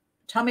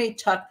tummy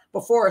tuck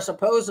before,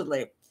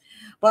 supposedly.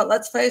 But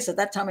let's face it,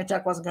 that tummy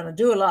tuck wasn't going to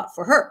do a lot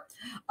for her.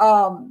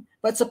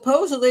 But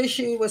supposedly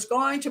she was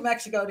going to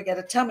Mexico to get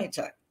a tummy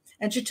tuck.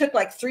 And she took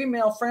like 3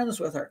 male friends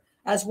with her,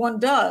 as one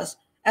does.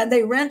 And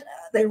they rent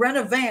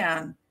a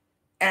van,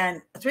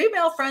 and 3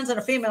 male friends and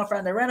a female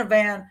friend. They rent a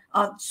van,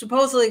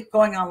 supposedly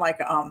going on like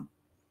a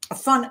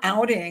fun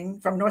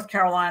outing from North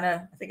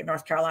Carolina, I think in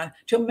North Carolina,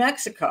 to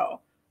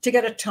Mexico to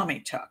get a tummy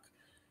tuck.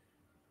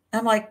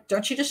 I'm like,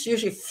 don't you just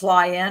usually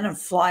fly in and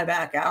fly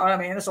back out? I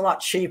mean, it's a lot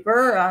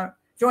cheaper.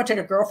 If you want to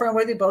take a girlfriend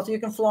with you, both of you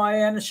can fly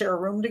in and share a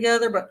room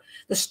together. But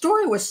the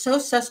story was so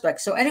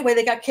suspect. So anyway,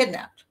 they got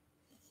kidnapped.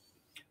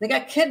 They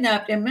got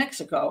kidnapped in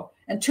Mexico,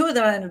 and 2 of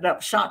them ended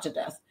up shot to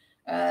death.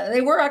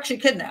 They were actually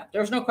kidnapped.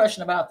 There was no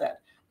question about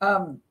that.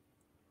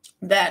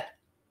 That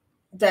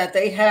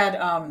they had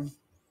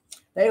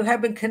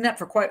been kidnapped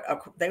for quite.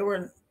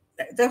 There's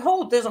a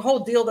whole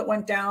deal that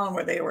went down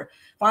where they were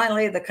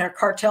finally, the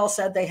cartel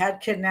said they had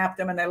kidnapped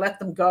them and they let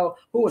them go.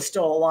 Who was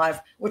still alive,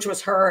 which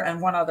was her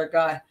and one other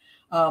guy.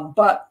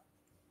 But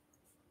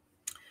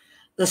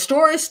the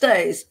story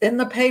stays in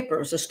the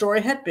papers. The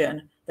story had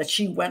been that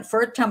she went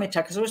for a tummy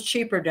tuck because it was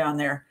cheaper down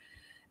there,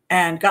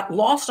 and got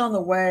lost on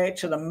the way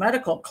to the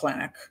medical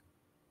clinic,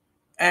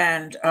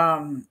 and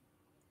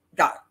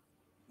got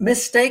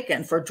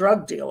mistaken for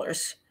drug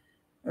dealers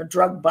or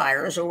drug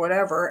buyers or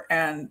whatever,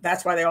 and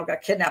that's why they all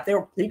got kidnapped.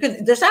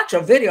 There's actually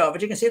a video of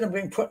it. You can see them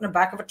being put in the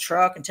back of a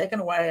truck and taken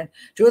away, and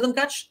 2 of them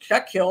got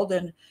killed,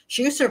 and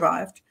she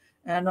survived,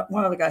 and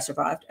one other guy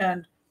survived,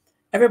 and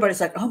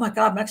everybody's like, oh my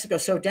God,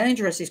 Mexico's so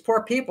dangerous. These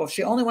poor people.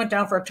 She only went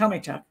down for a tummy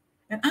tuck.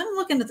 And I'm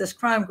looking at this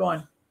crime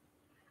going,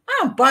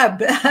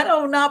 I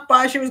do not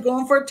buy she was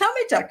going for a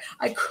tummy tuck.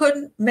 I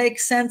couldn't make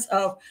sense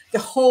of the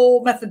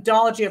whole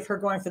methodology of her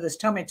going for this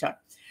tummy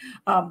tuck.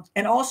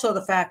 And also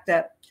the fact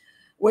that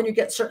when you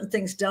get certain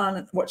things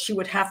done, what she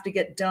would have to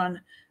get done,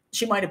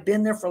 she might have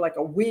been there for like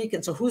a week.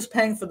 And so who's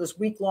paying for this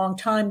week-long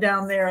time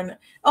down there, and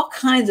all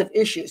kinds of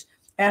issues.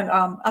 And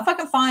if I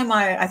can find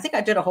I think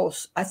I did a whole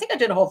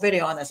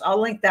video on this. I'll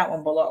link that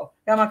one below.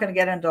 I'm not going to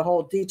get into the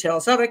whole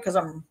details of it because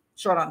I'm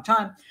short on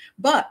time.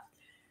 But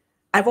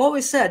I've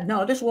always said,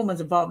 no, this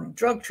woman's involved in the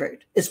drug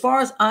trade. As far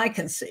as I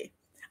can see,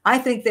 I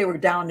think they were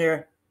down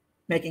there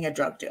making a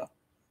drug deal.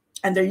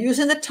 And they're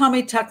using the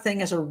tummy tuck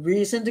thing as a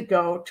reason to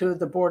go to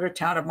the border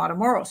town of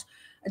Matamoros.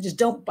 I just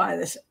don't buy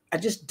this.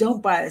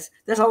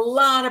 There's a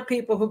lot of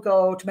people who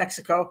go to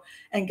Mexico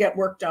and get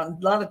work done.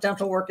 A lot of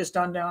dental work is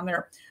done down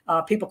there.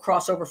 People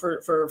cross over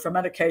for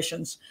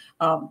medications.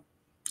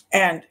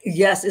 And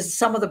yes,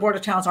 some of the border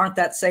towns aren't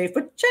that safe,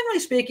 but generally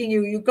speaking,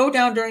 you go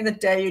down during the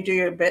day, you do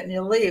your bit and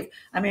you leave.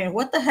 I mean,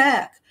 what the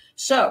heck?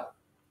 So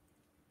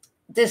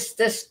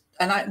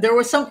there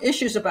were some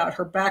issues about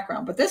her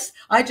background, but this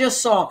I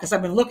just saw because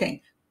I've been looking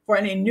for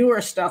any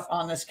newer stuff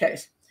on this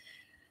case.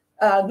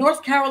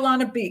 North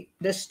Carolina Beat,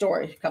 this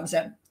story comes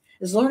in,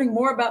 is learning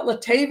more about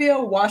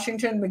Latavia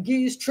Washington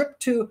McGee's trip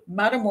to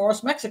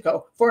Matamoros,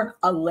 Mexico for an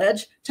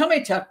alleged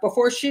tummy tuck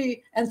before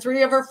she and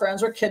 3 of her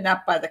friends were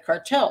kidnapped by the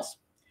cartels.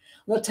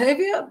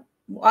 Latavia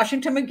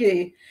Washington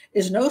McGee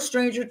is no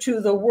stranger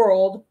to the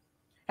world,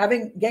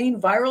 having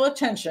gained viral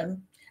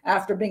attention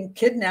after being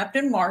kidnapped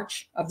in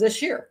March of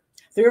this year.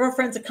 3 of her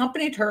friends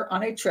accompanied her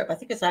on a trip. I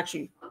think it's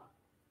actually,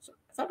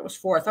 I thought it was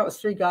 4. I thought it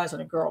was 3 guys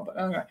and a girl. But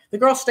anyway, the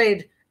girl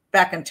stayed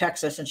back in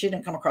Texas and she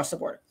didn't come across the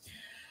border.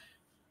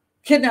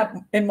 Kidnapped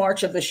in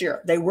March of this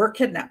year. They were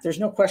kidnapped. There's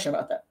no question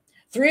about that.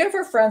 3 of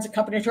her friends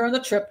accompanied her on the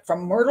trip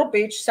from Myrtle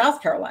Beach,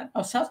 South Carolina.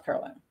 Oh, South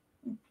Carolina.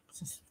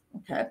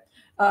 Okay.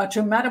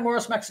 To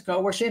Matamoros, Mexico,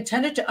 where she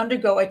intended to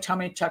undergo a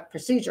tummy tuck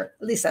procedure.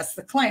 At least that's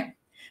the claim.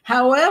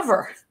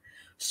 However,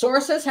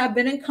 sources have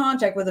been in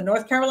contact with the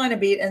North Carolina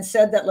Beat and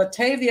said that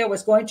Latavia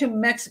was going to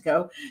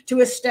Mexico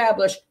to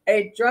establish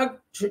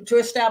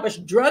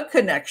drug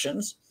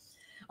connections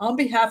on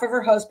behalf of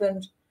her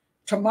husband,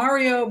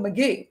 Tamario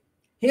McGee.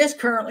 He is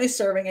currently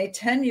serving a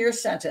 10-year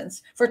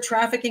sentence for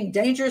trafficking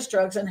dangerous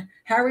drugs in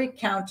Harry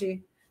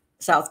County,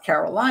 South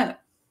Carolina.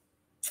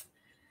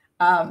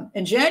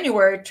 In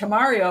January,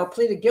 Tamario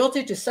pleaded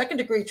guilty to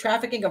second-degree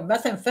trafficking of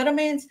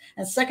methamphetamines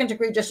and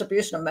second-degree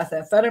distribution of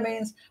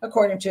methamphetamines,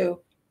 according to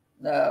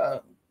an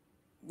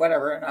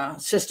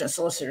assistant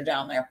solicitor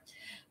down there.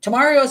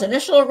 Tamario's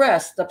initial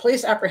arrest, the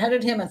police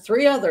apprehended him and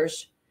 3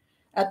 others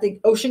at the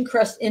Ocean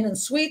Crest Inn and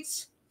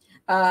Suites.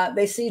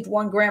 They seized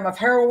 1 gram of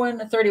heroin,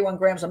 31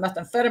 grams of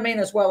methamphetamine,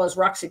 as well as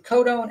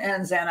roxycodone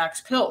and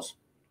Xanax pills.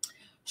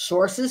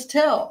 Sources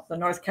tell the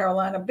North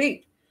Carolina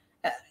Beat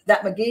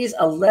that McGee's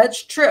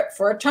alleged trip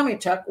for a tummy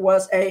tuck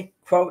was a,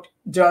 quote,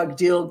 drug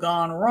deal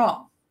gone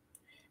wrong.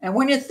 And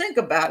when you think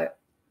about it,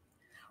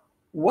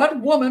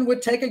 what woman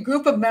would take a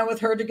group of men with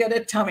her to get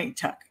a tummy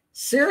tuck?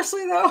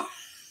 Seriously, though?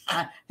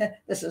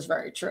 This is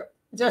very true.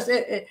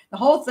 The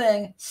whole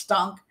thing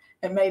stunk.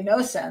 It made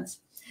no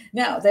sense.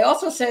 Now, they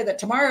also say that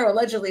Tamara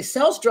allegedly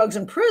sells drugs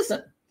in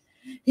prison.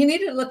 He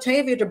needed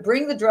Latavia to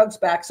bring the drugs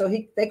back so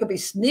they could be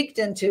sneaked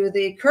into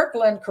the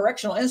Kirkland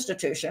Correctional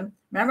Institution.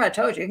 Remember, I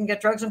told you can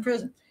get drugs in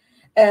prison.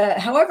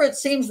 However, it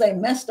seems they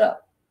messed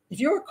up. If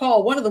you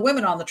recall, one of the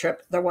women on the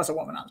trip, there was a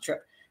woman on the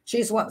trip.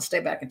 She's the one to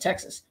stay back in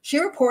Texas. She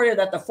reported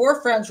that the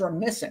 4 friends were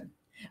missing.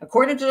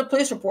 According to the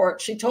police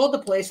report, she told the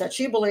police that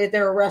she believed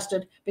they were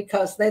arrested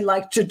because they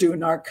liked to do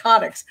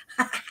narcotics.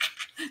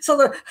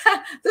 So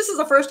this is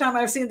the first time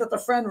I've seen that the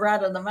friend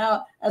ratted them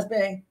out as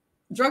being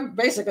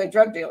basically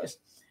drug dealers.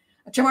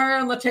 Tamara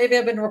and Latavia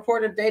have been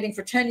reported dating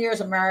for 10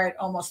 years and married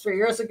almost 3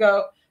 years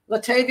ago.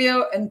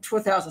 Latavia in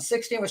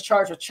 2016 was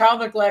charged with child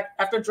neglect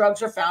after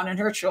drugs were found in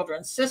her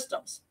children's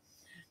systems.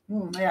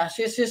 Yeah,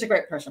 she's a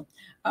great person.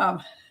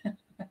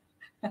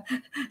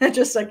 It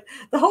just like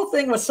the whole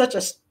thing was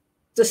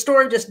the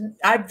story just,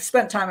 I've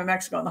spent time in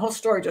Mexico and the whole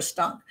story just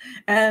stunk.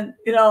 And,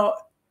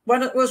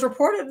 when it was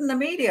reported in the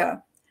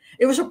media,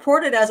 it was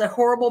reported as a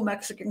horrible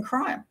Mexican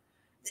crime.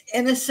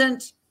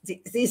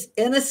 These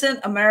innocent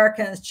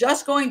Americans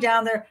just going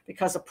down there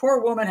because the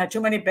poor woman had too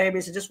many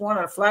babies and just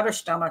wanted a flatter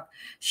stomach.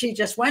 She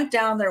just went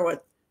down there with,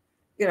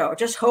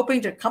 just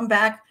hoping to come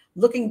back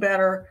looking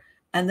better.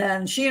 And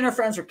then she and her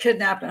friends were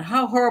kidnapped and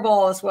how horrible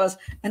all this was.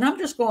 And I'm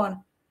just going,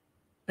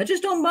 I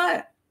just don't buy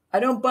it. I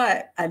don't buy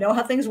it. I know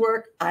how things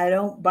work. I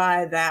don't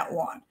buy that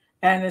one.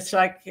 And it's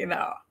like, and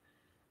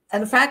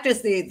the fact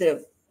is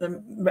the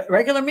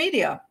regular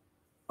media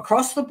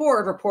across the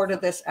board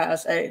reported this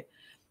as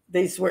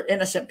these were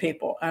innocent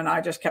people. And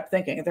I just kept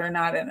thinking they're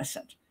not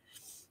innocent.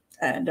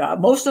 And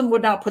most of them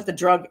would not put the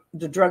drug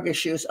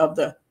issues of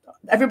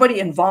everybody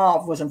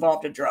involved was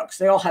involved in drugs.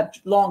 They all had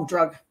long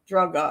drugs.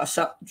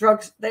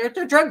 They're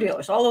drug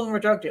dealers. All of them were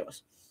drug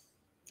dealers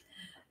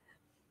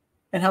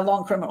and had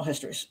long criminal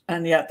histories.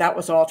 And yet that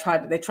was all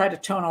they tried to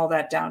tone all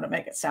that down to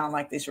make it sound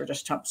like these were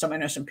just some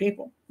innocent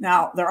people.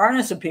 Now, there are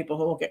innocent people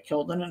who will get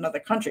killed in another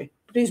country,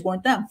 but these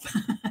weren't them.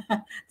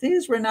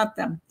 These were not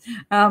them.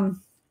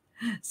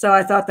 So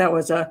I thought that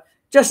was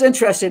just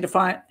interesting to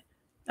find.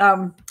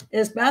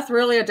 Is meth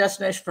really a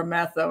destination for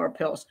meth, though, or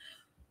pills?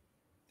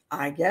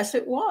 I guess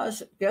it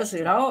was. Because,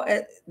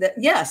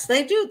 yes,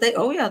 they do.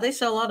 They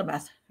sell a lot of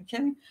meth.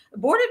 Okay?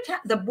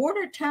 The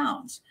border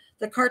towns,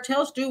 the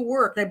cartels do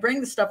work. They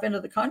bring the stuff into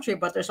the country,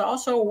 but there's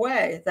also a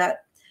way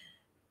that,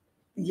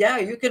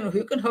 you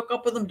can hook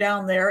up with them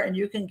down there and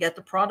you can get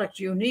the product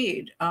you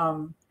need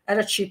at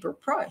a cheaper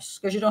price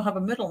because you don't have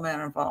a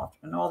middleman involved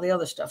and all the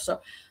other stuff.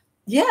 So,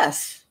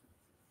 yes.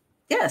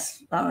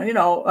 I'm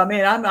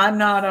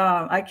not,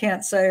 I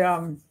can't say,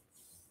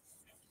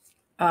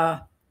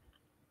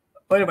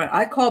 wait a minute.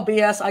 I call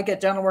BS. I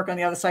get dental work on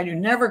the other side. You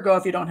never go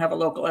if you don't have a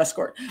local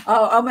escort.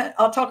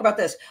 I'll talk about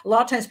this. A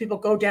lot of times people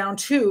go down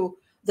to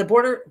the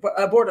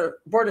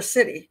border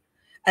city,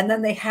 and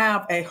then they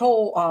have a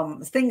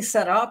whole thing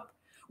set up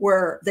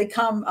where they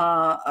come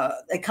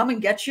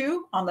and get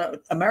you on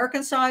the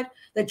American side.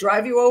 They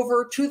drive you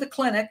over to the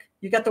clinic.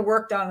 You get the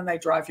work done, and they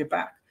drive you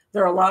back.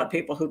 There are a lot of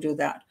people who do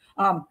that.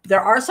 There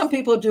are some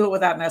people who do it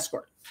without an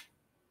escort.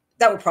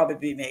 That would probably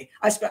be me.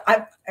 I spent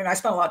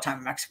a lot of time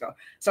in Mexico,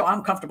 so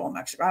I'm comfortable in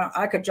Mexico.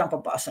 I could jump a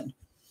bus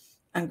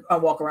and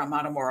walk around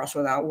Matamoros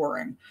without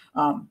worrying.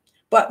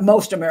 But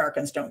most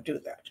Americans don't do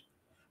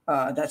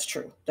that. That's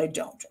true. They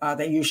don't.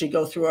 They usually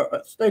go through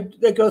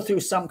they go through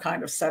some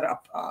kind of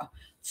setup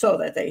so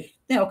that they,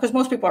 because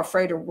most people are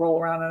afraid to roll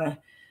around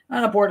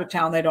in a border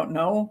town. They don't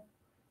know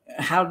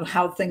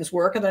how things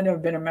work, and they've never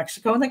been in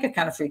Mexico, and they get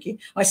kind of freaky.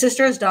 My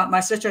sister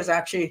has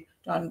actually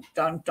done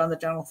the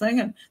dental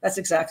thing, and that's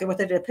exactly what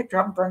they did. Picked her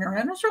up and bring her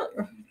in. It's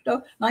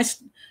really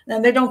nice,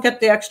 and they don't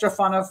get the extra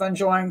fun of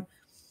enjoying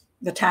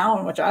the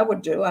town, which I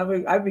would do.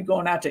 I'd be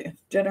going out to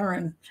dinner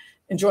and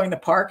enjoying the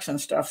parks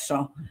and stuff.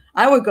 So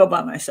I would go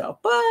by myself,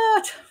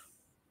 but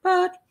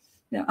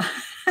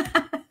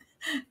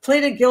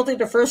pleaded guilty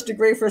to first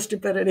degree for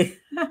stupidity.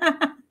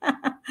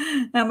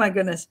 Oh my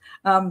goodness.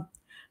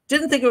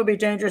 Didn't think it would be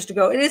dangerous to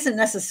go. It isn't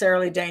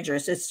necessarily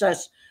dangerous. It's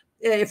just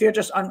if you're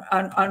just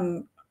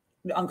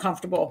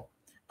uncomfortable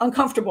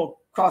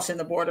crossing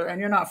the border and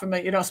you're not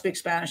familiar, you don't speak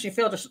Spanish, you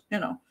feel just,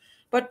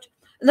 but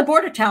the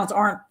border towns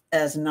aren't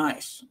as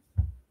nice.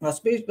 Let's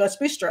be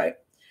straight.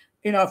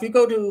 If you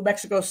go to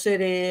Mexico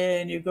City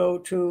and you go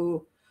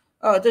to,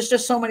 there's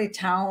just so many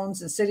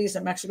towns and cities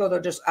in Mexico. They're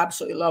just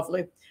absolutely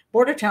lovely.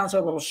 Border towns are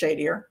a little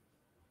shadier.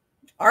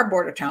 Our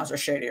border towns are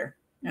shadier,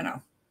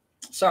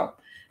 so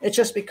it's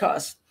just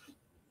because,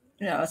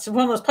 it's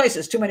one of those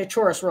places, too many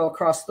tourists roll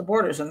across the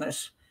borders and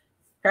there's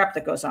crap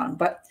that goes on.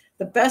 But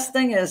the best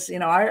thing is,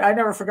 I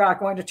never forgot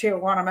going to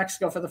Tijuana,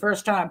 Mexico for the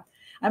first time.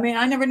 I mean,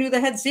 I never knew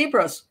they had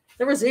zebras.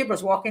 There were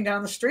zebras walking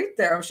down the street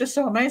there. It was just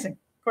so amazing.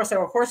 Of course,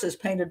 there were horses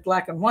painted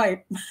black and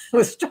white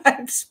with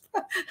stripes.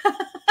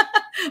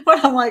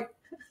 But I'm like,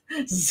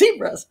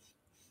 zebras,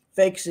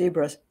 fake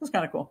zebras. It's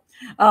kind of cool.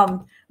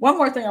 One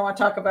more thing I want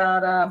to talk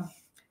about,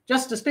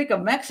 just to speak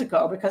of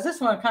Mexico, because this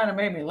one kind of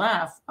made me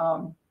laugh.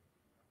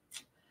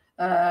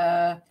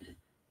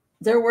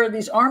 There were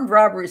these armed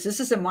robberies. This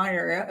is in my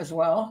area as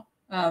well.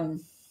 A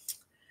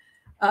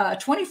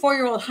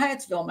 24-year-old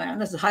Hyattsville man,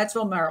 this is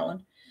Hyattsville,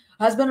 Maryland,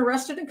 has been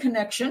arrested in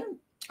connection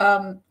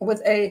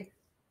with a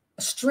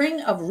string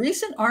of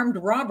recent armed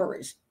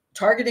robberies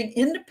targeting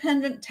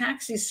independent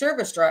taxi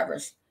service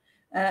drivers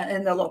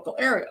in the local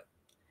area.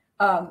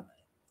 Now,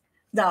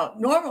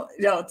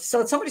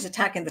 so somebody's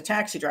attacking the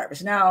taxi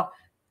drivers. Now,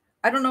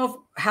 I don't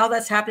know how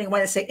that's happening.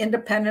 When I say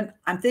independent,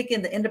 I'm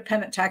thinking the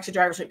independent taxi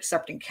drivers are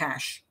accepting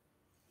cash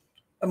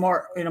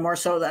more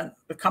so than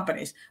the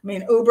companies. I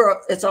mean,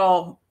 Uber, it's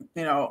all,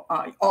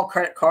 all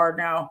credit card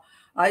now.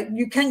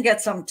 You can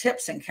get some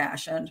tips in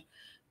cash. And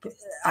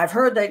I've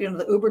heard that,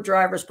 the Uber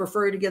drivers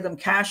prefer you to give them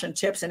cash and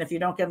tips. And if you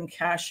don't give them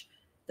cash,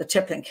 the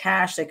tip in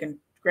cash, they can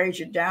grade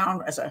you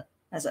down as a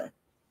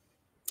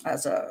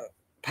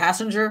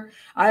passenger.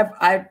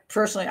 I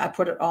personally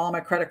put it all on my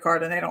credit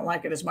card, and they don't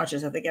like it as much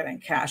as if they get in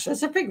cash.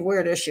 That's a big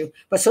weird issue.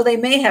 But so they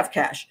may have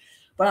cash,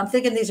 but I'm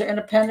thinking these are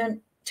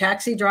independent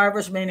taxi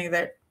drivers, meaning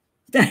they're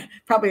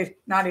probably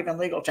not even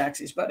legal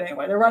taxis. But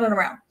anyway, they're running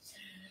around.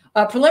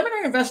 A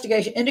preliminary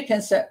investigation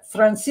indicates that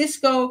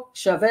Francisco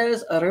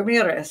Chavez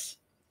Ramirez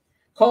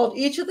called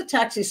each of the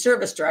taxi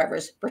service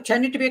drivers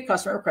pretending to be a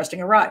customer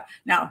requesting a ride.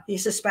 Now,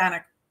 he's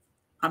Hispanic.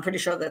 I'm pretty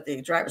sure that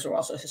the drivers were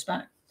also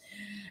Hispanic.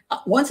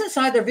 Once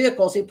inside their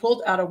vehicles, he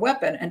pulled out a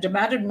weapon and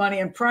demanded money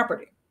and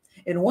property.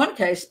 In one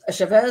case,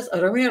 Chavez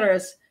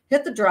Ramirez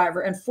hit the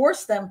driver and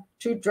forced them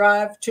to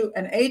drive to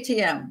an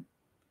ATM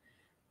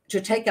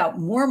to take out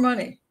more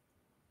money.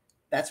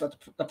 That's what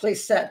the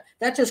police said.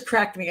 That just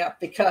cracked me up,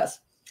 because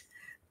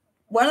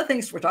one of the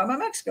things we're talking about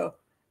Mexico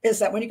is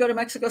that when you go to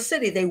Mexico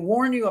City, they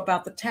warn you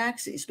about the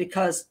taxis,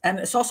 because, and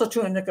it's also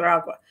true in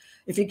Nicaragua,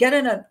 if you get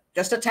in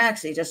just a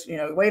taxi, just,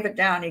 wave it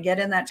down, you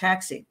get in that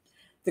taxi.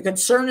 The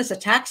concern is the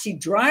taxi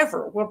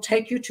driver will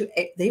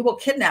they will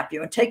kidnap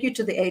you and take you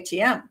to the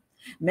ATM,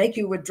 make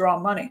you withdraw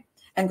money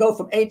and go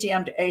from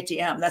ATM to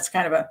ATM. That's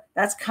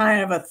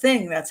kind of a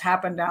thing that's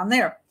happened down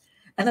there.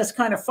 And that's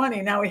kind of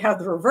funny. Now we have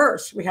the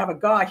reverse. We have a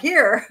guy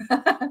here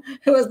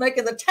who is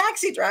making the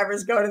taxi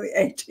drivers go to the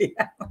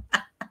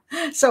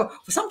ATM. So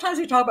sometimes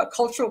we talk about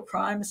cultural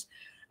crimes,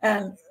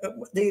 and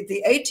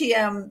the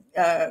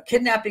ATM,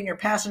 kidnapping your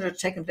passenger to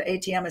take them to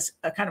ATM is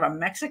a kind of a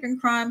Mexican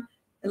crime.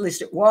 At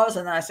least it was.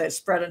 And then I say it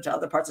spread into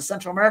other parts of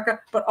Central America,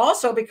 but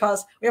also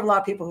because we have a lot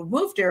of people who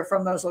moved here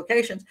from those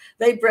locations.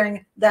 They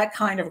bring that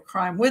kind of a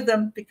crime with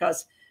them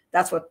because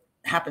that's what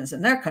happens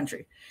in their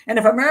country. And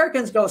if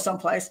Americans go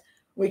someplace,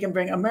 we can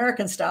bring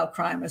American style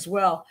crime as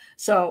well.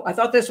 So I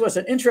thought this was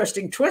an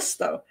interesting twist,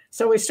 though.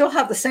 So we still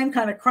have the same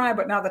kind of crime,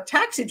 but now the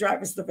taxi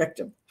driver is the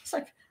victim. It's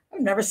like, I've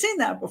never seen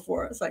that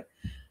before. It's like,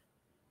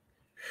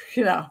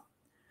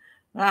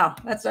 wow,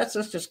 that's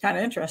just kind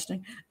of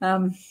interesting.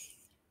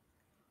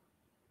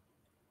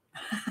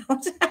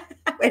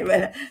 Wait a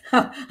minute.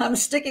 I'm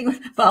sticking with,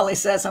 Polly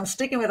says, I'm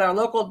sticking with our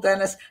local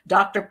dentist,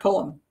 Dr.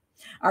 Pullum.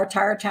 Our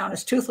entire town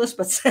is toothless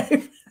but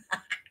safe.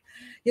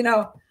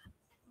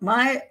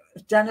 My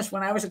dentist,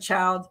 when I was a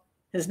child,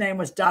 his name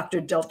was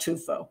Dr. Del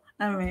Tufo.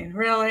 I mean,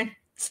 really?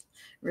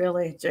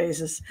 Really,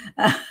 Jesus.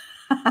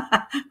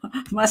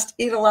 Must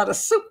eat a lot of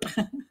soup.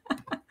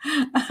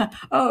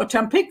 Oh,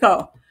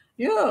 Tampico.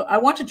 Yeah, I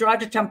want to drive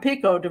to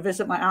Tampico to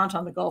visit my aunt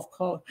on the Gulf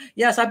Coast.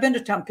 Yes, I've been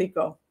to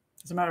Tampico,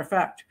 as a matter of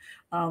fact.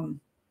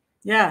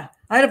 Yeah,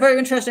 I had a very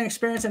interesting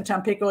experience in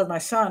Tampico with my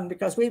son,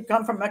 because we'd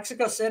come from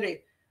Mexico City.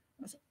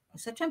 Was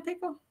that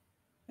Tampico?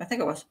 I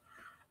think it was.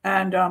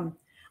 And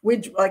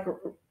we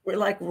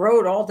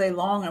rode all day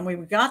long, and we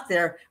got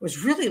there. It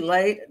was really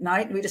late at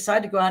night, and we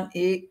decided to go out and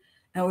eat,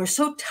 and we were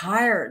so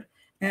tired.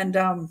 And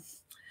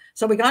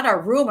so we got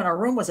our room, and our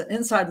room was an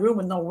inside room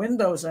with no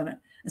windows in it.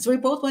 And so we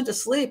both went to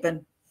sleep,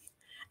 and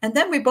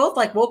then we both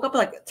woke up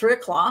at 3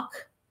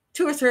 o'clock,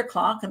 2 or 3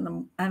 o'clock,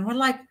 and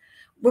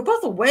we're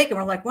both awake, and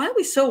we're like, why are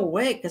we so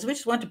awake? Because we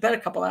just went to bed a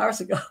couple hours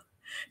ago.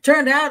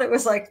 Turned out it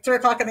was 3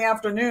 o'clock in the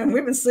afternoon.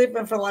 We've been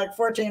sleeping for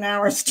 14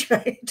 hours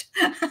straight.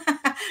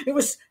 It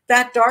was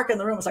that dark in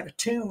the room. It was like a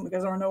tomb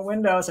because there were no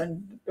windows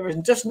and there was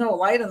just no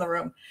light in the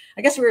room.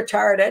 I guess we were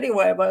tired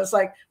anyway, but it's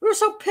we were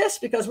so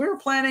pissed because we were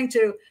planning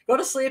to go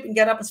to sleep and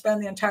get up and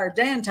spend the entire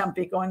day in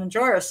Tampico and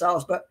enjoy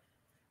ourselves. But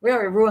we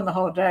already ruined the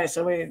whole day.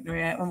 So we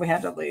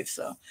had to leave.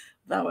 So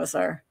that was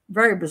our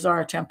very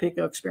bizarre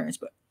Tampico experience.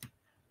 But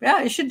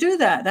yeah, you should do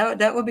that.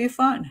 That would be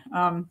fun.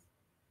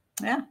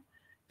 Yeah.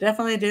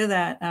 Definitely do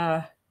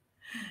that.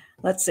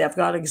 Let's see. I've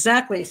got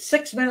exactly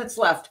 6 minutes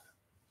left.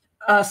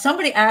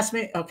 Somebody asked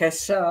me. Okay,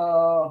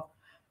 so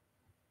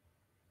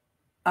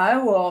I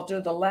will do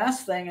the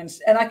last thing,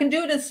 and I can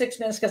do it in 6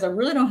 minutes because I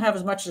really don't have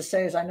as much to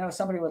say as I know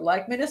somebody would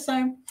like me to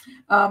say.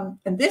 And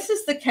this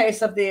is the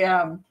case of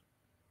the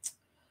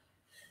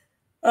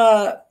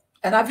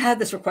And I've had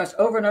this request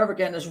over and over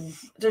again.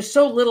 There's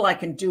so little I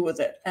can do with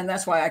it, and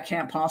that's why I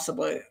can't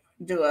possibly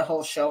do a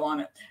whole show on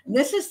it. And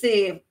this is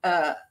the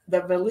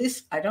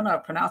Villisca, I don't know how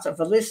to pronounce it,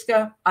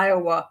 Villisca,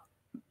 Iowa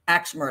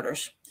axe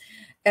murders.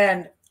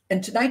 And in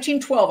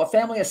 1912, a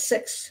family of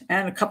 6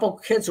 and a couple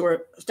of kids who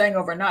were staying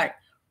overnight,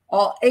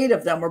 all 8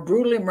 of them were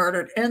brutally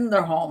murdered in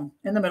their home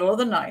in the middle of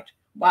the night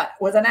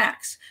with an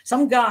axe.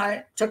 Some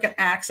guy took an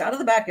axe out of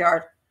the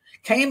backyard,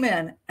 came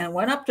in and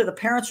went up to the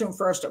parents' room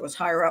first. It was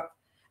higher up,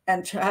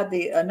 and had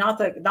the not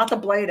the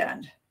blade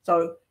end.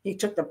 So he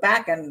took the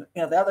back end,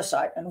 the other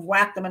side, and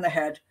whacked them in the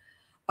head.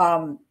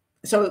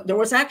 So there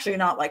was actually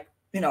not like,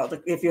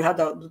 if you had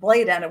the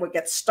blade end, it would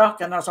get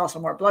stuck, and there was also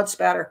more blood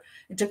spatter.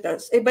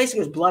 It basically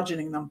was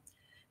bludgeoning them,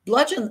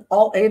 bludgeoned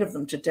all 8 of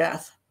them to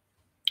death.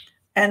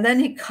 And then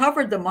he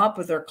covered them up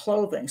with their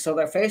clothing, so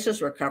their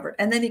faces were covered.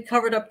 And then he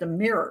covered up the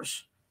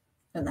mirrors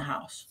in the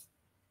house,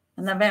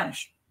 and then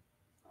vanished.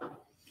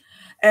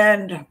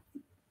 And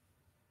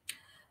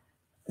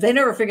they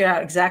never figured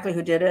out exactly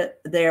who did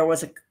it. There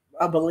was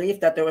a belief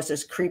that there was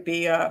this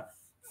creepy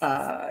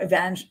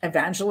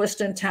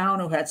evangelist in town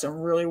who had some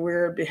really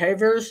weird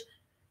behaviors,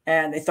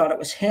 and they thought it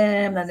was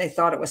him. Then they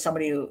thought it was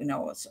somebody who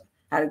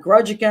had a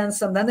grudge against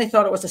them. Then they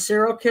thought it was a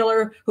serial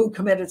killer who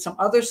committed some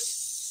other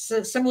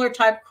similar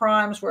type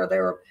crimes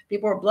where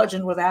people were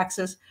bludgeoned with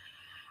axes.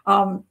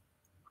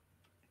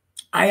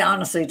 I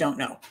honestly don't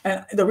know.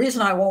 And the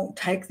reason I won't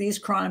take these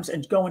crimes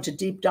and go into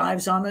deep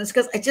dives on them is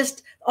because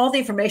all the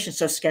information is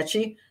so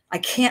sketchy. I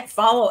can't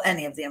follow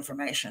any of the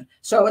information.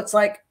 So it's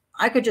like,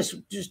 I could just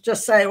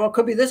say, well, it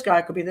could be this guy,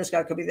 it could be this guy,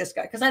 it could be this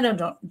guy, because I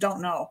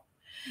don't know.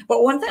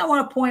 But one thing I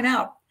want to point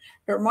out,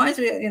 it reminds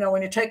me,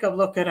 when you take a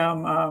look at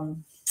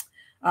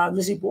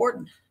Lizzie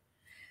Borden,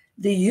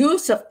 the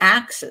use of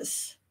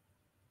axes,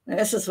 and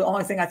this is the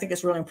only thing I think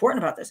is really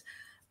important about this,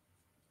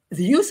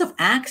 the use of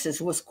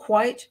axes was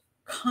quite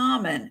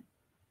common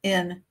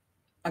in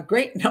a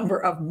great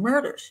number of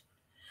murders.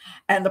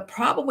 And the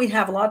problem we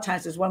have a lot of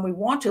times is when we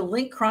want to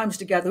link crimes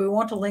together, we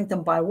want to link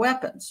them by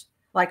weapons.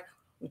 Like,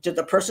 did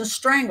the person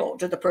strangle?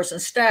 Did the person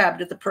stab?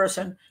 Did the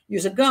person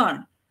use a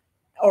gun?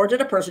 Or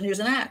did a person use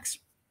an axe?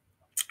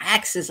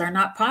 Axes are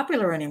not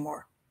popular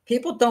anymore.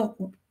 People don't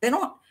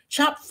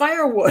chop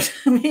firewood.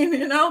 I mean,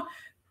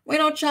 we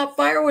don't chop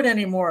firewood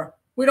anymore.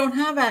 We don't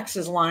have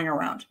axes lying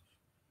around.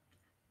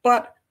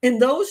 But in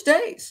those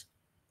days,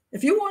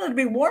 if you wanted to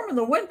be warm in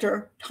the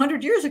winter,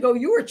 100 years ago,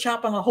 you were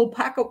chopping a whole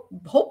pile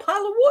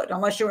of wood,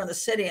 unless you were in the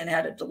city and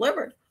had it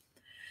delivered.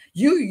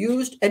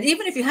 And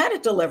even if you had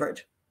it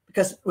delivered,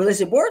 because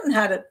Lizzie Borden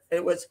had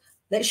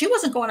it, she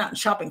wasn't going out and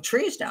chopping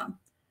trees down,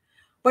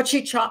 but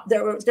she chopped.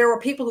 There were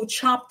people who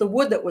chopped the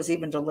wood that was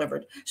even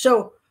delivered.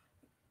 So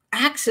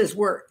axes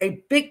were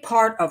a big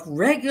part of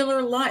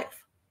regular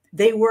life.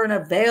 They were an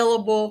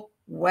available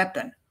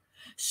weapon.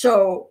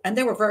 So, and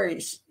they were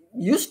very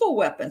useful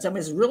weapons. I mean,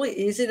 it's really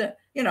easy to,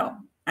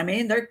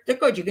 they're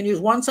good. You can use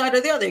one side or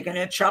the other. You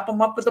can chop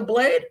them up with a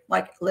blade,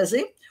 like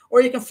Lizzie,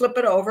 or you can flip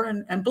it over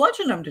and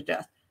bludgeon them to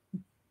death.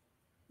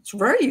 It's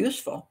very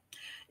useful.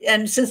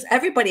 And since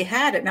everybody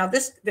had it, now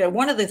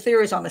one of the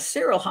theories on the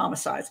serial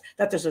homicides,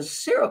 that there's a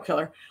serial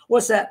killer,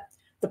 was that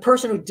the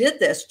person who did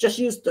this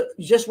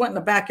just went in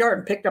the backyard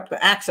and picked up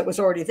the axe that was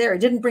already there. He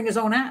didn't bring his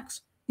own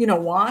axe. You know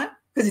why?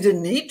 Because he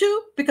didn't need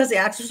to, because the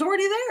axe was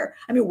already there.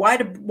 I mean,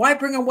 why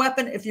bring a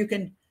weapon if you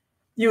can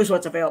use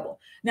what's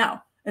available?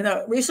 Now, in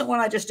the recent one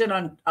I just did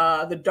on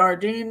the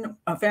Dardeen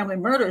family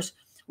murders,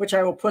 which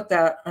I will put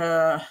that,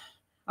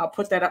 I'll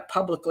put that up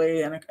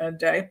publicly in a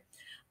day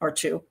or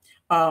two.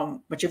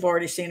 But you've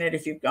already seen it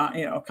if you've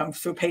gone, come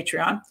through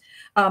Patreon.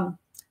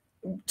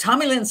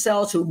 Tommy Lynn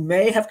Sells, who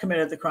may have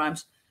committed the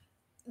crimes,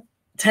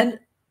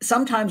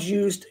 sometimes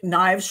used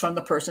knives from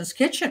the person's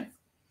kitchen.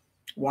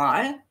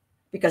 Why?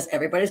 Because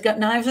everybody's got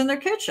knives in their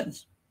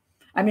kitchens.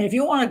 I mean, if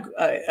you want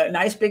a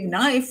nice big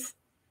knife,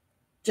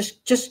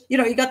 just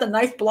you got the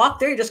knife block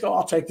there. You just go,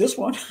 I'll take this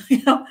one.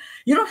 You don't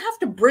have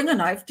to bring a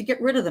knife to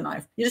get rid of the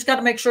knife. You just got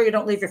to make sure you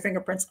don't leave your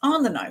fingerprints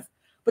on the knife.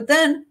 But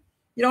then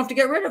you don't have to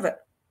get rid of it.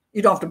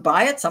 You don't have to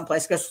buy it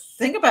someplace, because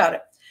think about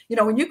it.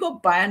 When you go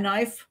buy a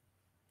knife,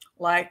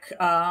 like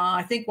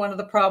I think one of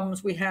the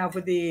problems we have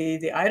with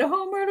the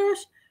Idaho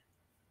murders,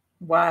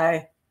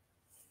 why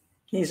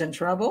he's in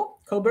trouble,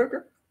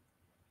 Koberger,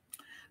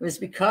 was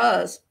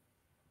because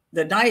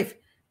the knife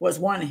was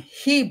one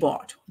he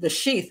bought. The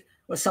sheath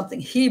was something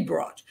he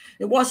brought.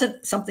 It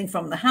wasn't something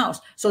from the house.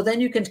 So then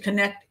you can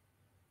connect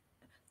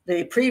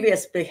the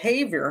previous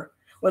behavior,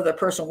 whether the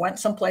person went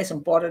someplace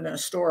and bought it in a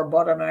store or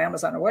bought it on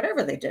Amazon or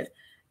whatever they did.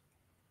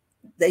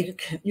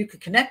 You could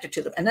connect it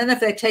to them. And then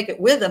if they take it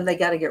with them, they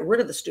got to get rid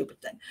of the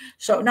stupid thing.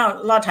 So now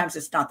a lot of times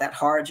it's not that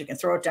hard. You can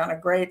throw it down a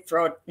grate,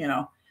 throw it in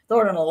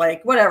a lake,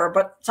 whatever.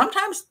 But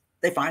sometimes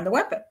they find the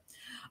weapon.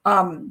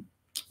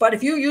 But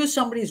if you use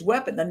somebody's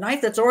weapon, the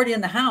knife that's already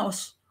in the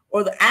house,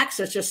 or the axe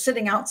that's just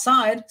sitting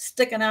outside,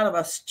 sticking out of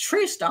a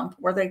tree stump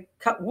where they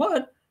cut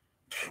wood,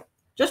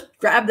 just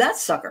grab that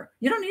sucker.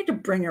 You don't need to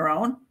bring your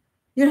own.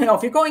 You know,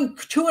 if you're going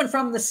to and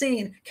from the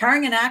scene,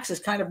 carrying an axe is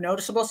kind of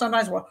noticeable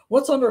sometimes. Well,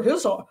 what's under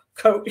his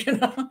coat? You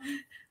know,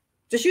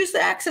 just use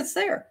the axe that's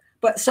there.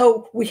 But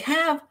so we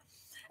have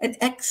an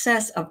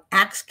excess of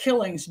axe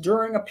killings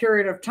during a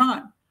period of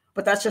time.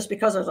 But that's just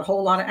because there's a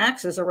whole lot of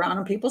axes around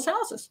in people's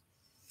houses.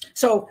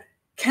 So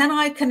can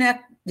I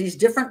connect these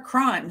different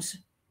crimes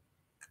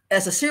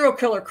as a serial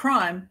killer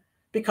crime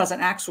because an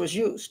axe was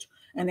used?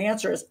 And the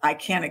answer is I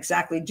can't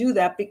exactly do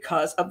that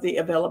because of the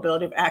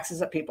availability of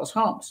axes at people's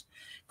homes.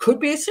 Could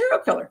be a serial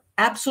killer.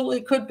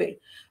 Absolutely could be.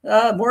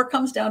 More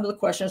comes down to the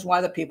question is why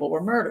the people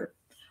were murdered,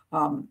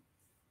 and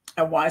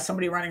why is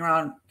somebody running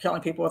around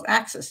killing people with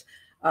axes.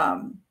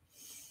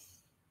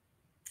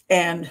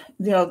 And,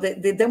 you know,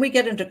 then we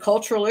get into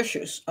cultural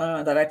issues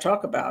that I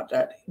talk about.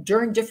 That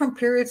during different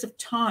periods of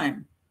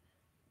time,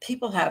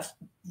 people have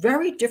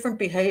very different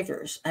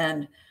behaviors,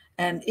 and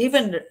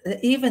even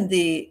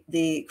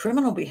the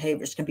criminal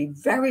behaviors can be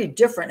very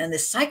different, and the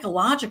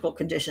psychological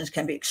conditions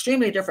can be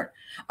extremely different.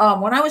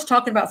 When I was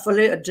talking about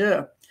folie à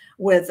deux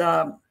with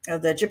the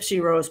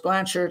Gypsy Rose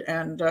Blanchard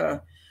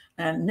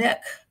and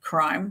Nick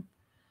crime,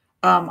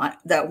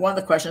 that one of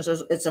the questions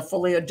is it's a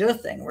folie à deux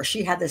thing where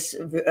she had this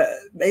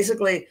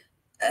basically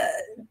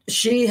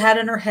she had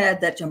in her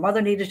head that your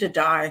mother needed to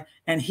die,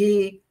 and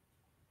it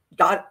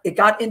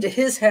got into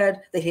his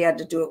head that he had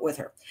to do it with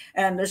her.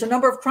 And there's a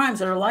number of crimes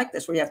that are like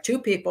this, where you have two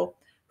people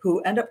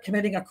who end up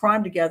committing a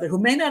crime together, who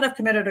may not have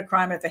committed a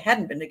crime if they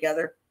hadn't been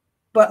together,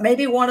 but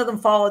maybe one of them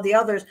followed the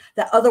others,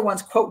 that other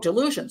one's, quote,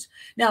 delusions.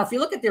 Now, if you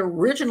look at the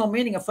original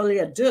meaning of folie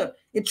à deux,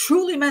 it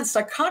truly meant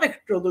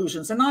psychotic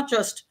delusions and not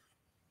just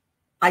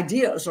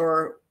ideas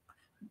or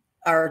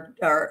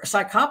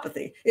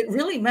psychopathy. It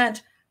really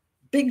meant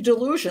big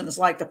delusions,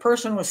 like the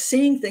person was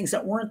seeing things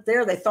that weren't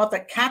there. They thought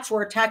that cats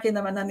were attacking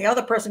them, and then the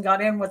other person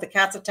got in with the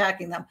cats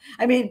attacking them.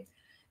 I mean,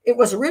 it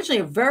was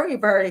originally a very,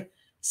 very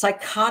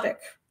psychotic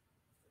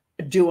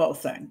duo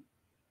thing.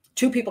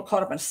 Two people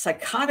caught up in a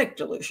psychotic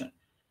delusion.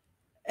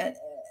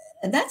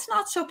 And that's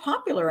not so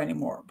popular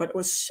anymore, but it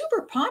was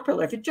super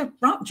popular. If you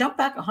jump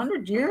back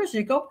 100 years,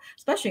 you go,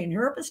 especially in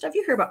Europe and stuff,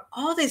 you hear about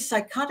all these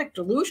psychotic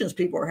delusions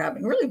people are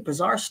having, really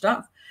bizarre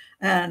stuff.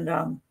 And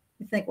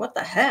you think, what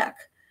the heck?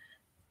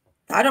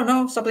 I don't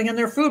know, something in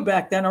their food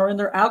back then, or in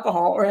their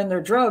alcohol, or in their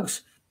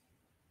drugs,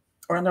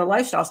 or in their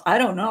lifestyles. I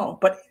don't know.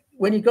 But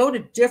when you go to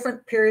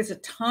different periods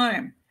of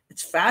time,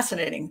 it's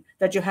fascinating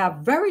that you have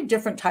very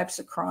different types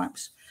of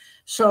crimes.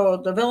 So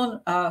the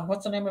villain,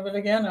 what's the name of it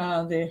again?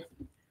 The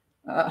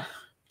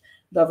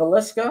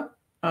Villisca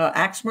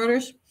axe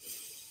murders.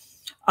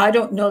 I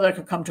don't know that I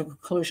could come to a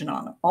conclusion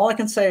on them. All I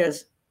can say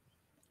is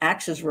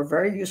axes were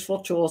very useful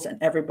tools, and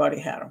everybody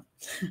had them.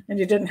 And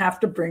you didn't have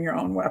to bring your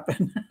own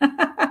weapon.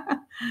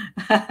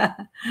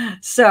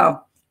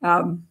 So,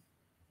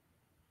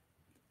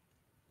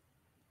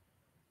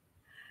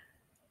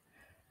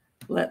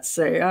 let's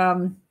see.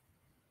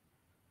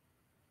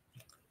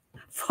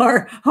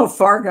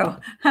 Fargo.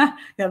 Yeah,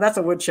 that's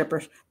a wood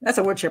chipper. That's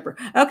a wood chipper.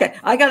 Okay,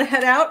 I got to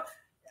head out.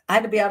 I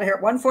had to be out of here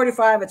at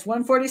 1:45. It's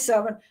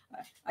 1:47.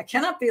 I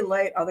cannot be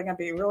late. Oh, they're going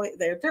to be really,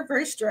 they're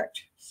very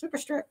strict, super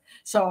strict.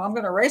 So I'm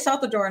going to race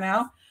out the door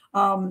now.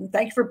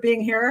 Thank you for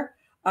being here.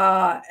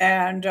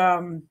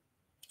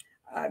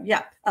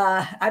 Yeah,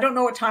 I don't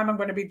know what time I'm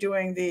going to be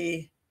doing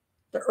the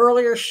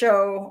earlier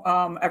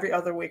show every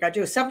other week. I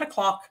do 7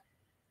 o'clock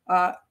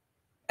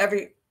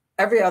every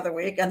other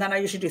week, and then I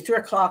usually do 3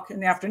 o'clock in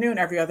the afternoon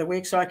every other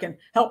week, so I can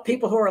help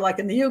people who are like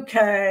in the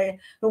UK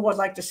who would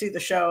like to see the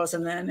shows,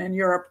 and then in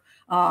Europe,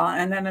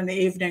 and then in the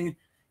evening,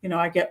 you know,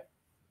 I get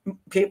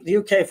people. The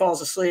UK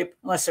falls asleep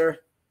unless they're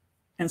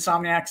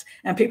insomniacs,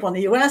 and people in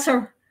the US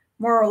are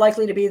more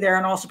likely to be there,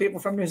 and also people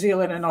from New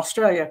Zealand and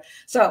Australia.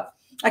 So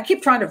I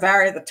keep trying to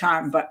vary the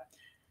time, but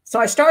so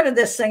I started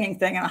this singing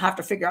thing, and I'll have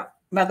to figure out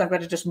whether I'm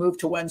going to just move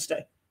to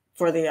Wednesday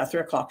for the 3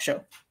 o'clock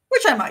show,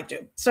 which I might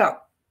do. So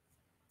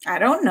I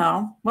don't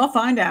know. We'll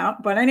find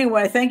out. But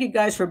anyway, thank you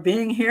guys for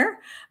being here.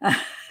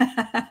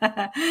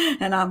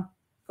 And I'm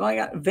going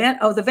out.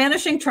 The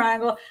Vanishing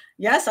Triangle.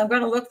 Yes, I'm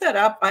going to look that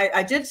up.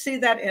 I did see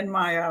that in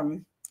my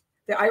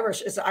the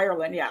Irish is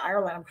Ireland. Yeah,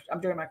 Ireland.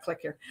 I'm doing my click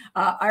here.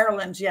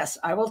 Ireland. Yes,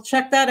 I will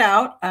check that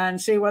out and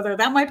see whether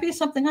that might be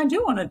something I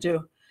do want to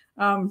do.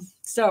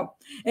 So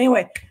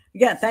anyway,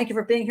 again, thank you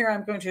for being here.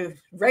 I'm going to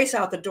race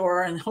out the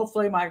door, and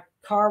hopefully my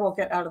car will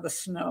get out of the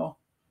snow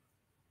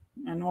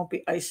and won't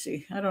be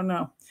icy. I don't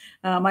know.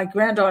 My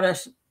granddaughter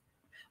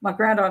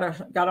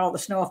got all the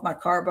snow off my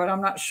car, but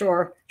I'm not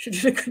sure. She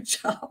did a good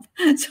job.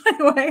 So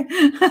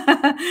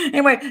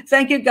anyway,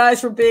 thank you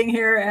guys for being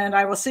here, and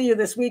I will see you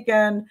this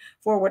weekend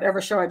for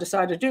whatever show I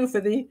decide to do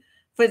for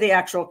the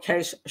actual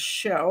case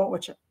show,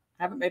 which I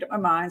haven't made up my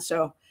mind.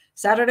 So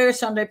Saturday or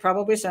Sunday,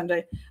 probably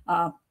Sunday.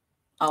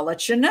 I'll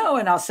let you know,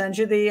 and I'll send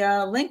you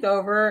the link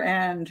over.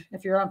 And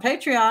if you're on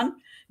Patreon,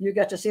 you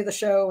get to see the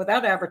show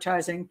without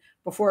advertising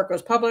before it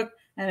goes public.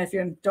 And if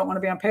you don't want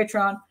to be on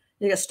Patreon,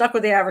 you get stuck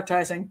with the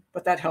advertising,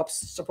 but that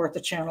helps support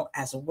the channel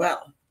as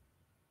well.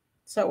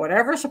 So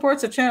whatever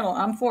supports the channel,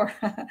 I'm for.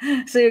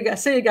 See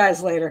you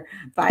guys later.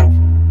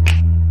 Bye.